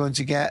that they were going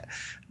to get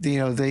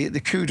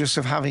the kudos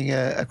of having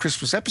a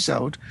Christmas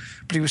episode,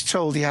 but he was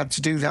told he had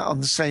to do that on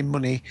the same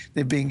money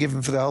they've been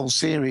given for the whole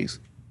series.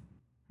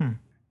 And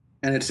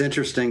it's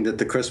interesting that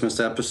the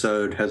Christmas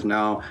episode has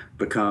now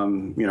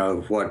become,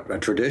 a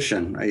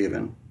tradition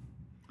even.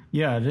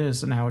 Yeah, it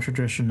is now a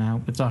tradition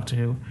now with Doctor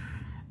Who.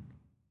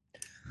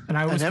 And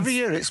every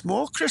year it's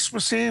more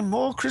Christmassy and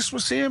more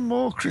Christmassy and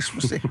more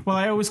Christmassy. Well,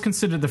 I always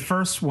considered the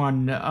first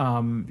one,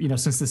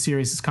 since the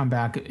series has come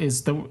back,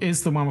 is the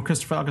one with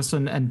Christopher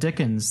Eccleston and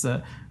Dickens.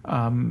 What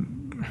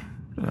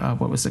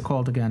was it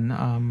called again?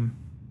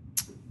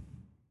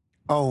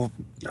 The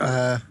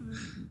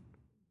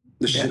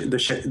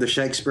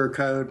Shakespeare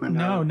Code?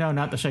 No,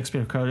 not the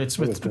Shakespeare Code. It's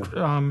with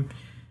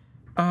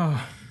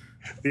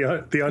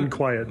The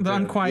Unquiet. The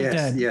Unquiet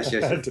Dead. Yes.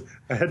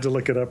 I had to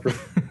look it up.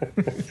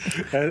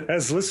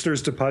 As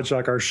listeners to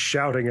Podshock are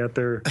shouting at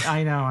their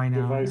I know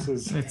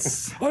devices.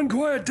 It's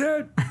Unquiet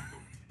Dead.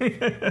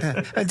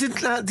 And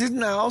didn't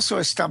that also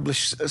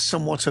establish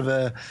somewhat of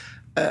a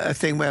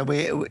thing where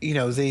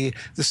the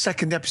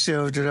second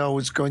episode would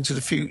always go into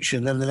the future,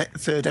 and then the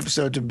third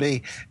episode would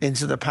be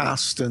into the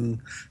past,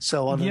 and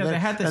so on. Yeah, and then, they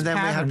had this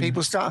pattern. We had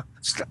people start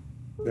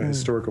the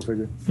historical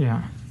figure.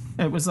 Yeah.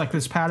 It was like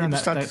this pattern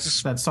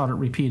that started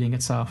repeating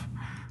itself.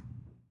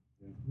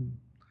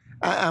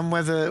 And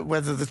whether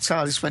the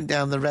TARDIS went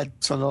down the red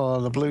tunnel or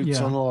the blue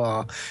tunnel,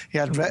 or he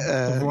had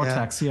the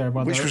vortex,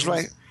 which was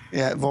like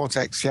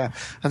vortex, and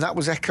that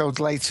was echoed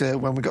later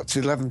when we got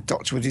to the 11th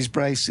Doctor with his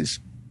braces.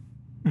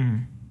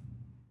 Mm.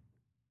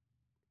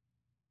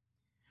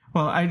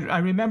 Well, I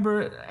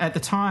remember at the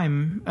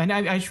time, and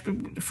I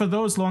for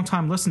those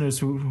long-time listeners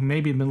who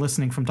maybe have been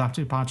listening from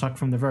Doctor Who Podshock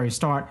from the very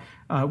start,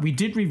 we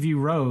did review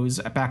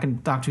Rose back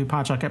in Doctor Who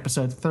Podshock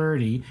episode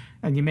 30,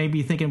 and you may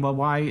be thinking, well,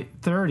 why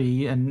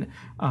 30? And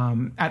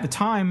at the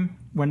time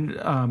when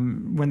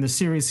the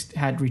series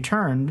had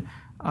returned,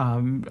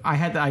 I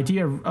had the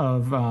idea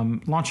of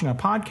launching a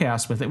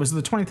podcast with it. It was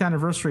the 20th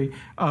anniversary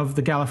of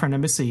the Gallifreyan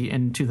Embassy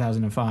in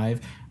 2005.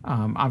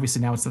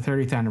 Obviously now it's the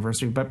 30th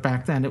anniversary, but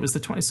back then it was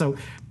the 20th. So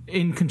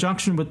in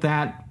conjunction with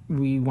that,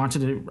 we wanted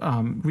to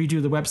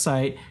redo the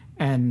website,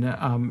 and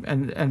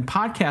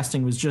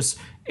podcasting was just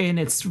in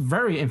its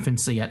very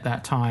infancy at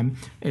that time.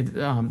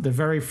 The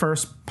very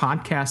first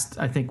podcast,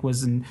 I think,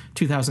 was in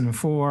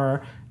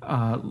 2004,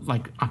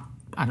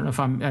 I don't know if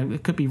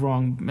it could be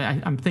wrong.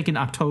 I'm thinking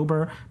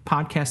October.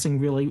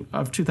 Podcasting really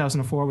of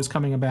 2004 was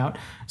coming about.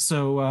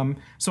 So I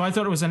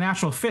thought it was a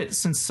natural fit,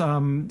 since we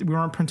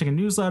weren't printing a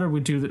newsletter.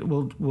 We'll do it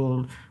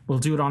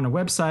on the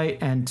website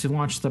and to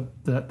launch the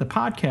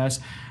podcast.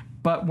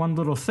 But one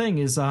little thing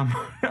is,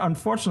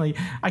 unfortunately,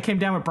 I came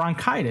down with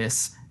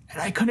bronchitis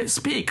and I couldn't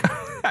speak.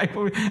 I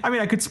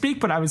could speak,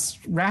 but I was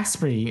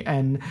raspy,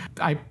 and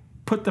I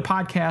put the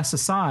podcast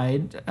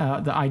aside,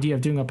 the idea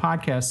of doing a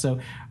podcast. So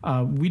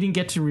we didn't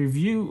get to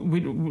review.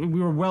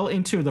 We were well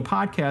into the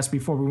podcast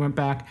before we went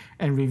back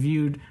and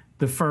reviewed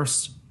the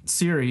first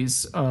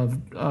series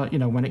of,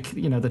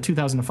 the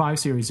 2005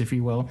 series, if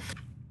you will.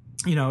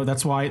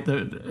 That's why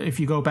if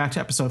you go back to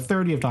episode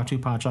 30 of Doctor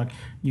Who Podshock,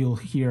 you'll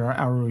hear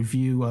our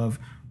review of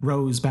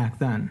Rose back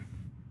then.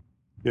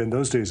 Yeah, in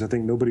those days, I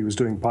think nobody was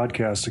doing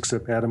podcasts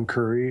except Adam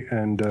Curry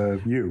and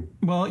you.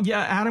 Well, yeah,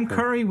 Adam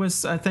Curry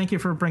was. Thank you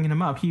for bringing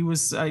him up.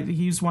 He's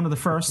one of the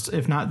first,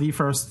 if not the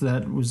first,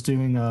 that was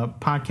doing a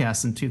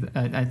podcast.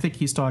 I think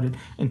he started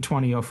in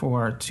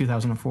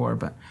 2004.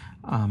 But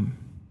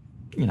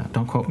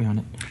don't quote me on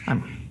it.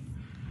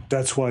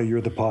 That's why you're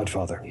the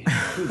Podfather.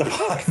 The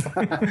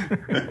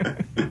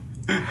Podfather.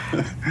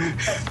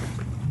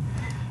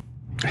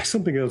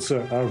 Something else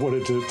I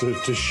wanted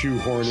to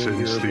shoehorn in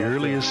here. Since the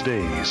earliest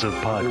days of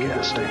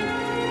podcasting,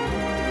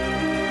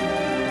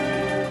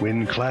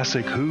 when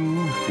Classic Who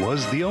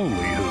was the only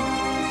Who,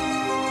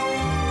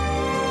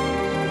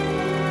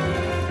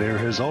 there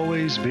has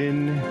always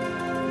been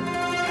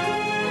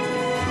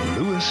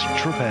Louis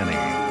Trapani.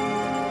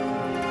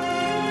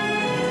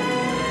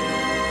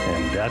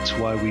 And that's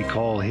why we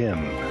call him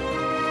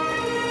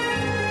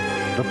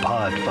the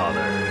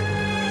Podfather.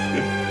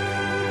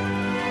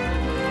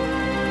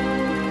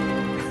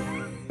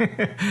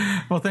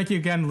 Well, thank you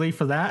again, Lee,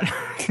 for that.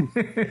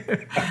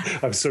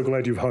 I'm so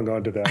glad you've hung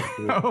on to that.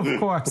 Of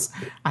course.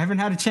 I haven't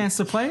had a chance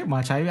to play it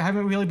much. I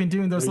haven't really been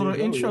doing those little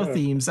intro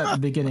themes at the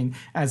beginning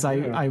as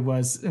I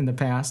was in the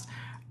past.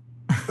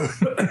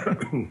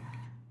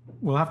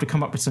 We'll have to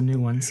come up with some new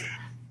ones.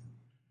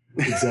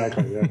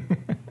 Exactly, yeah.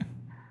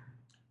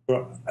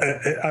 Well,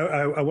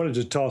 I wanted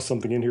to toss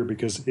something in here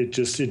because it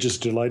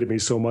just delighted me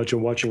so much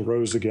in watching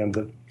Rose again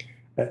that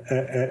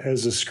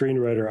as a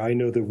screenwriter, I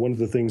know that one of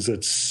the things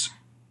that's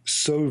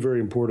so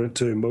very important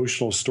to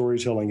emotional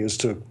storytelling is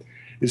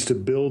to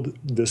build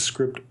the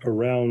script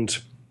around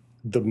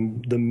the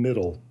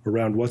middle,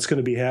 around what's going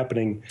to be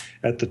happening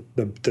at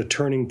the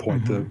turning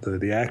point,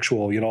 the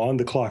actual, on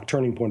the clock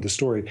turning point of the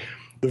story.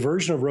 The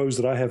version of Rose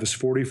that I have is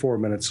 44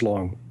 minutes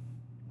long.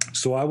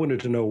 So I wanted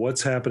to know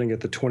what's happening at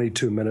the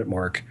 22-minute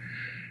mark.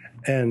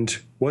 And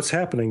what's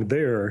happening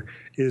there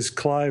is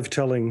Clive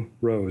telling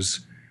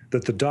Rose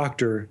that the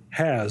doctor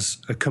has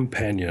a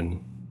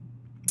companion.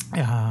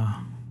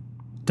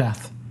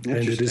 Death.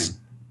 And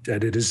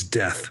it is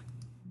death.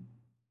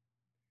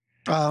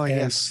 Oh,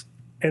 yes.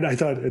 And I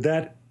thought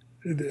that,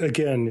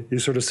 again, you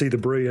sort of see the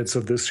brilliance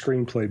of this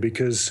screenplay,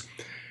 because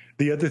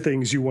the other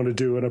things you want to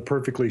do in a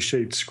perfectly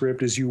shaped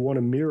script is you want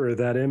to mirror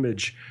that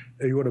image.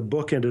 You want to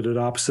bookend it at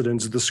opposite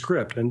ends of the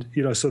script. And,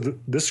 so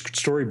this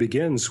story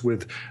begins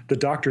with the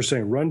doctor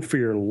saying, run for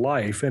your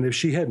life. And if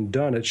she hadn't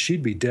done it,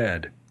 she'd be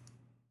dead.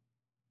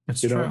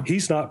 That's true.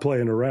 He's not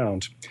playing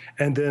around.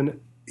 And then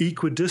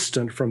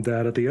equidistant from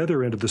that at the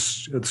other end of the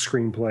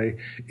screenplay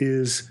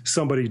is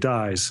somebody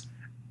dies,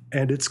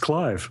 and it's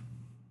Clive.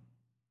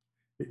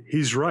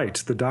 He's right.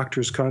 The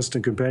doctor's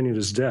constant companion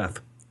is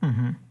death.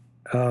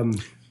 Mm-hmm.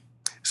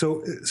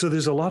 So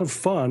there's a lot of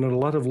fun and a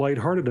lot of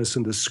lightheartedness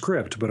in the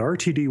script, but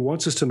RTD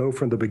wants us to know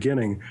from the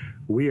beginning,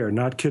 we are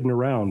not kidding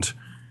around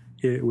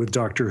with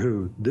Doctor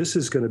Who. This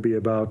is going to be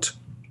about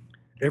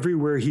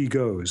everywhere he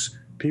goes,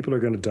 people are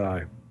going to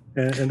die.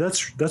 And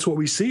that's what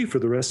we see for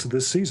the rest of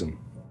this season.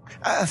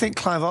 I think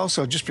Clive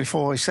also, just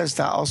before he says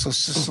that, also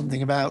says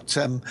something about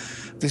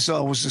there's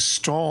always a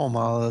storm,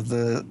 or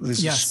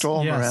there's a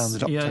storm around the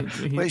Doctor,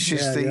 which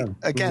is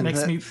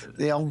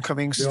the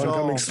oncoming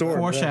storm.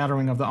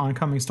 Foreshadowing of the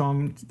oncoming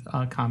storm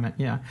comment.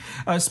 Yeah.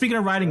 Speaking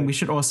of writing, we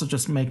should also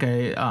just make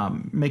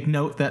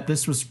note that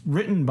this was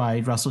written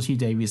by Russell T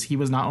Davies. He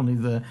was not only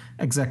the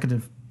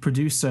executive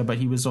producer, but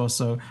he was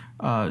also,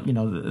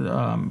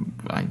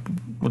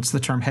 what's the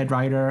term, head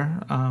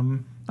writer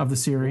of the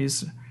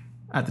series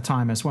at the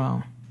time as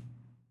well.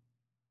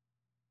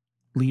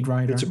 Lead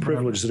writer. It's a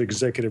privilege that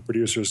executive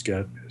producers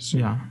get.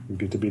 You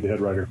get to be the head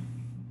writer.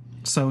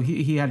 So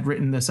he had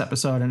written this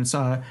episode, and it's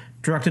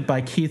directed by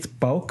Keith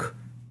Boak,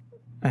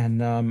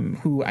 and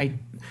who I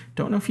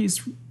don't know if he's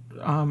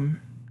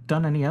done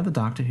any other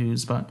Doctor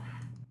Who's, but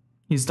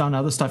he's done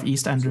other stuff.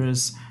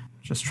 EastEnders.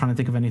 Just trying to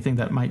think of anything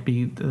that might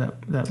bring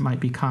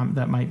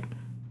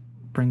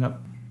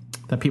up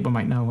that people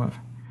might know of.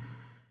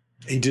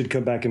 He did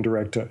come back and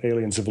direct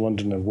Aliens of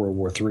London and World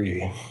War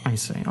III. I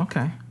see.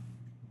 Okay.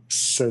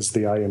 Says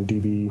the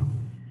IMDb,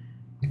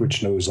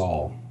 which knows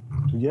all.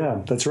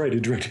 Yeah, that's right.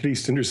 He directed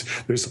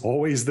EastEnders. There's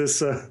always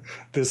this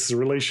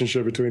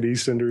relationship between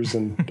EastEnders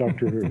and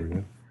Doctor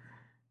Who.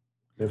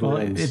 Well,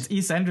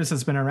 EastEnders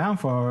has been around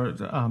for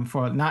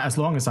not as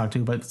long as Doctor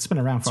Who, but it's been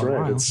around for a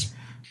while. It's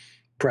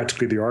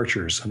practically the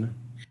Archers, isn't it?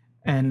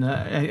 And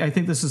I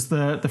think this is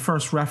the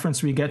first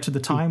reference we get to the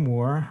Time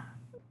War.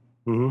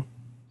 Mm-hmm.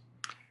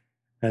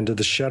 And to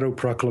the Shadow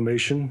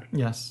Proclamation.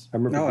 Yes. I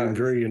remember being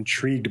very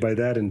intrigued by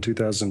that in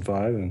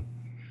 2005. And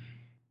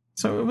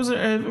so it was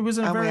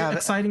a very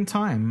exciting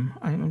time.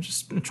 I'm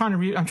trying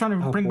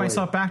to bring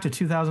myself back to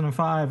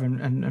 2005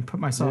 and put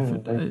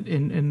myself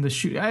in the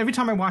shoe. Every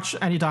time I watch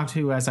any Doctor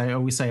Who, as I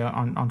always say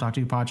on Doctor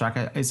Who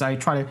Podshock, is I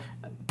try to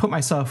put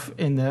myself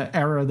in the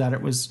era that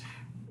it was,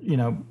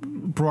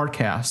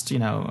 broadcast,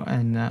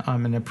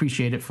 and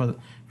appreciate it for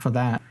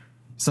that.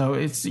 So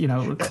it's,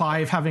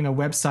 Clive having a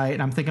website,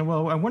 and I'm thinking,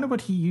 well, I wonder what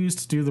he used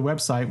to do the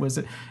website. Was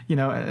it,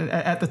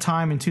 at the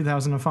time in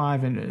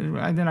 2005, and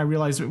then I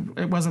realized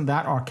it wasn't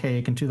that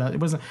archaic in 2000.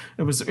 It was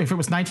if it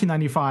was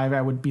 1995,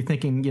 I would be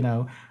thinking,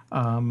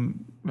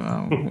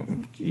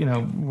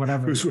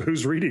 whatever.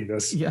 Who's reading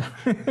this? Yeah.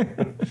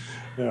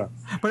 Yeah.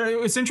 But it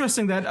was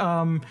interesting that,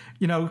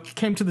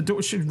 came to the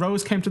door.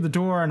 Rose came to the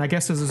door, and I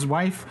guess as his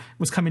wife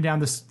was coming down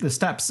the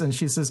steps, and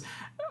she says,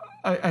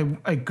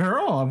 a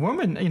girl, a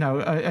woman,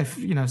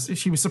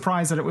 she was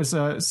surprised that it was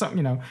a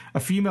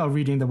female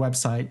reading the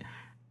website,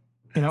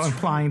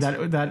 implying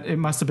that it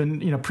must have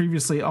been,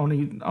 previously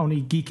only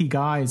geeky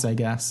guys, I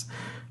guess.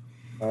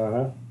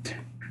 Uh-huh.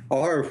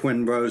 Or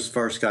when Rose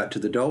first got to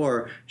the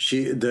door,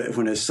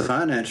 when his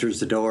son answers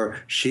the door,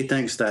 she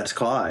thinks that's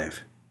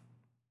Clive.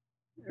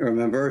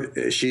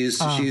 Remember, she's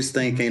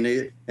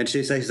thinking, and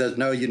she says,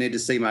 "No, you need to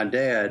see my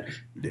dad.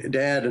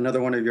 Dad,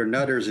 another one of your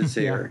nutters is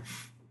here."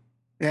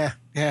 Yeah.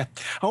 Yeah.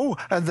 Oh,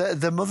 and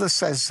the mother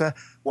says,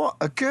 "What?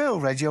 A girl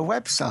read your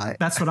website?"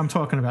 That's what I'm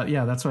talking about.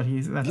 Yeah, that's what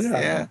he's.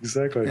 Yeah,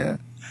 exactly.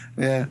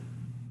 Yeah.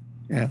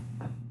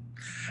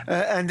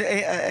 And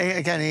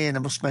again, Ian, I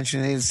must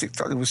mention, Ian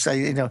was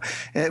saying,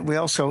 we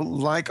also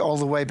like all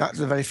the way back to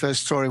the very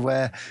first story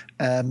where,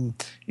 the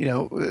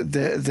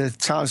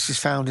TARDIS is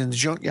found in the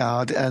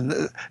junkyard,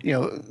 and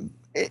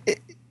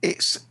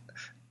it's.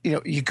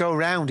 You go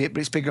around it, but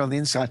it's bigger on the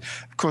inside.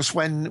 Of course,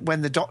 when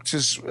the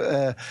doctor's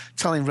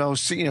telling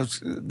Rose,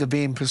 they're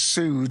being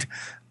pursued,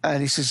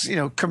 and he says,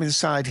 come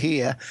inside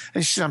here.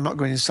 And she says, I'm not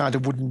going inside a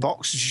wooden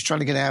box. And she's trying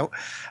to get out.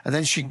 And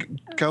then she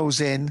goes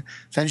in.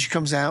 Then she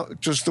comes out,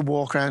 does the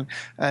walk around.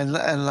 And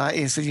like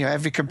he said,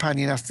 every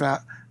companion after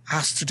that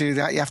has to do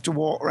that. You have to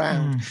walk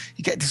around.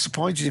 You get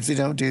disappointed if they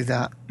don't do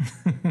that.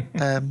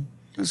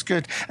 It was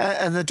good.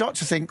 And the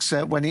doctor thinks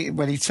when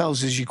he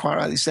tells us, you quite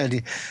rightly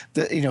said,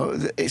 that,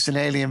 it's an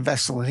alien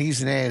vessel and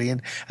he's an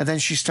alien. And then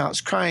she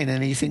starts crying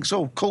and he thinks,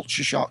 oh,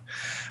 culture shock.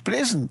 But it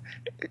isn't.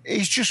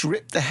 He's just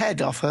ripped the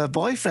head off her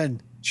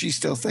boyfriend, she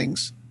still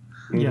thinks.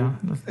 Yeah.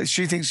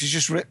 She thinks he's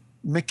just ripped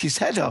Mickey's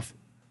head off.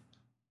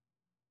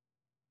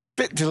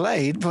 Bit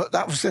delayed, but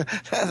that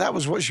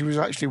was what she was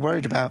actually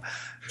worried about.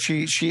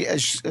 She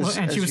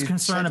was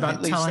concerned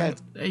about telling.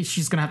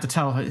 She's going to have to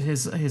tell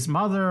his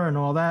mother and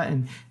all that,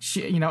 and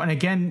she, and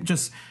again,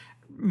 just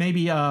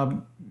maybe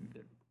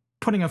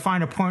putting a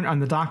finer point on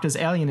the doctor's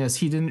alienness.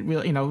 He didn't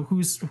really,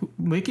 who's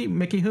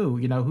Mickey who,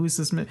 who's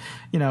this, and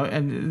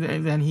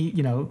then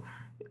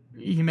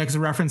he makes a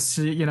reference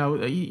to,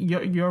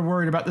 you're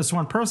worried about this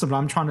one person, but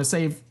I'm trying to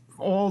save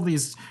all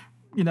these,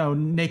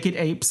 naked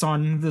apes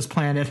on this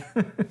planet.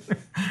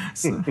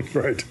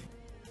 Right.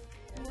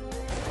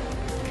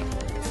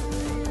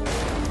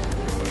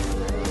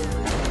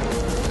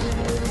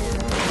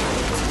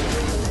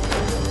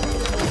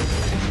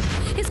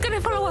 It's going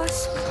to follow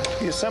us.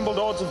 The assembled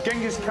odds of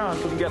Genghis Khan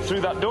couldn't get through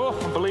that door,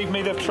 and believe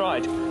me, they've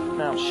tried.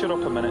 Now, shut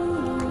up a minute.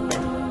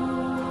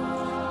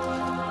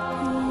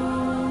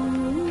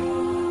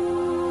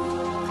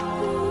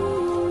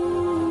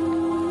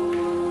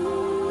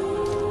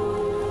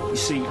 You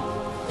see,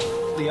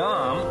 the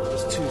arm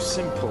is too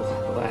simple,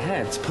 but the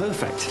head's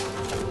perfect.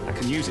 I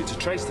can use it to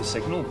trace the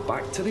signal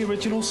back to the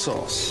original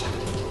source.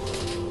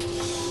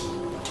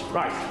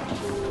 Right.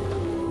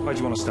 Where do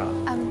you want to start?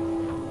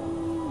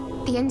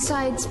 The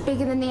inside's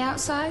bigger than the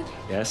outside?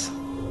 Yes.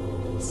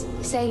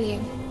 It's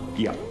alien.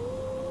 Yeah.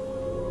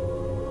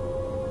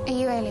 Are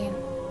you alien?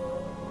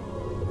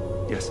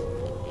 Yes.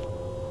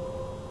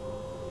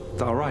 Is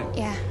that all right?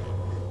 Yeah.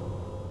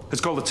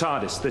 It's called the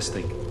TARDIS, this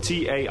thing.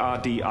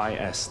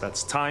 TARDIS.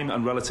 That's time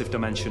and relative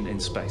dimension in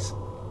space.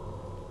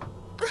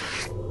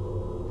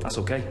 That's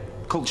okay.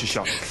 Culture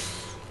shock.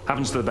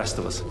 Happens to the best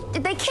of us.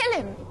 Did they kill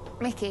him,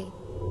 Mickey?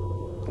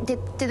 Did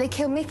they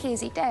kill Mickey? Is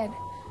he dead?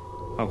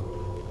 Oh,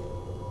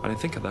 I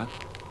didn't think of that.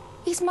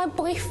 He's my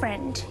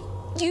boyfriend.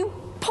 You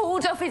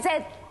pulled off his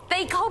head.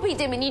 They copied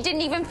him and you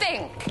didn't even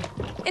think.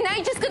 And now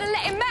you're just gonna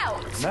let him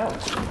melt?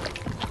 Melt?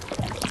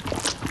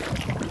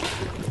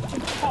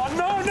 Oh,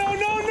 no, no,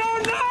 no, no,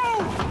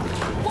 no!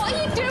 What are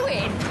you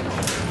doing?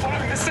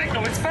 Following the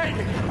signal, it's fake!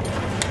 Wait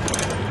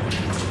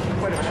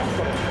a minute, I've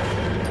got it.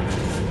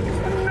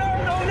 No,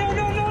 no, no,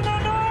 no, no, no,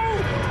 no!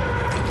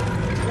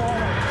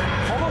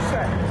 Almost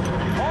there.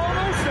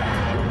 Almost there.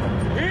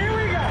 Here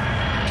we go.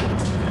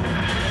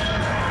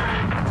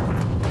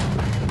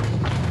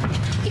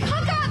 You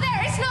can't go out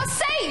there, it's not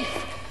safe!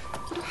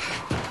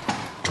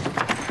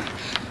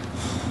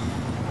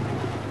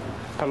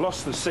 I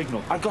lost the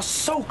signal. I got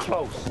so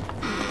close.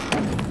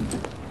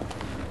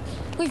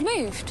 We've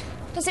moved.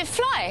 Does it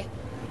fly?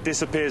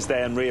 Disappears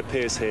there and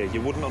reappears here.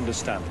 You wouldn't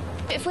understand.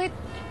 If we're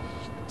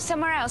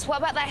somewhere else, what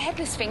about that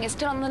headless thing? It's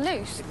still on the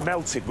loose.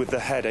 Melted with the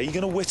head. Are you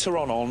going to witter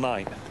on all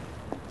night?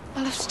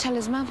 I'll have to tell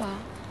his mother.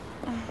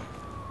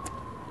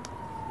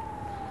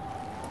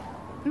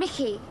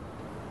 Mickey,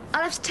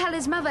 I'll have to tell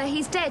his mother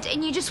he's dead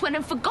and you just went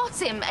and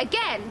forgot him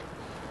again.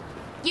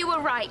 You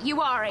were right,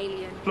 you are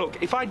alien.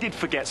 Look, if I did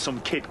forget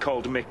some kid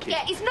called Mickey...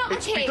 Yeah, he's not a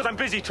kid. It's because I'm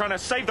busy trying to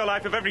save the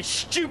life of every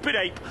stupid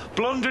ape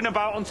blundering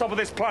about on top of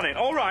this planet,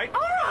 all right? All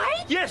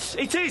right? Yes,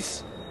 it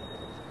is.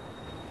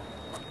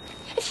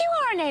 If you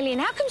are an alien,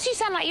 how come you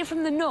sound like you're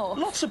from the north?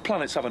 Lots of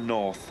planets have a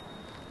north.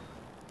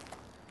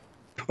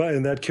 Well,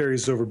 and that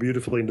carries over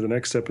beautifully into the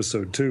next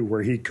episode, too,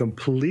 where he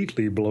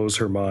completely blows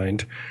her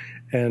mind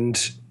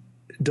and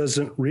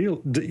doesn't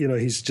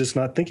he's just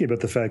not thinking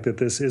about the fact that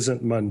this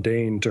isn't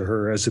mundane to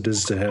her as it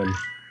is to him,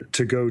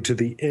 to go to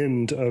the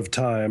end of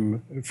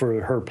time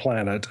for her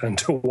planet and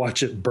to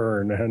watch it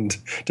burn and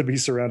to be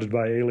surrounded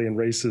by alien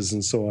races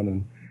and so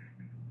on.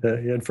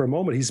 And for a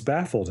moment, he's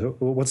baffled.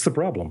 What's the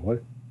problem?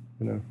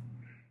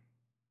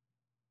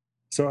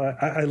 So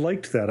I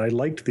liked that. I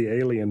liked the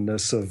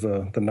alienness of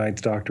the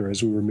Ninth Doctor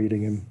as we were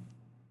meeting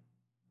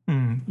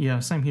him. Yeah,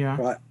 same here.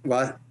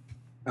 Well,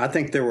 I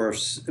think there were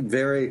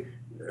very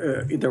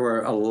there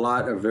were a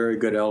lot of very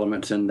good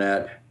elements in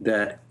that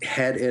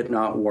had it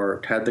not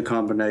worked, had the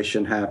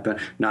combination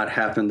not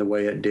happened the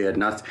way it did,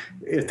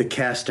 if the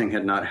casting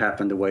had not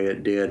happened the way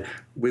it did,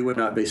 we would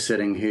not be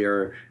sitting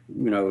here,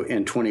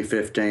 in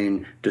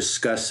 2015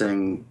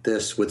 discussing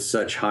this with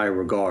such high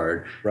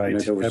regard. Right.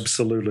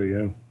 Absolutely.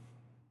 Yeah.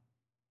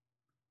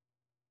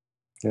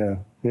 Yeah.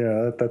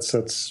 Yeah.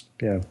 That's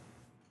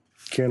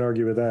can't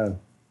argue with that.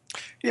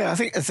 Yeah, I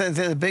think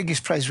the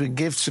biggest praise we can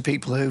give to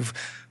people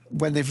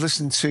when they've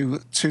listened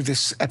to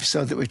this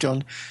episode that we've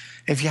done,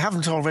 if you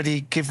haven't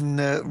already given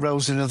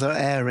Rose another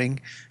airing,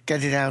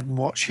 get it out and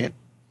watch it.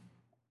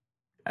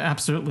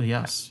 Absolutely,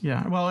 yes.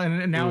 Yeah. Well,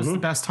 and now is the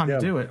best time to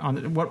do it.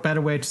 What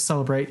better way to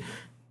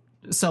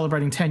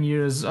celebrating 10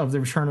 years of the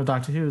return of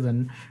Doctor Who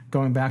than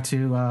going back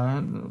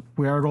to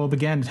where it all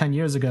began 10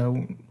 years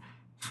ago.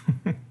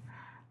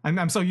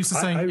 I'm so used to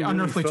saying really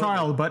unearthly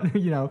child, but,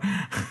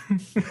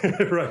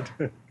 Right.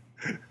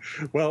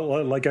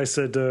 Well, like I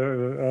said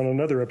on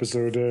another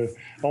episode,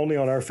 only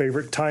on our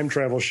favorite time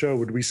travel show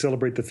would we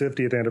celebrate the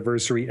 50th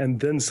anniversary and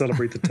then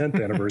celebrate the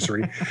 10th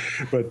anniversary.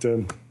 But,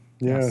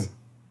 yes.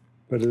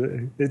 But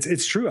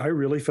it's true. I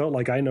really felt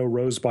like I know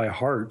Rose by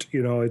heart.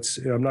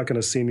 I'm not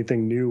going to see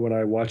anything new when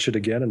I watch it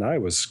again. And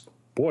was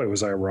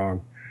I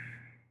wrong.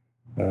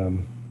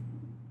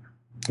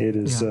 It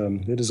is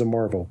a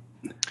marvel.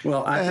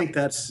 Well, I think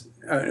that's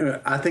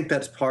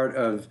part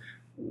of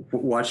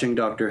watching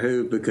Doctor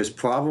Who, because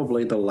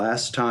probably the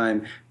last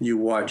time you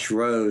watched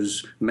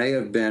Rose may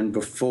have been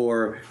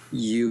before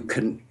you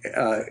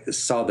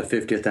saw the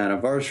 50th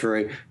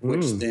anniversary,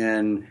 which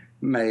then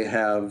may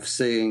have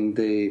seeing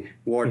the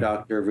War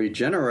Doctor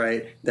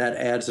regenerate. That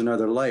adds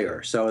another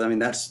layer. So, I mean,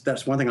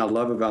 that's one thing I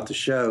love about the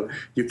show.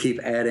 You keep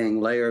adding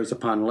layers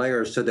upon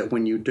layers so that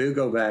when you do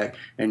go back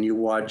and you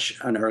watch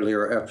an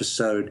earlier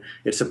episode,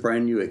 it's a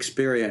brand new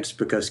experience,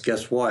 because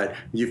guess what?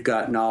 You've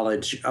got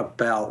knowledge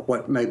about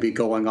what may be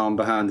going on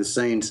behind the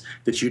scenes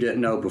that you didn't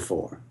know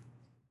before.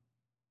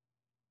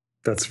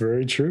 That's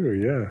very true,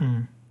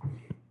 yeah.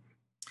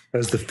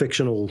 As the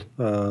fictional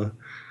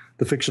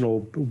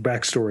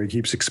backstory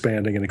keeps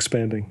expanding and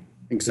expanding.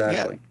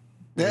 Exactly.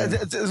 Yeah.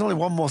 There's only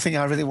one more thing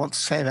I really want to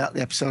say about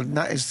the episode, and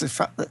that is the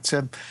fact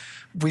that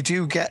we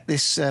do get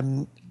this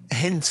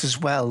hint as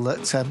well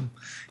that,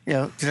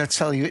 did I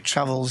tell you it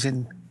travels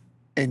in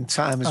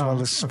time as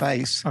well as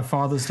space? A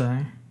Father's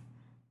Day.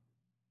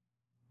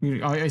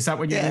 Is that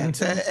what you're getting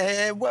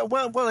to?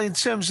 Well, in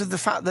terms of the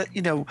fact that,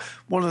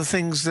 one of the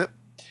things that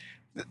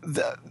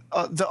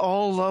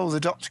although the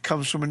Doctor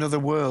comes from another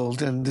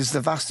world and there's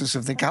the vastness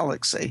of the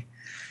galaxy,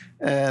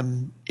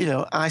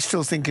 I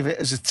still think of it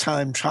as a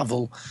time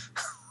travel.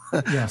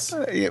 Yes.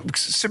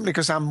 Simply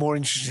because I'm more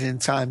interested in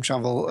time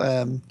travel.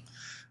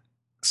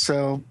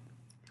 So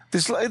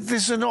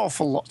there's an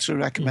awful lot to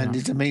recommend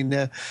it. I mean,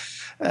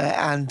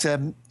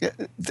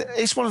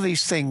 it's one of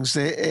these things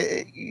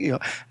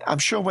that, I'm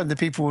sure when the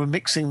people were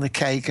mixing the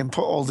cake and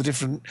put all the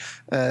different,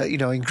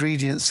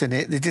 ingredients in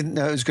it, they didn't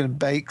know it was going to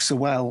bake so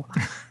well,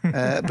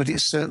 but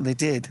it certainly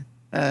did.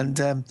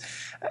 And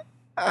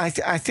I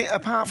think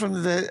apart from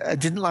I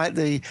didn't like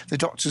the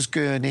Doctor's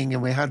gurning,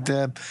 and we had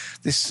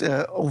this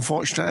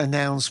unfortunate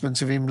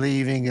announcement of him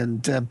leaving,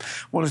 and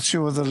one or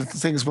two other little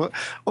things. But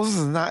other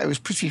than that, it was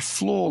pretty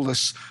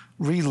flawless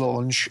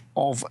relaunch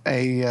of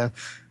a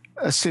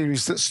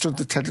series that stood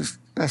the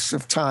test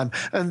of time.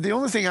 And the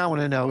only thing I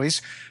want to know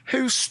is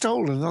who's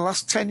stolen the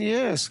last 10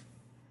 years?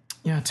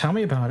 Yeah, tell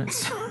me about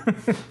it.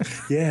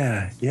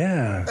 Yeah.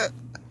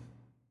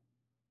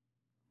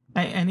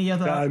 Any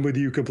other? I'm with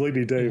you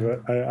completely, Dave.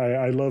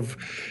 I love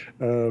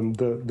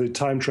the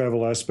time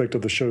travel aspect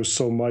of the show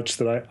so much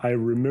that I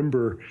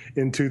remember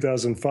in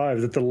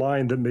 2005 that the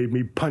line that made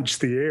me punch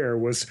the air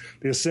was,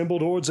 "The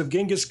assembled hordes of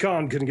Genghis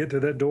Khan couldn't get to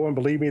that door, and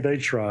believe me, they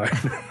tried."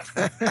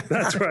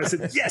 That's where I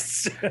said,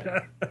 yes!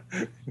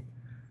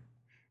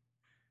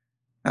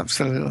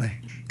 Absolutely.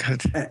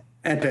 Good.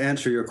 And to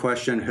answer your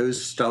question,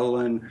 who's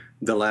stolen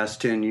the last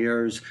 10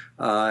 years,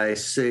 I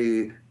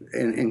see,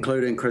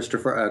 including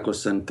Christopher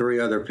Eccleston,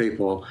 3 other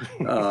people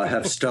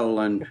have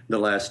stolen the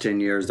last 10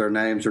 years. Their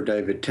names are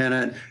David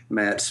Tennant,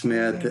 Matt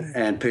Smith,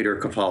 and Peter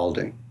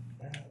Capaldi.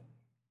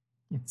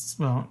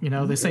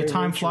 They say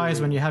time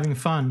flies when you're having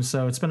fun,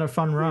 so it's been a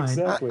fun ride.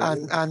 Exactly.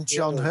 And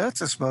John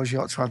Hurt, I suppose you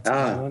ought to add to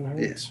that.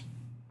 Yes.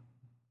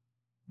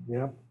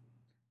 Yeah.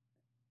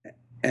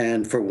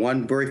 And for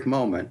one brief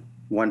moment,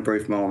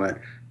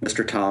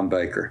 Mr. Tom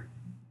Baker.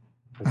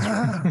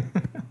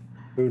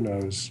 Who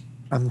knows?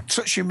 I'm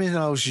touching my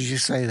nose as you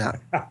say that.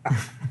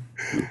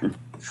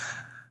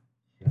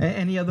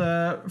 Any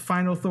other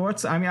final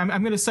thoughts? I mean,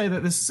 I'm going to say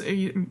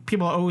that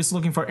people are always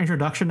looking for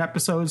introduction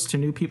episodes to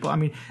new people. I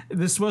mean,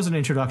 this was an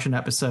introduction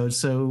episode,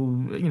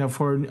 so,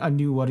 for a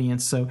new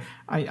audience. So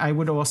I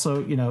would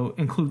also,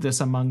 include this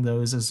among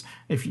those as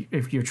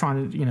if you're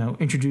trying to,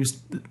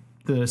 introduce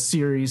the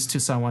series to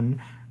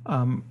someone.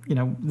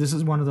 This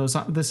is one of those.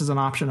 This is an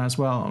option as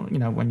well.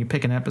 When you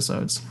pick an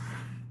episodes.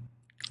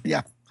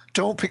 Yeah,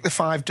 don't pick the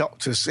 5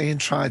 Doctors. Ian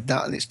tried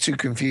that, and it's too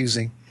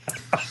confusing.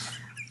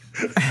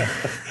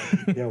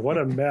 Yeah, what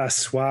a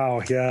mess.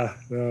 Wow. Yeah.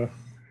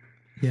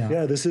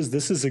 Yeah, this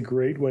is a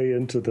great way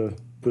into the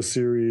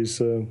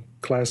series,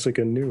 classic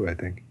and new, I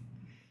think.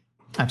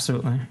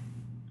 Absolutely.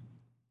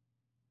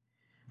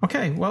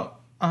 Okay, well,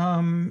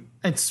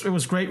 it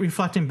was great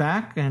reflecting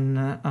back, and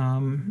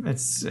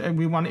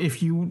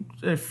if you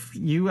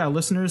our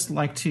listeners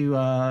like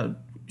to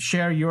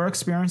share your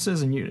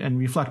experiences and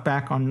reflect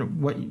back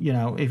on what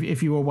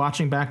if you were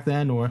watching back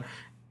then, or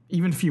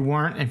even if you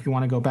weren't, if you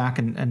want to go back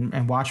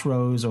and watch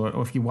Rose,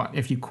 or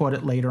if you caught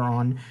it later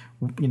on,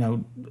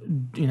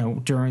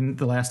 during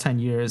the last 10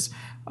 years,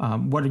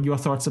 what are your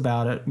thoughts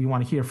about it? We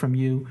want to hear from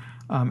you.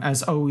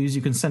 As always,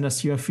 you can send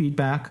us your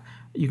feedback.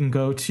 You can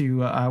go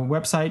to our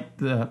website,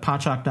 the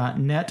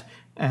podshock.net,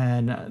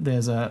 and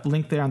there's a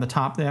link there on the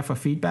top there for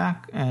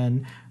feedback,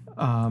 and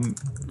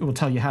it will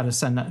tell you how to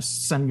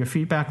send your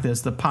feedback.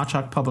 There's the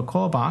Podshock public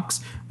call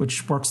box,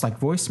 which works like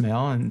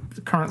voicemail,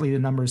 and currently the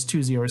number is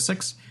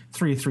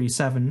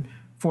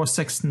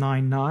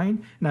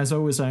 206-337-4699. And as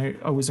always, I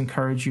always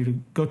encourage you to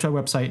go to our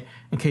website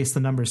in case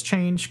the numbers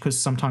change, because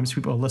sometimes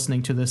people are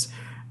listening to this,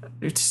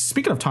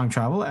 speaking of time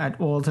travel, at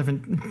all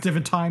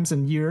different times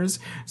and years.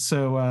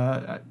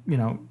 So,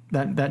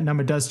 that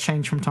number does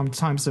change from time to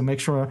time. So make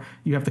sure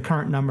you have the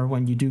current number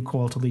when you do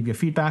call to leave your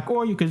feedback,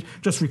 or you could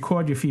just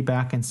record your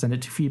feedback and send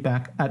it to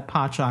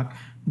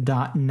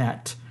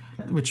feedback@podshock.net,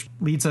 which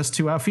leads us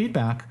to our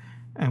feedback.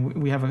 And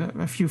we have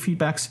a few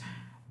feedbacks.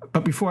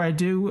 But before I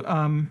do,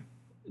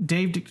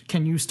 Dave,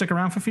 can you stick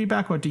around for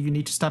feedback, or do you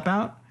need to step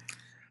out?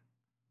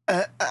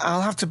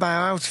 I'll have to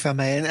bow out if I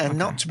may, and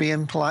not to be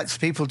impolite to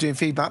people doing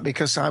feedback,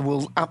 because I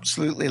will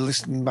absolutely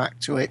listen back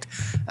to it.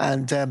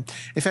 And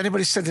if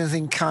anybody said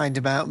anything kind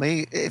about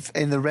me, if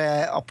in the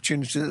rare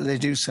opportunity that they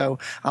do so,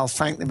 I'll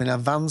thank them in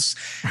advance.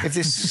 If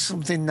there's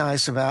something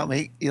nice about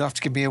me, you'll have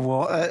to give me a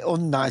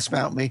unnice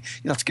about me,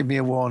 you'll have to give me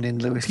a warning,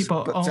 Lewis.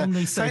 People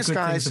only say good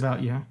things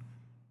about you.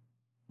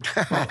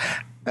 Well,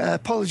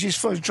 apologies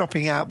for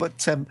dropping out,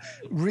 but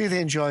really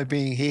enjoy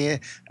being here,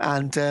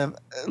 and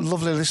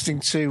lovely listening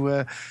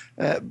to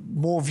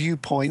more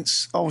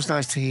viewpoints. Always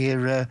nice to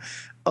hear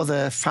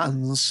other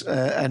fans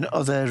and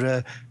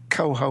other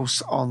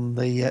co-hosts on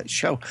the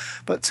show.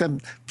 But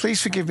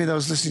please forgive me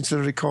those listening to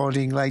the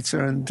recording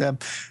later, and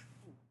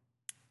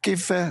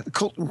give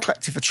Colton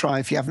Collective a try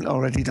if you haven't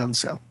already done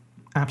so.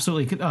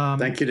 Absolutely.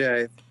 Thank you,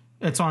 Dave.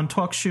 It's on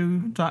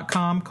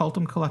talkshoe.com,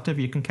 Colton Collective.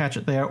 You can catch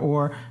it there,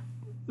 or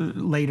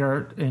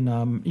later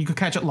you could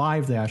catch it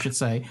live there, I should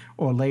say,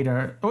 or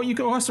later, or you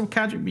could also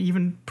catch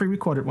even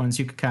pre-recorded ones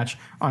you could catch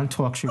on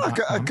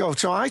talkshoe.com. Go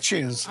to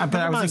iTunes. But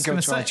I was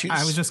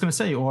just going to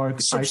say, or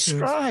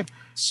subscribe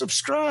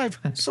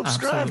on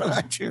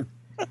iTunes.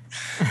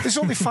 There's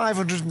only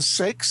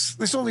 506.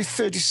 There's only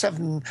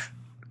 37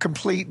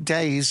 complete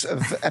days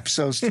of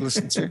episodes to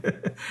listen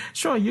to.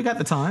 Sure, you got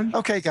the time.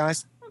 Okay,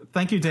 guys.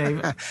 Thank you,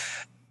 Dave.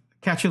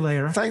 Catch you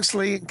later. Thanks,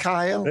 Lee and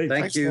Kyle. Hey,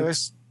 thanks, you.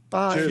 Lewis.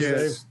 Bye. Cheers,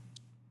 Dave.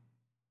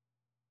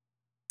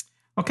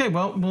 Okay,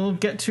 well, we'll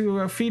get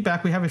to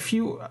feedback. We have a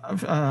few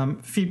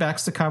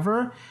feedbacks to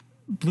cover.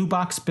 Blue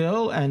Box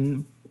Bill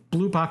and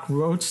Blue Box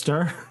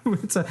Roadster.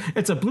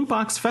 It's a Blue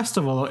Box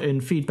festival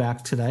in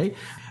feedback today.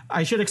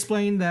 I should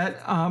explain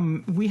that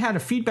we had a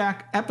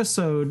feedback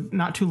episode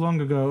not too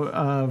long ago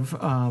of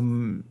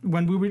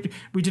when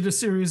we did a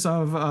series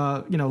of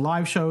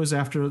live shows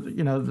after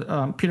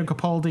Peter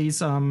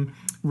Capaldi's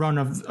run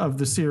of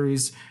the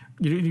series.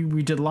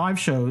 We did live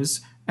shows.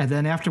 And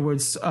then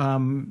afterwards,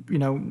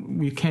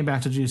 we came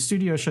back to do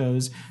studio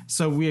shows.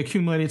 So we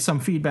accumulated some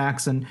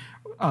feedbacks, and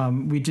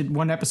we did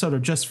one episode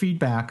of just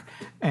feedback.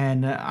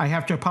 And I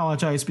have to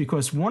apologize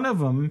because one of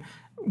them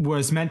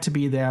was meant to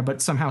be there,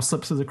 but somehow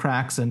slipped through the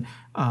cracks. And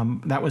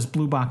that was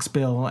Blue Box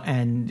Bill.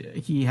 And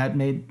he had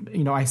made,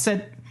 I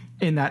said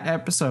in that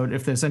episode,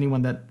 if there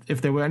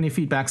were any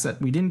feedbacks that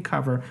we didn't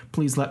cover,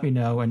 please let me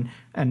know,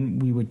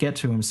 and we would get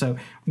to them. So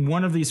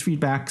one of these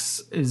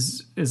feedbacks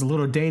is a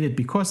little dated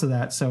because of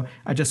that. So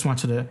I just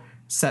wanted to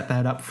set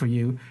that up for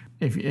you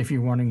if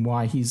you're wondering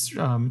why he's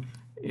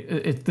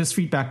this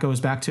feedback goes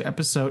back to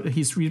episode.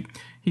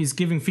 He's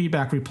giving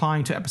feedback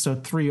replying to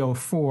episode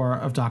 304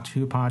 of Doctor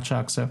Who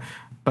Podshock. So,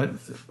 but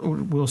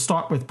we'll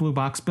start with Blue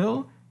Box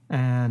Bill,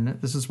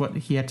 and this is what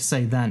he had to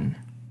say then.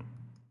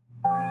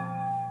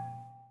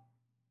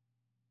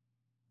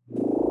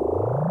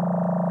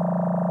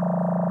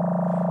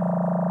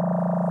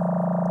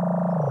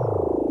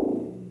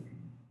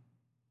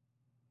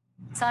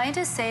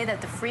 Scientists say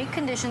that the freak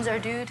conditions are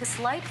due to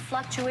slight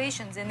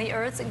fluctuations in the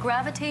Earth's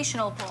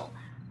gravitational pull.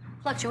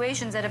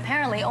 Fluctuations that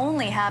apparently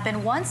only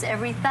happen once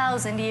every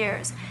 1,000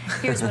 years.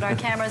 Here's what our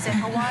cameras in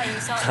Hawaii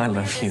saw. I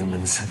love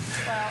humans.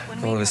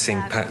 All of us seeing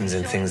patterns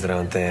in things that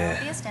aren't there.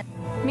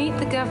 Meet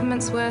the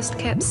government's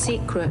worst-kept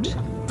secret.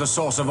 The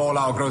source of all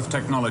our growth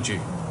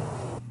technology.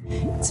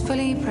 It's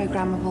fully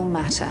programmable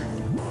matter.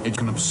 It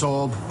can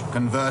absorb,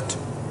 convert,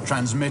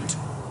 transmit,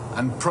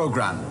 and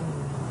program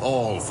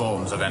all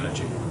forms of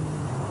energy.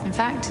 In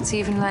fact, it's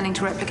even learning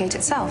to replicate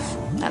itself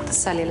at the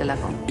cellular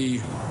level. The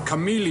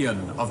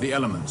chameleon of the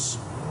elements.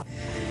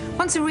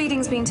 Once a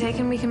reading's been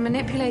taken, we can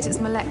manipulate its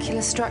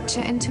molecular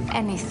structure into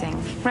anything.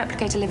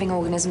 Replicate a living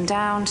organism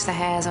down to the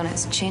hairs on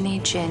its chin,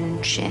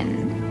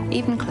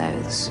 even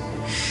clothes.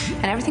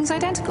 And everything's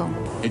identical.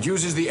 It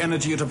uses the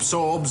energy it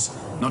absorbs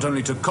not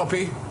only to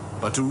copy,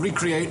 but to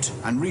recreate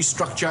and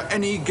restructure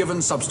any given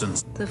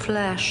substance. The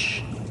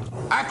flesh.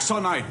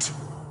 Axonite!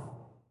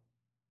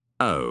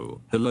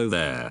 Oh, hello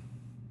there.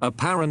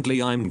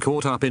 Apparently I'm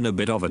caught up in a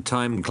bit of a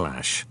time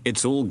clash.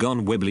 It's all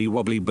gone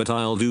wibbly-wobbly, but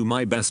I'll do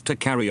my best to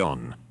carry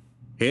on.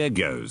 Here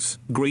goes.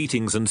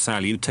 Greetings and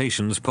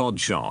salutations,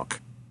 Podshock.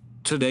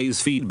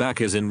 Today's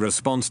feedback is in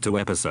response to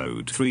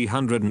episode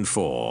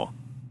 304.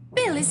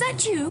 Bill, is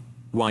that you?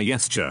 Why,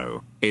 yes,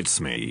 Joe.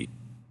 It's me.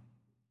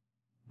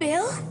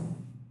 Bill?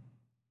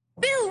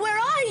 Bill, where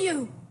are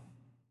you?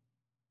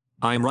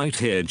 I'm right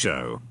here,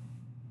 Joe.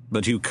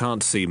 But you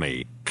can't see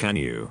me, can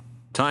you?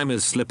 Time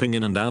is slipping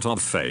in and out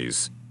of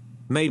phase.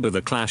 Maybe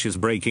the Clash is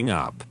breaking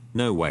up.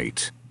 No,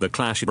 wait. The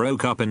Clash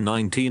broke up in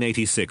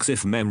 1986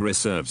 if memory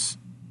serves.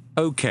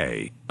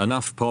 Okay,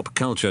 enough pop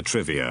culture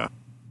trivia.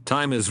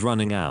 Time is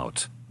running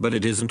out, but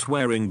it isn't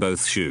wearing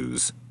both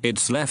shoes.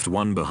 It's left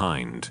one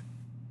behind.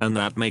 And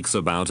that makes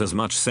about as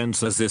much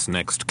sense as this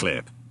next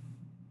clip.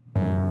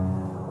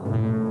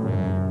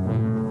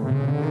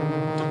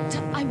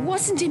 Doctor, I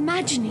wasn't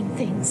imagining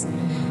things.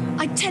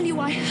 I tell you,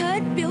 I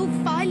heard Bill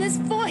Filer's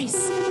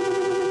voice.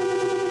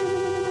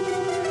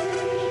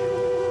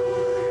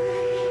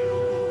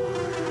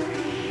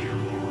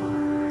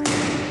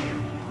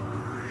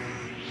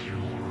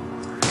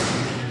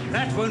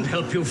 That won't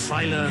help you,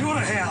 Filer. Go to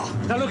hell.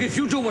 Now look, if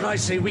you do what I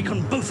say, we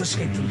can both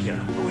escape from here.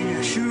 Oh,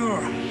 yeah,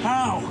 sure.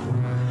 How?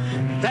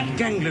 That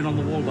ganglion on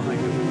the wall behind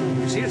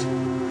you. You see it?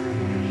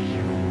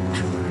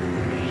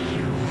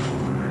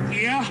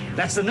 Yeah?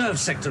 That's the nerve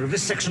sector of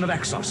this section of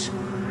Axos.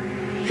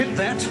 Hit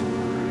that,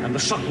 and the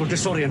shock will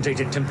disorientate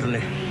it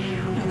temporarily.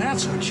 And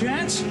that's our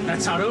chance?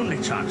 That's our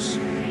only chance.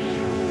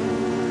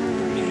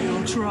 Okay,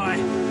 I'll try.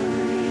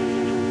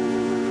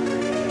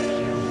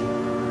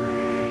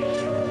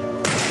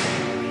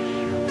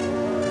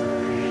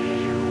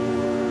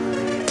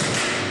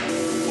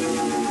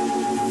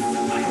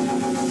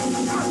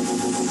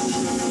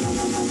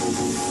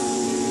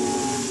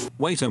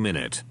 Wait a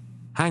minute.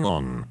 Hang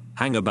on.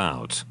 Hang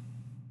about.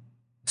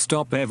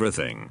 Stop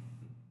everything.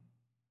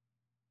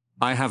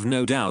 I have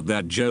no doubt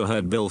that Joe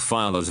heard Bill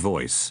Filer's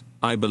voice.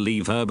 I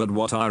believe her, but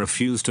what I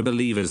refuse to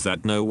believe is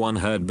that no one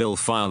heard Bill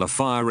Filer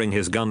firing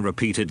his gun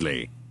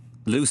repeatedly.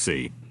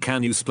 Lucy,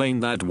 can you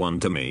explain that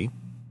one to me?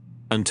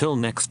 Until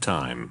next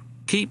time,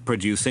 keep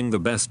producing the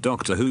best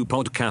Doctor Who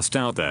podcast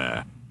out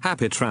there.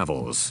 Happy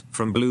travels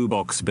from Blue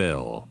Box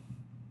Bill.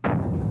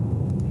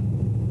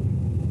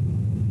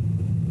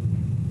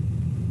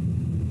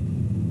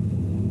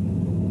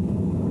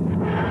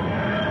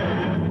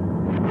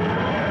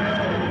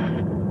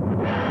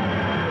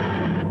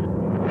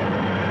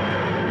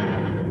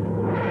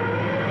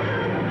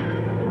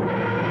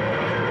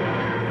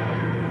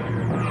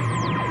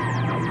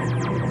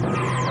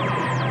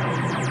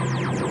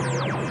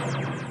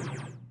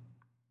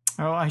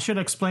 I should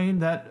explain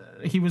that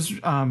he was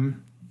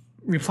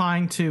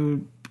replying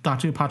to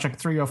Doctor Who Podshock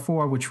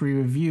 304, which we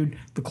reviewed,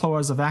 The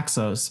Claws of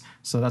Axos.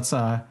 So that's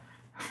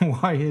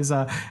why his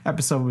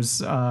episode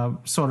was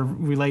sort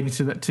of related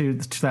to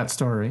that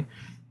story.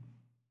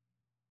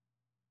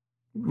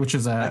 Which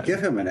is I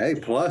give him an A+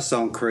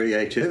 on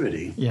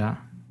creativity. Yeah,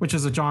 which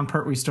is a John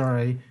Pertwee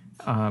story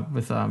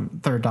with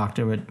Third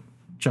Doctor with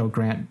Joe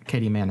Grant,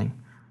 Katie Manning.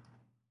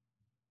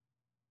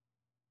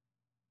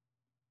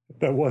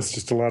 That was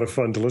just a lot of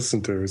fun to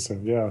listen to. So,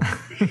 yeah.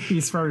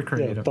 He's very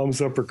creative. Yeah,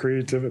 thumbs up for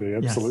creativity.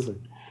 Absolutely.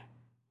 Yes.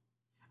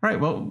 All right.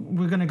 Well,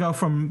 we're going to go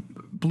from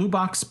Blue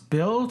Box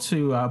Bill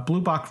to Blue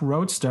Box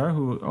Roadster,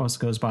 who also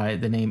goes by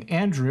the name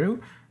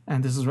Andrew.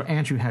 And this is what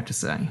Andrew had to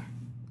say.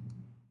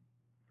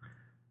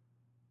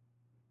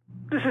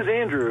 This is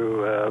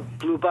Andrew,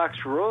 Blue Box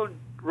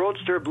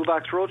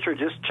Roadster,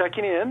 just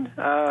checking in.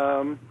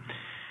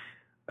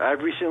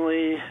 I've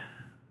recently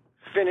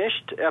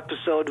finished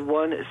episode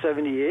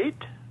 178.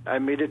 I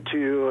made it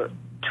to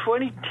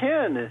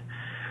 2010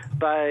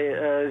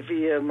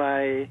 via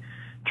my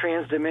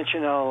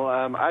transdimensional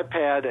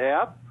iPad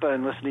app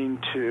and listening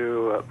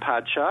to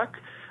Podshock.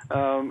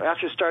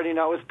 After starting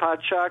out with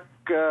Podshock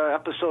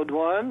episode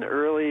 1,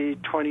 early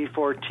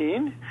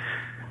 2014,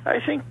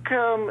 I think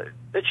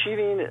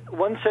achieving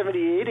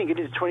 178 and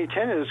getting to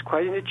 2010 is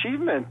quite an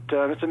achievement.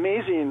 It's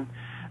amazing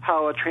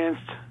how a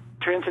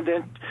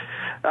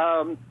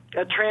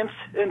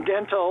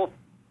transcendental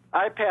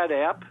iPad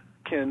app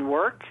can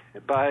work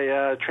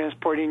by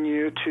transporting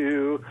you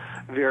to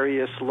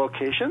various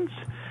locations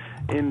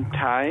in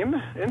time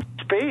and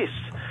space.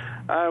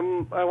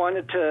 I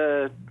wanted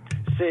to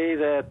say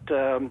that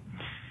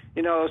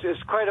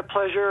it's quite a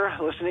pleasure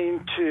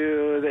listening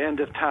to The End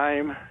of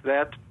Time,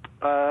 that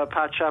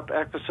Podshock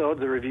episode,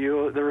 the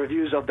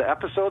reviews of the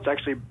episodes.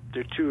 Actually,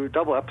 they're 2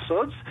 double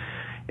episodes,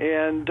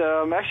 and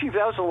actually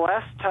that was the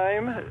last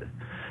time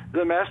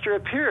the Master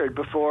appeared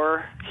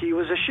before he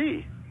was a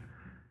she.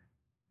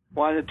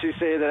 wanted to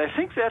say that I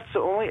think that's the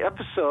only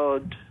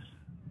episode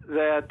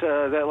that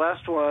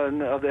last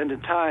one of the End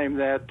of Time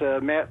that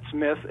Matt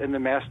Smith and the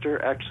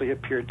Master actually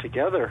appeared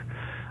together,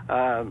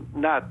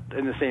 not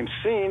in the same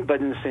scene,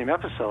 but in the same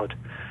episode.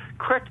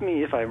 Correct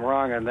me if I'm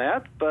wrong on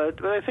that,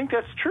 but I think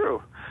that's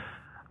true.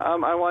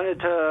 I wanted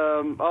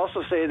to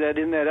also say that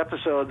in that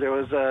episode there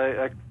was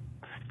a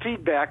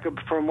feedback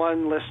from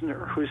one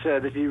listener who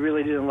said that he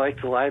really didn't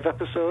like the live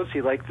episodes.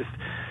 He liked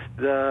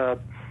the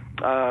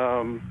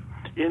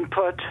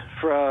input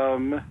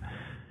from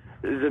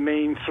the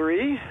main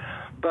three.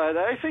 But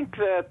I think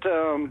that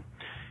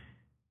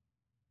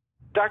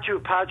Dr. Who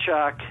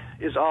Podshock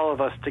is all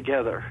of us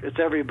together. It's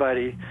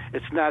everybody.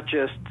 It's not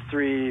just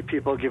three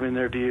people giving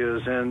their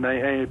views. And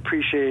I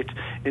appreciate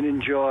and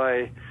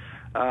enjoy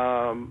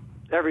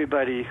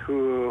everybody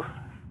who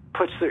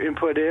puts their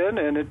input in,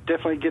 and it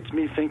definitely gets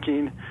me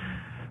thinking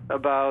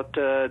about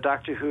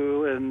Doctor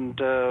Who and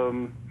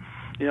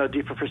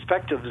deeper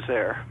perspectives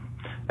there.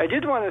 I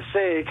did want to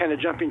say, kind of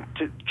jumping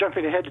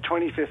ahead to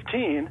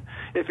 2015,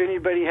 if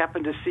anybody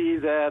happened to see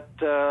that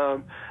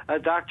a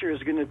doctor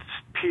is going to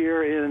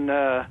appear in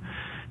the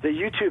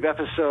YouTube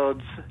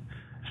episodes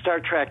Star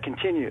Trek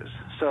Continues.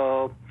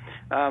 So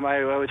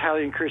I would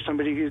highly encourage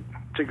somebody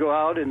to go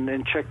out and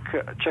check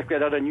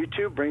that out on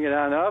YouTube, bring it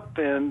on up.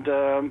 And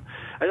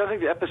I don't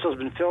think the episode's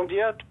been filmed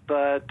yet,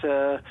 but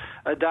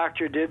a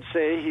doctor did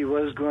say he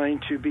was going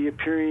to be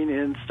appearing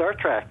in Star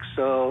Trek.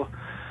 So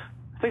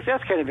I think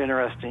that's kind of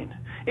interesting.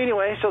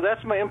 Anyway, so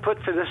that's my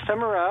input for this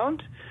time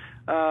around.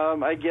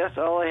 I guess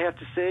all I have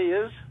to say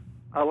is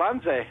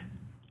Alonze.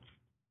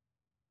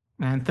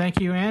 And thank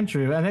you,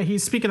 Andrew. And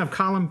he's speaking of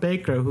Colin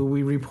Baker, who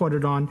we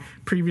reported on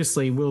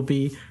previously, will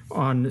be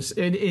on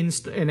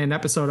in an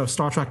episode of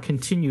Star Trek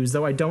Continues.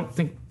 Though I don't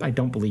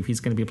believe he's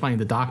going to be playing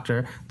the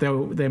Doctor.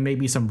 Though there may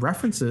be some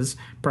references,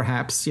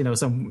 perhaps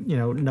some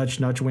nudge,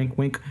 nudge, wink,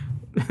 wink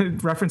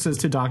references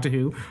to Doctor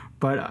Who.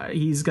 But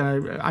he's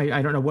gonna.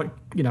 I don't know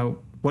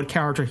what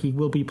character he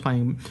will be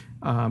playing.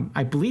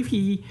 I believe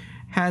he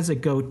has a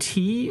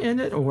goatee in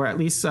it, or at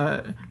least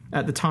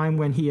at the time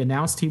when he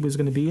announced he was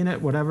going to be in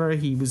it, whatever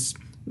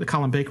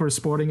Colin Baker was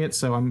sporting it.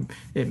 So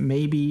it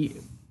may be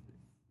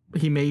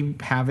he may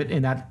have it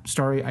in that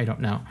story. I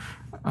don't know.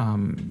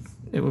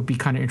 It would be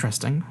kind of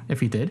interesting if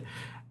he did.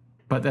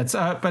 But that's.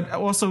 But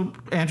also,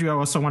 Andrew, I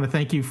also want to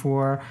thank you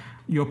for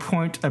your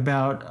point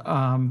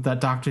about that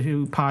Doctor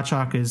Who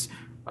Podshock is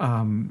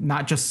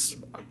not just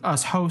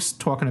us hosts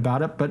talking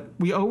about it, but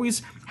we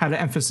always had an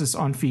emphasis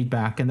on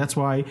feedback, and that's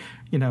why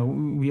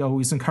we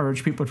always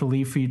encourage people to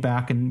leave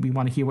feedback, and we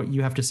want to hear what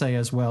you have to say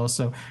as well.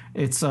 So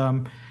it's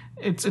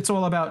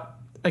all about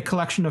a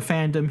collection of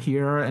fandom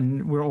here,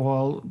 and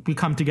we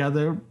come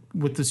together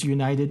with this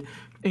united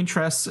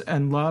interest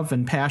and love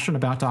and passion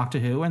about Doctor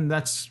Who, and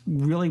that's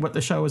really what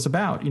the show is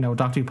about.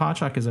 Doctor Who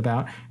Podshock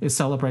is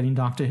celebrating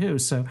Doctor Who.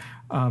 So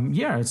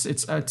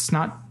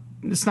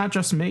it's not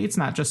just me. It's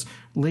not just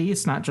Lee.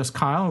 It's not just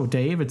Kyle or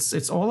Dave.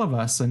 It's all of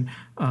us, and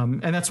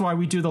that's why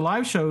we do the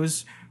live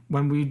shows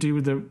when we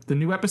do the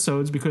new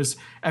episodes, because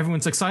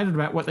everyone's excited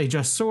about what they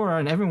just saw,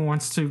 and everyone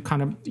wants to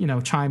kind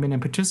of chime in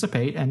and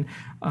participate. And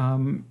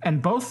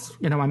both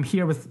I'm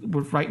here with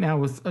right now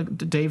with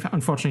Dave.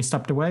 Unfortunately,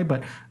 stepped away,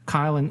 but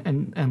Kyle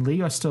and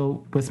Lee are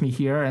still with me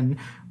here, and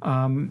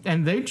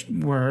they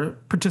were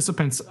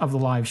participants of the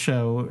live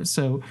show.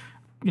 So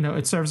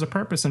it serves a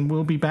purpose, and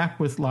we'll be back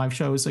with live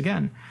shows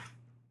again.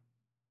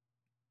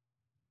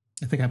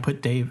 I think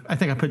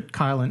I put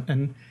Kyle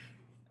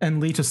and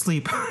Lee to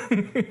sleep.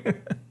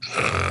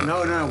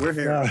 No, we're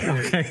here.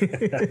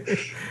 Okay.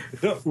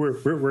 No,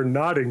 we're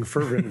nodding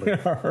fervently.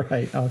 All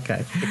right.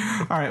 Okay.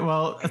 All right.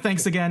 Well,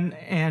 thanks again,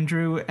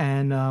 Andrew.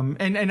 And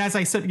as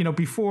I said,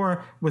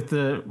 before with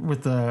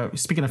the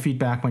speaking of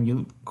feedback, when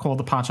you call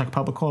the Podshock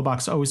public call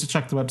box, always to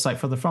check the website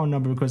for the phone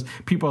number, because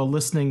people are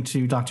listening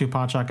to Dr. Who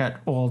Podshock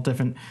at all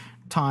different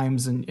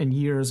times and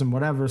years and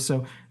whatever.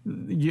 So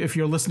if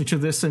you're listening to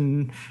this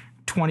in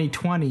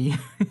 2020,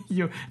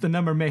 the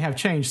number may have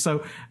changed.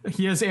 So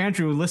here's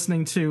Andrew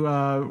listening to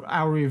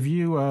our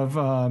review of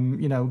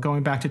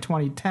going back to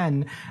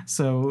 2010.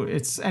 So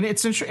it's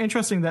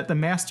interesting that the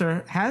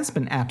Master has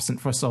been absent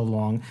for so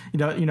long.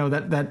 That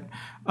the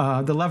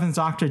 11th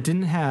Doctor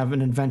didn't have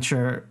an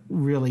adventure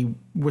really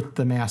with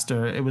the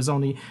Master. It was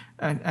only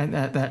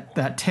at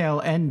that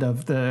tail end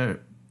of the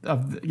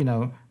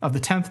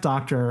 10th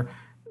Doctor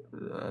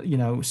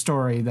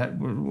story that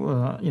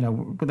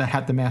that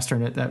had the Master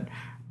in it, that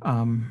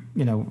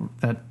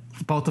that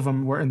both of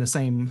them were in the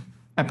same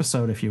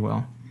episode, if you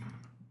will.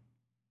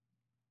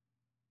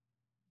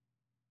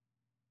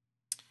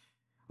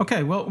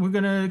 Okay, well, we're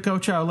going to go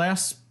to our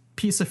last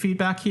piece of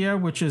feedback here,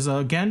 which is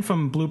again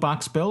from Blue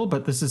Box Bill,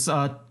 but this is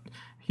a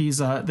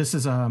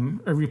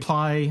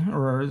reply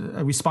or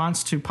a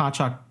response to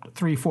Podshock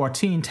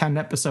 314, 10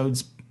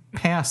 episodes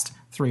past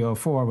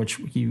 304,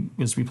 which he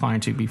was replying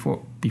to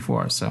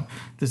before. So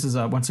this is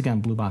once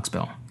again Blue Box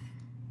Bill.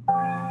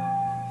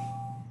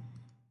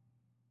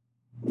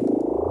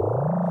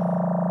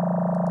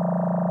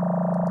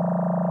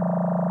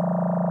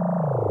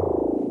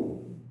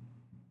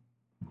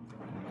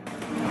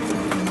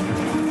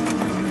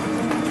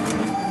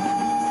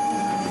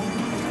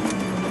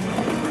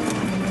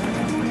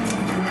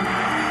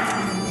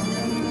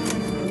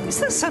 Is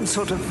there some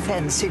sort of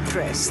fancy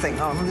dress thing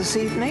on this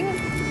evening?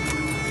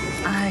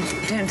 I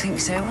don't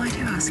think so. Why do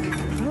you ask?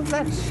 Well,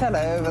 that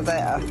fellow over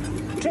there,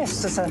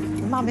 dressed as a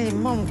mummy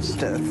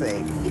monster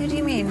thing. Who do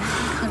you mean?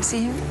 I can't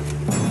see him.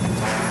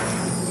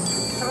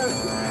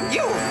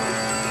 You!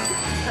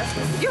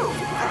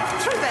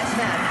 Throw that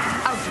man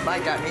out of my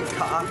dining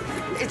car.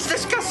 It's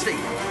disgusting.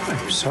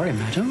 I'm sorry,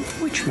 madam.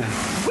 Which man?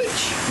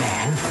 Which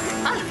man?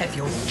 I'll have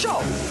your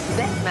job.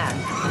 That man,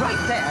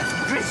 right there,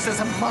 dressed as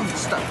a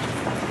monster.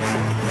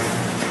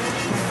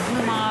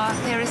 Mama,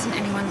 there isn't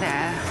anyone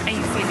there. Are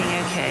you feeling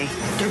okay?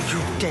 Don't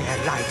you dare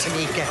lie to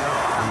me, girl.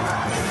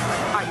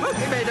 I won't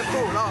be made a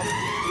fool of.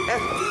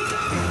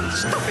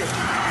 Stop it.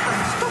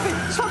 Stop it.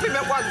 Stop him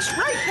at once,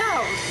 right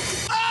now.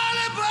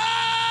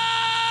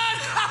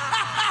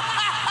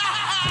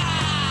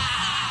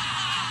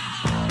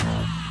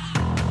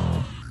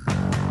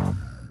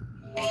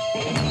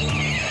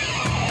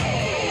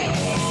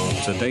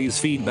 Today's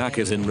feedback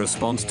is in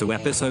response to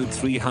episode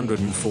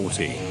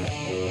 340.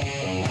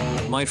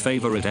 My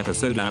favorite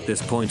episode at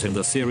this point in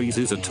the series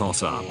is a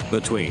toss-up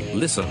between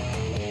Listen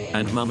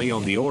and Mummy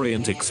on the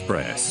Orient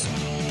Express.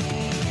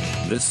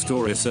 This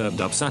story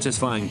served up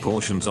satisfying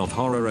portions of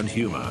horror and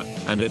humor,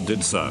 and it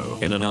did so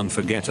in an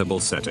unforgettable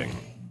setting.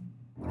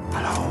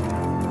 Hello.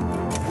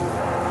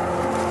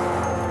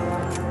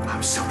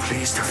 I'm so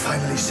pleased to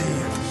finally see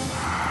you.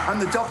 I'm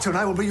the doctor and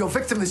I will be your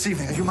victim this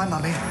evening. Are you my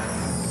mummy?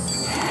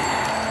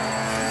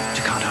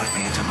 You can't hurt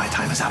me until my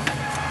time is up,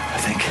 I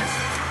think.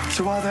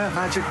 So are there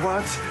magic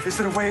words? Is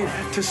there a way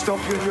to stop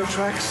you in your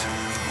tracks?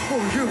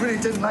 Oh, you really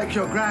didn't like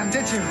your gran,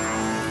 did you?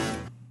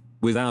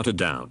 Without a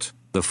doubt,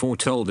 The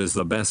Foretold is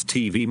the best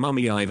TV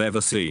mummy I've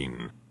ever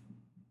seen.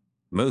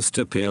 Most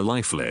appear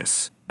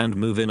lifeless and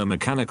move in a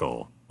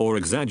mechanical or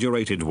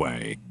exaggerated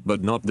way,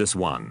 but not this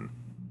one.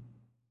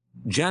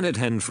 Janet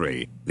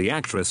Henfrey, the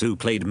actress who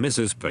played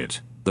Mrs.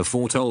 Pitt, The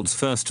Foretold's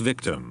first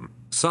victim,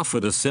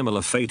 suffered a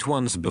similar fate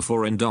once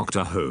before in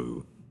Doctor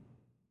Who.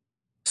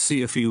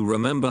 See if you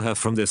remember her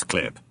from this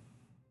clip.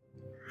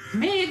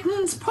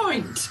 Maiden's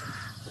Point.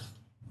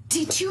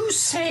 Did you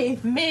say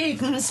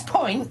Maiden's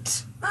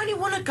Point? I only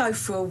want to go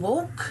for a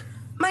walk.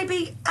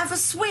 Maybe have a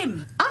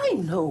swim. I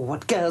know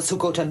what girls who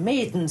go to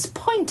Maiden's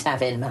Point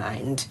have in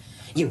mind.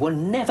 You will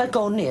never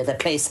go near the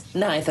place,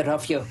 neither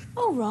of you.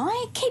 All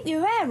right, keep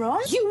your hair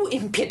on. You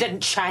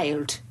impudent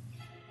child.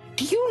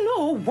 Do you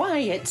know why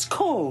it's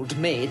called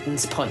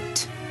Maiden's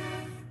Point?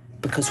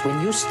 Because when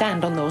you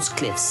stand on those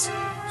cliffs,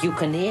 you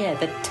can hear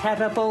the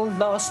terrible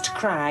lost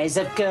cries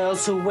of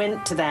girls who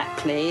went to that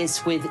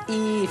place with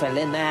evil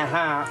in their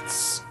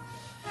hearts.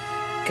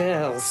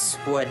 Girls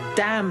were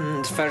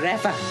damned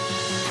forever.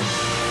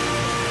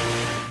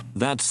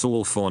 That's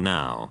all for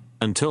now.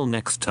 Until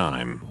next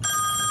time.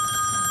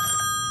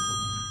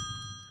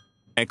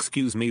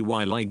 Excuse me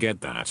while I get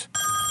that.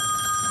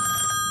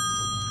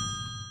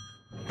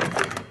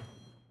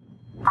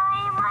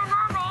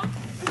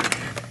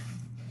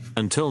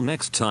 Until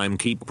next time,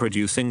 keep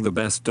producing the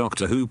best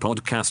Doctor Who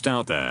podcast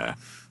out there.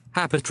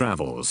 Happy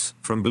travels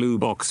from Blue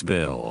Box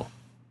Bill.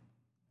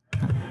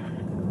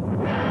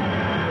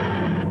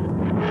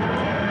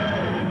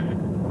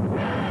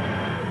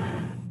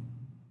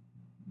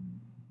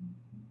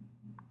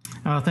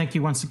 Thank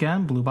you once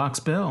again, Blue Box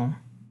Bill.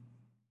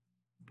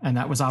 And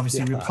that was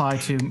obviously a reply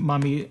to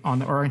Mummy on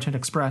the Orient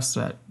Express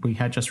that we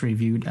had just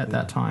reviewed at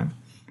that time.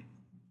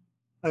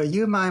 Are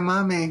you my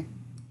mommy?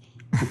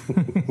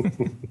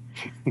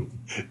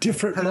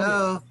 Different.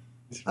 Hello.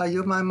 Are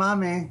you my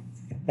mommy?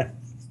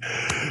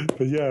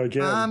 But yeah,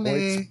 again,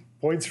 mommy.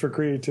 Points for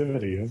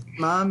creativity. Huh?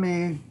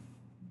 Mommy.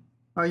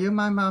 Are you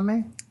my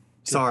mommy?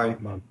 Sorry,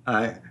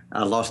 I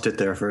lost it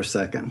there for a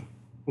second.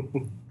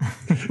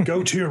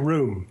 Go to your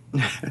room.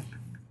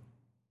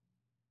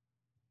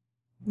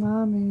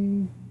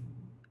 Mommy.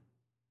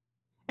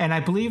 And I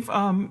believe,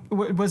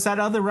 was that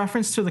other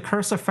reference to the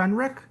Curse of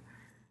Fenric?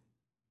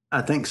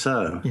 I think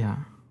so. Yeah.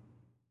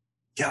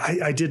 Yeah,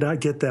 I did not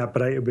get that,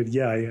 but I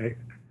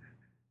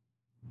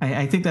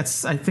think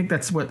that's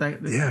what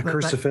that. Yeah,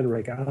 Curse of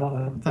Fenric.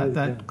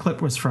 That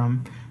clip was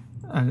from,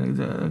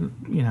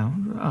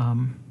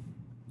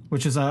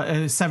 which is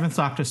a Seventh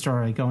Doctor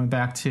story going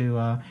back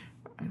to,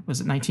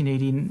 was it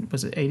 1980?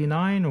 Was it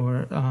 89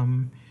 or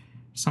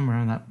somewhere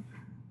on that?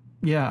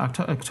 Yeah,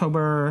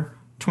 October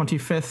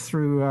 25th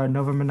through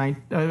November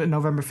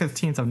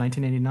 15th of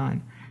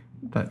 1989.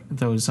 But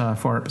those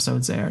 4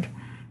 episodes aired.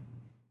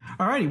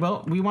 Alrighty,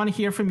 well, we want to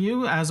hear from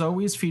you. As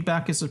always,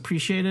 feedback is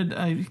appreciated.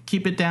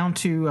 Keep it down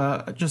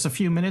to just a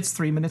few minutes,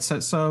 3 minutes or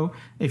so.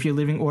 If you're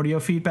leaving audio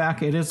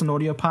feedback, it is an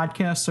audio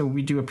podcast, so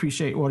we do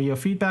appreciate audio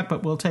feedback,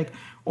 but we'll take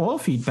all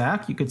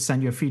feedback. You could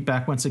send your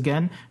feedback once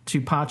again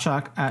to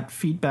Podshock at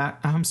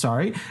feedback. I'm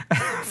sorry.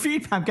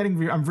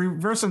 I'm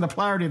reversing the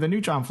polarity of the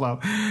neutron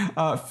flow.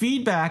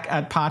 Feedback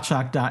at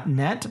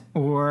podshock.net,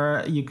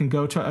 or you can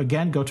go to our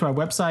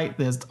website.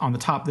 There's on the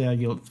top there,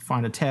 you'll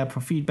find a tab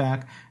for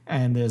feedback.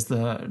 And there's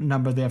the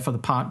number there for the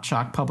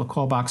Podshock public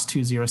call box,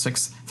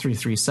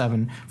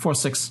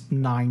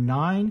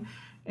 206-337-4699.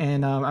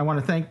 And I want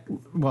to thank,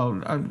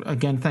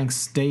 again,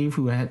 thanks Dave,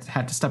 who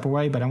had to step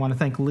away, but I want to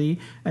thank Lee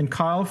and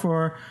Kyle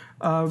for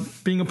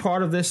being a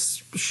part of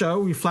this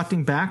show,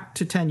 reflecting back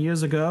to 10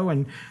 years ago.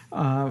 And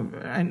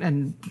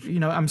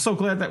I'm so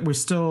glad that we're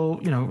still,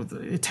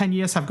 10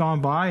 years have gone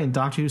by and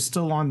Doctor Who's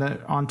still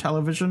on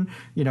television.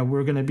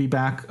 We're going to be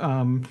back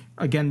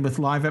again with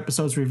live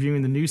episodes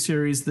reviewing the new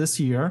series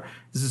this year.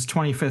 This is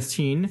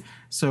 2015.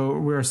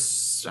 So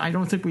I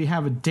don't think we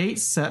have a date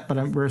set, but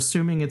we're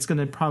assuming it's going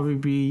to probably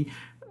be,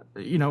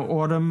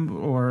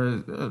 autumn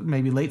or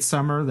maybe late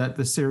summer that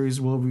the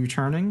series will be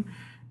returning.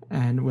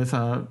 And with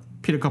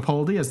Peter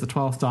Capaldi as the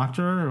 12th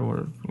Doctor,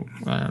 or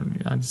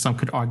some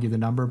could argue the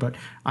number, but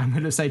I'm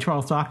going to say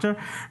 12th Doctor.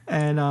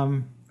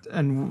 But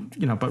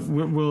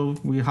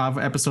we'll have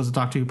episodes of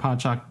Doctor Who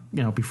Podshock,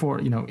 before,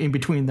 in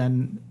between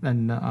then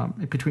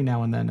and between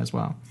now and then as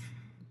well.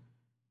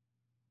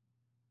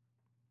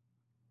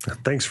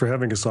 Thanks for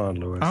having us on,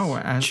 Louis.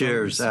 Oh,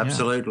 cheers!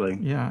 Absolutely.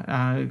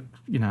 Yeah.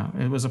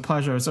 It was a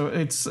pleasure. So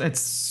it's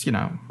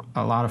a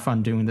lot of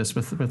fun doing this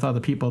with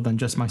other people than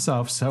just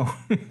myself. So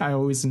I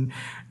always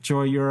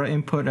enjoy your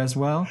input as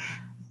well.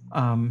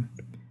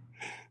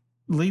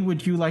 Lee,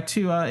 would you like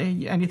to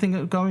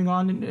anything going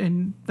on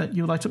in that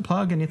you would like to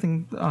plug?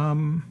 Anything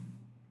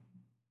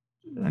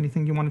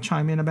you want to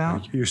chime in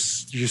about? You're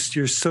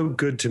so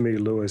good to me,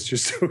 Louis. You're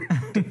so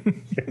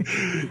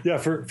yeah.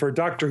 For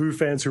Doctor Who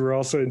fans who are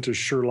also into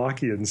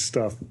Sherlockian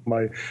stuff,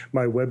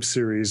 my web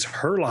series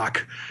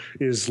Herlock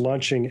is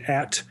launching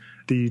at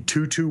the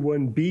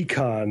 221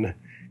 Con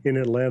in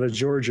Atlanta,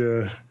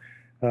 Georgia,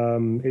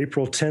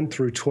 April 10th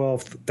through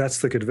 12th. That's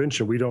the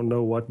convention. We don't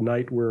know what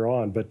night we're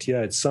on, but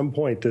yeah, at some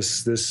point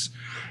this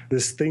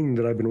thing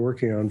that I've been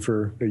working on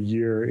for a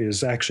year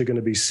is actually going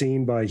to be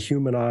seen by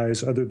human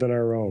eyes other than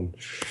our own.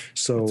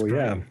 So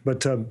yeah,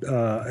 but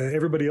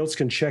everybody else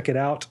can check it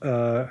out.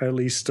 At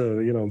least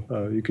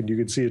you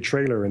can see a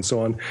trailer and so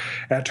on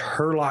at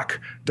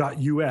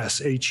herlock.us,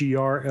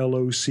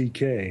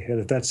 HERLOCK. And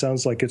if that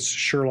sounds like it's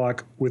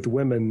Sherlock with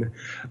women,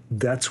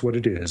 that's what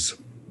it is.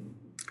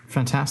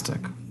 Fantastic.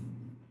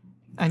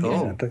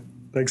 And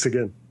thanks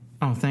again.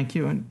 Oh, thank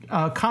you. And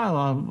Kyle,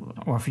 I'll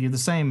offer you the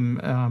same.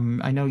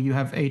 I know you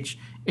have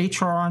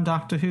HR on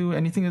Doctor Who.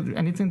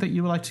 Anything that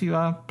you would like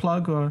to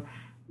plug or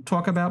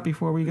talk about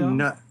before we go?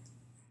 No,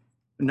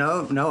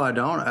 I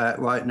don't.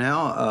 Right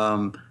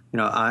now,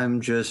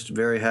 I'm just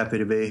very happy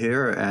to be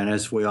here. And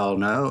as we all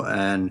know,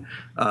 and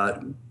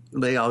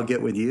Lee, I'll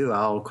get with you.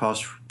 I'll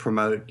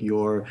cross-promote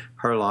your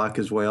Herlock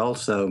as well.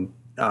 So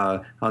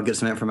I'll get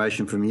some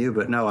information from you.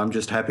 But no, I'm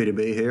just happy to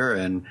be here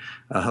and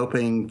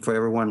hoping for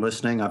everyone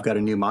listening. I've got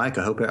a new mic.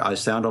 I hope I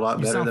sound a lot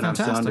better than I've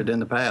sounded in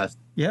the past.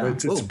 Yeah.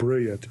 It's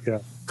brilliant. Yeah.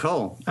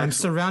 Cool. I'm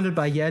surrounded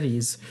by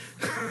Yetis.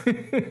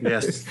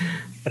 Yes.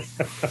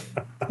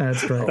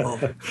 That's great.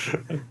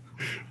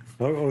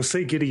 Oh,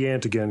 say giddy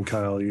aunt again,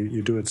 Kyle.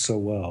 You do it so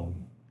well.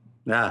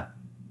 Yeah.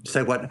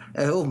 Say what?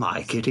 Oh,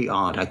 my giddy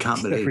aunt. I can't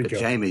believe it.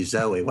 Jamie,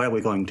 Zoe, what are we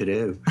going to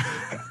do?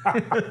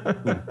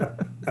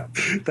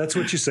 That's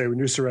what you say when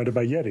you're surrounded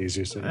by Yetis,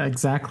 you say.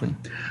 Exactly.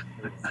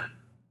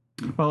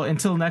 Well,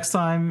 until next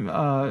time,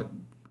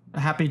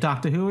 happy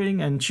Doctor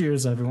Whoing and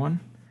cheers, everyone.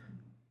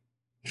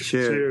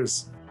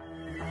 Cheers.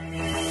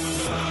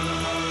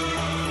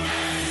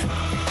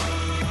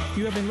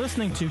 You have been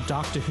listening to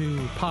Doctor Who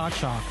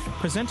Podshock,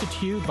 presented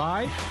to you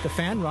by the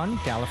fan-run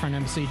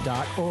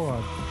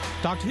GallifreyanEmbassy.org.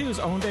 Doctor Who is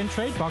owned and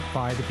trademarked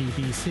by the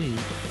BBC.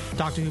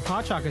 Doctor Who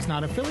Podshock is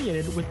not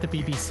affiliated with the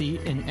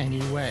BBC in any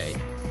way.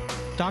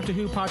 Doctor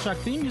Who Podshock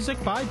theme music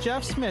by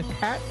Jeff Smith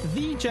at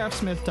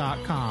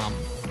thejeffsmith.com.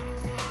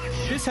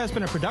 This has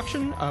been a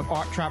production of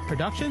Art Trap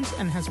Productions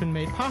and has been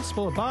made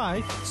possible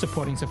by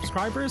supporting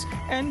subscribers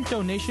and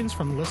donations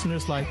from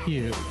listeners like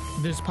you.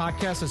 This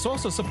podcast is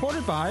also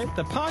supported by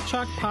the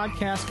Podshock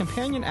Podcast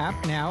Companion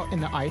app now in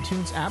the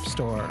iTunes App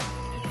Store.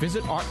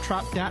 Visit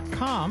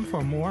arttrap.com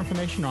for more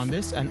information on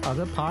this and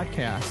other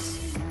podcasts.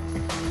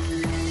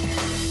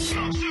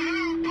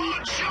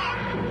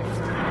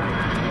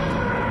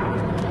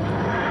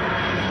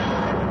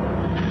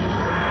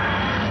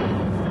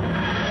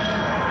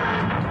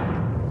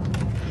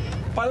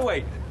 By the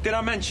way, did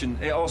I mention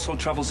it also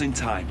travels in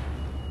time?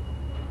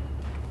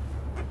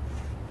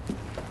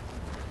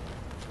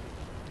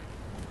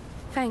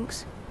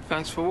 Thanks.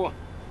 Thanks for what?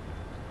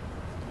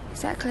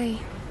 Exactly.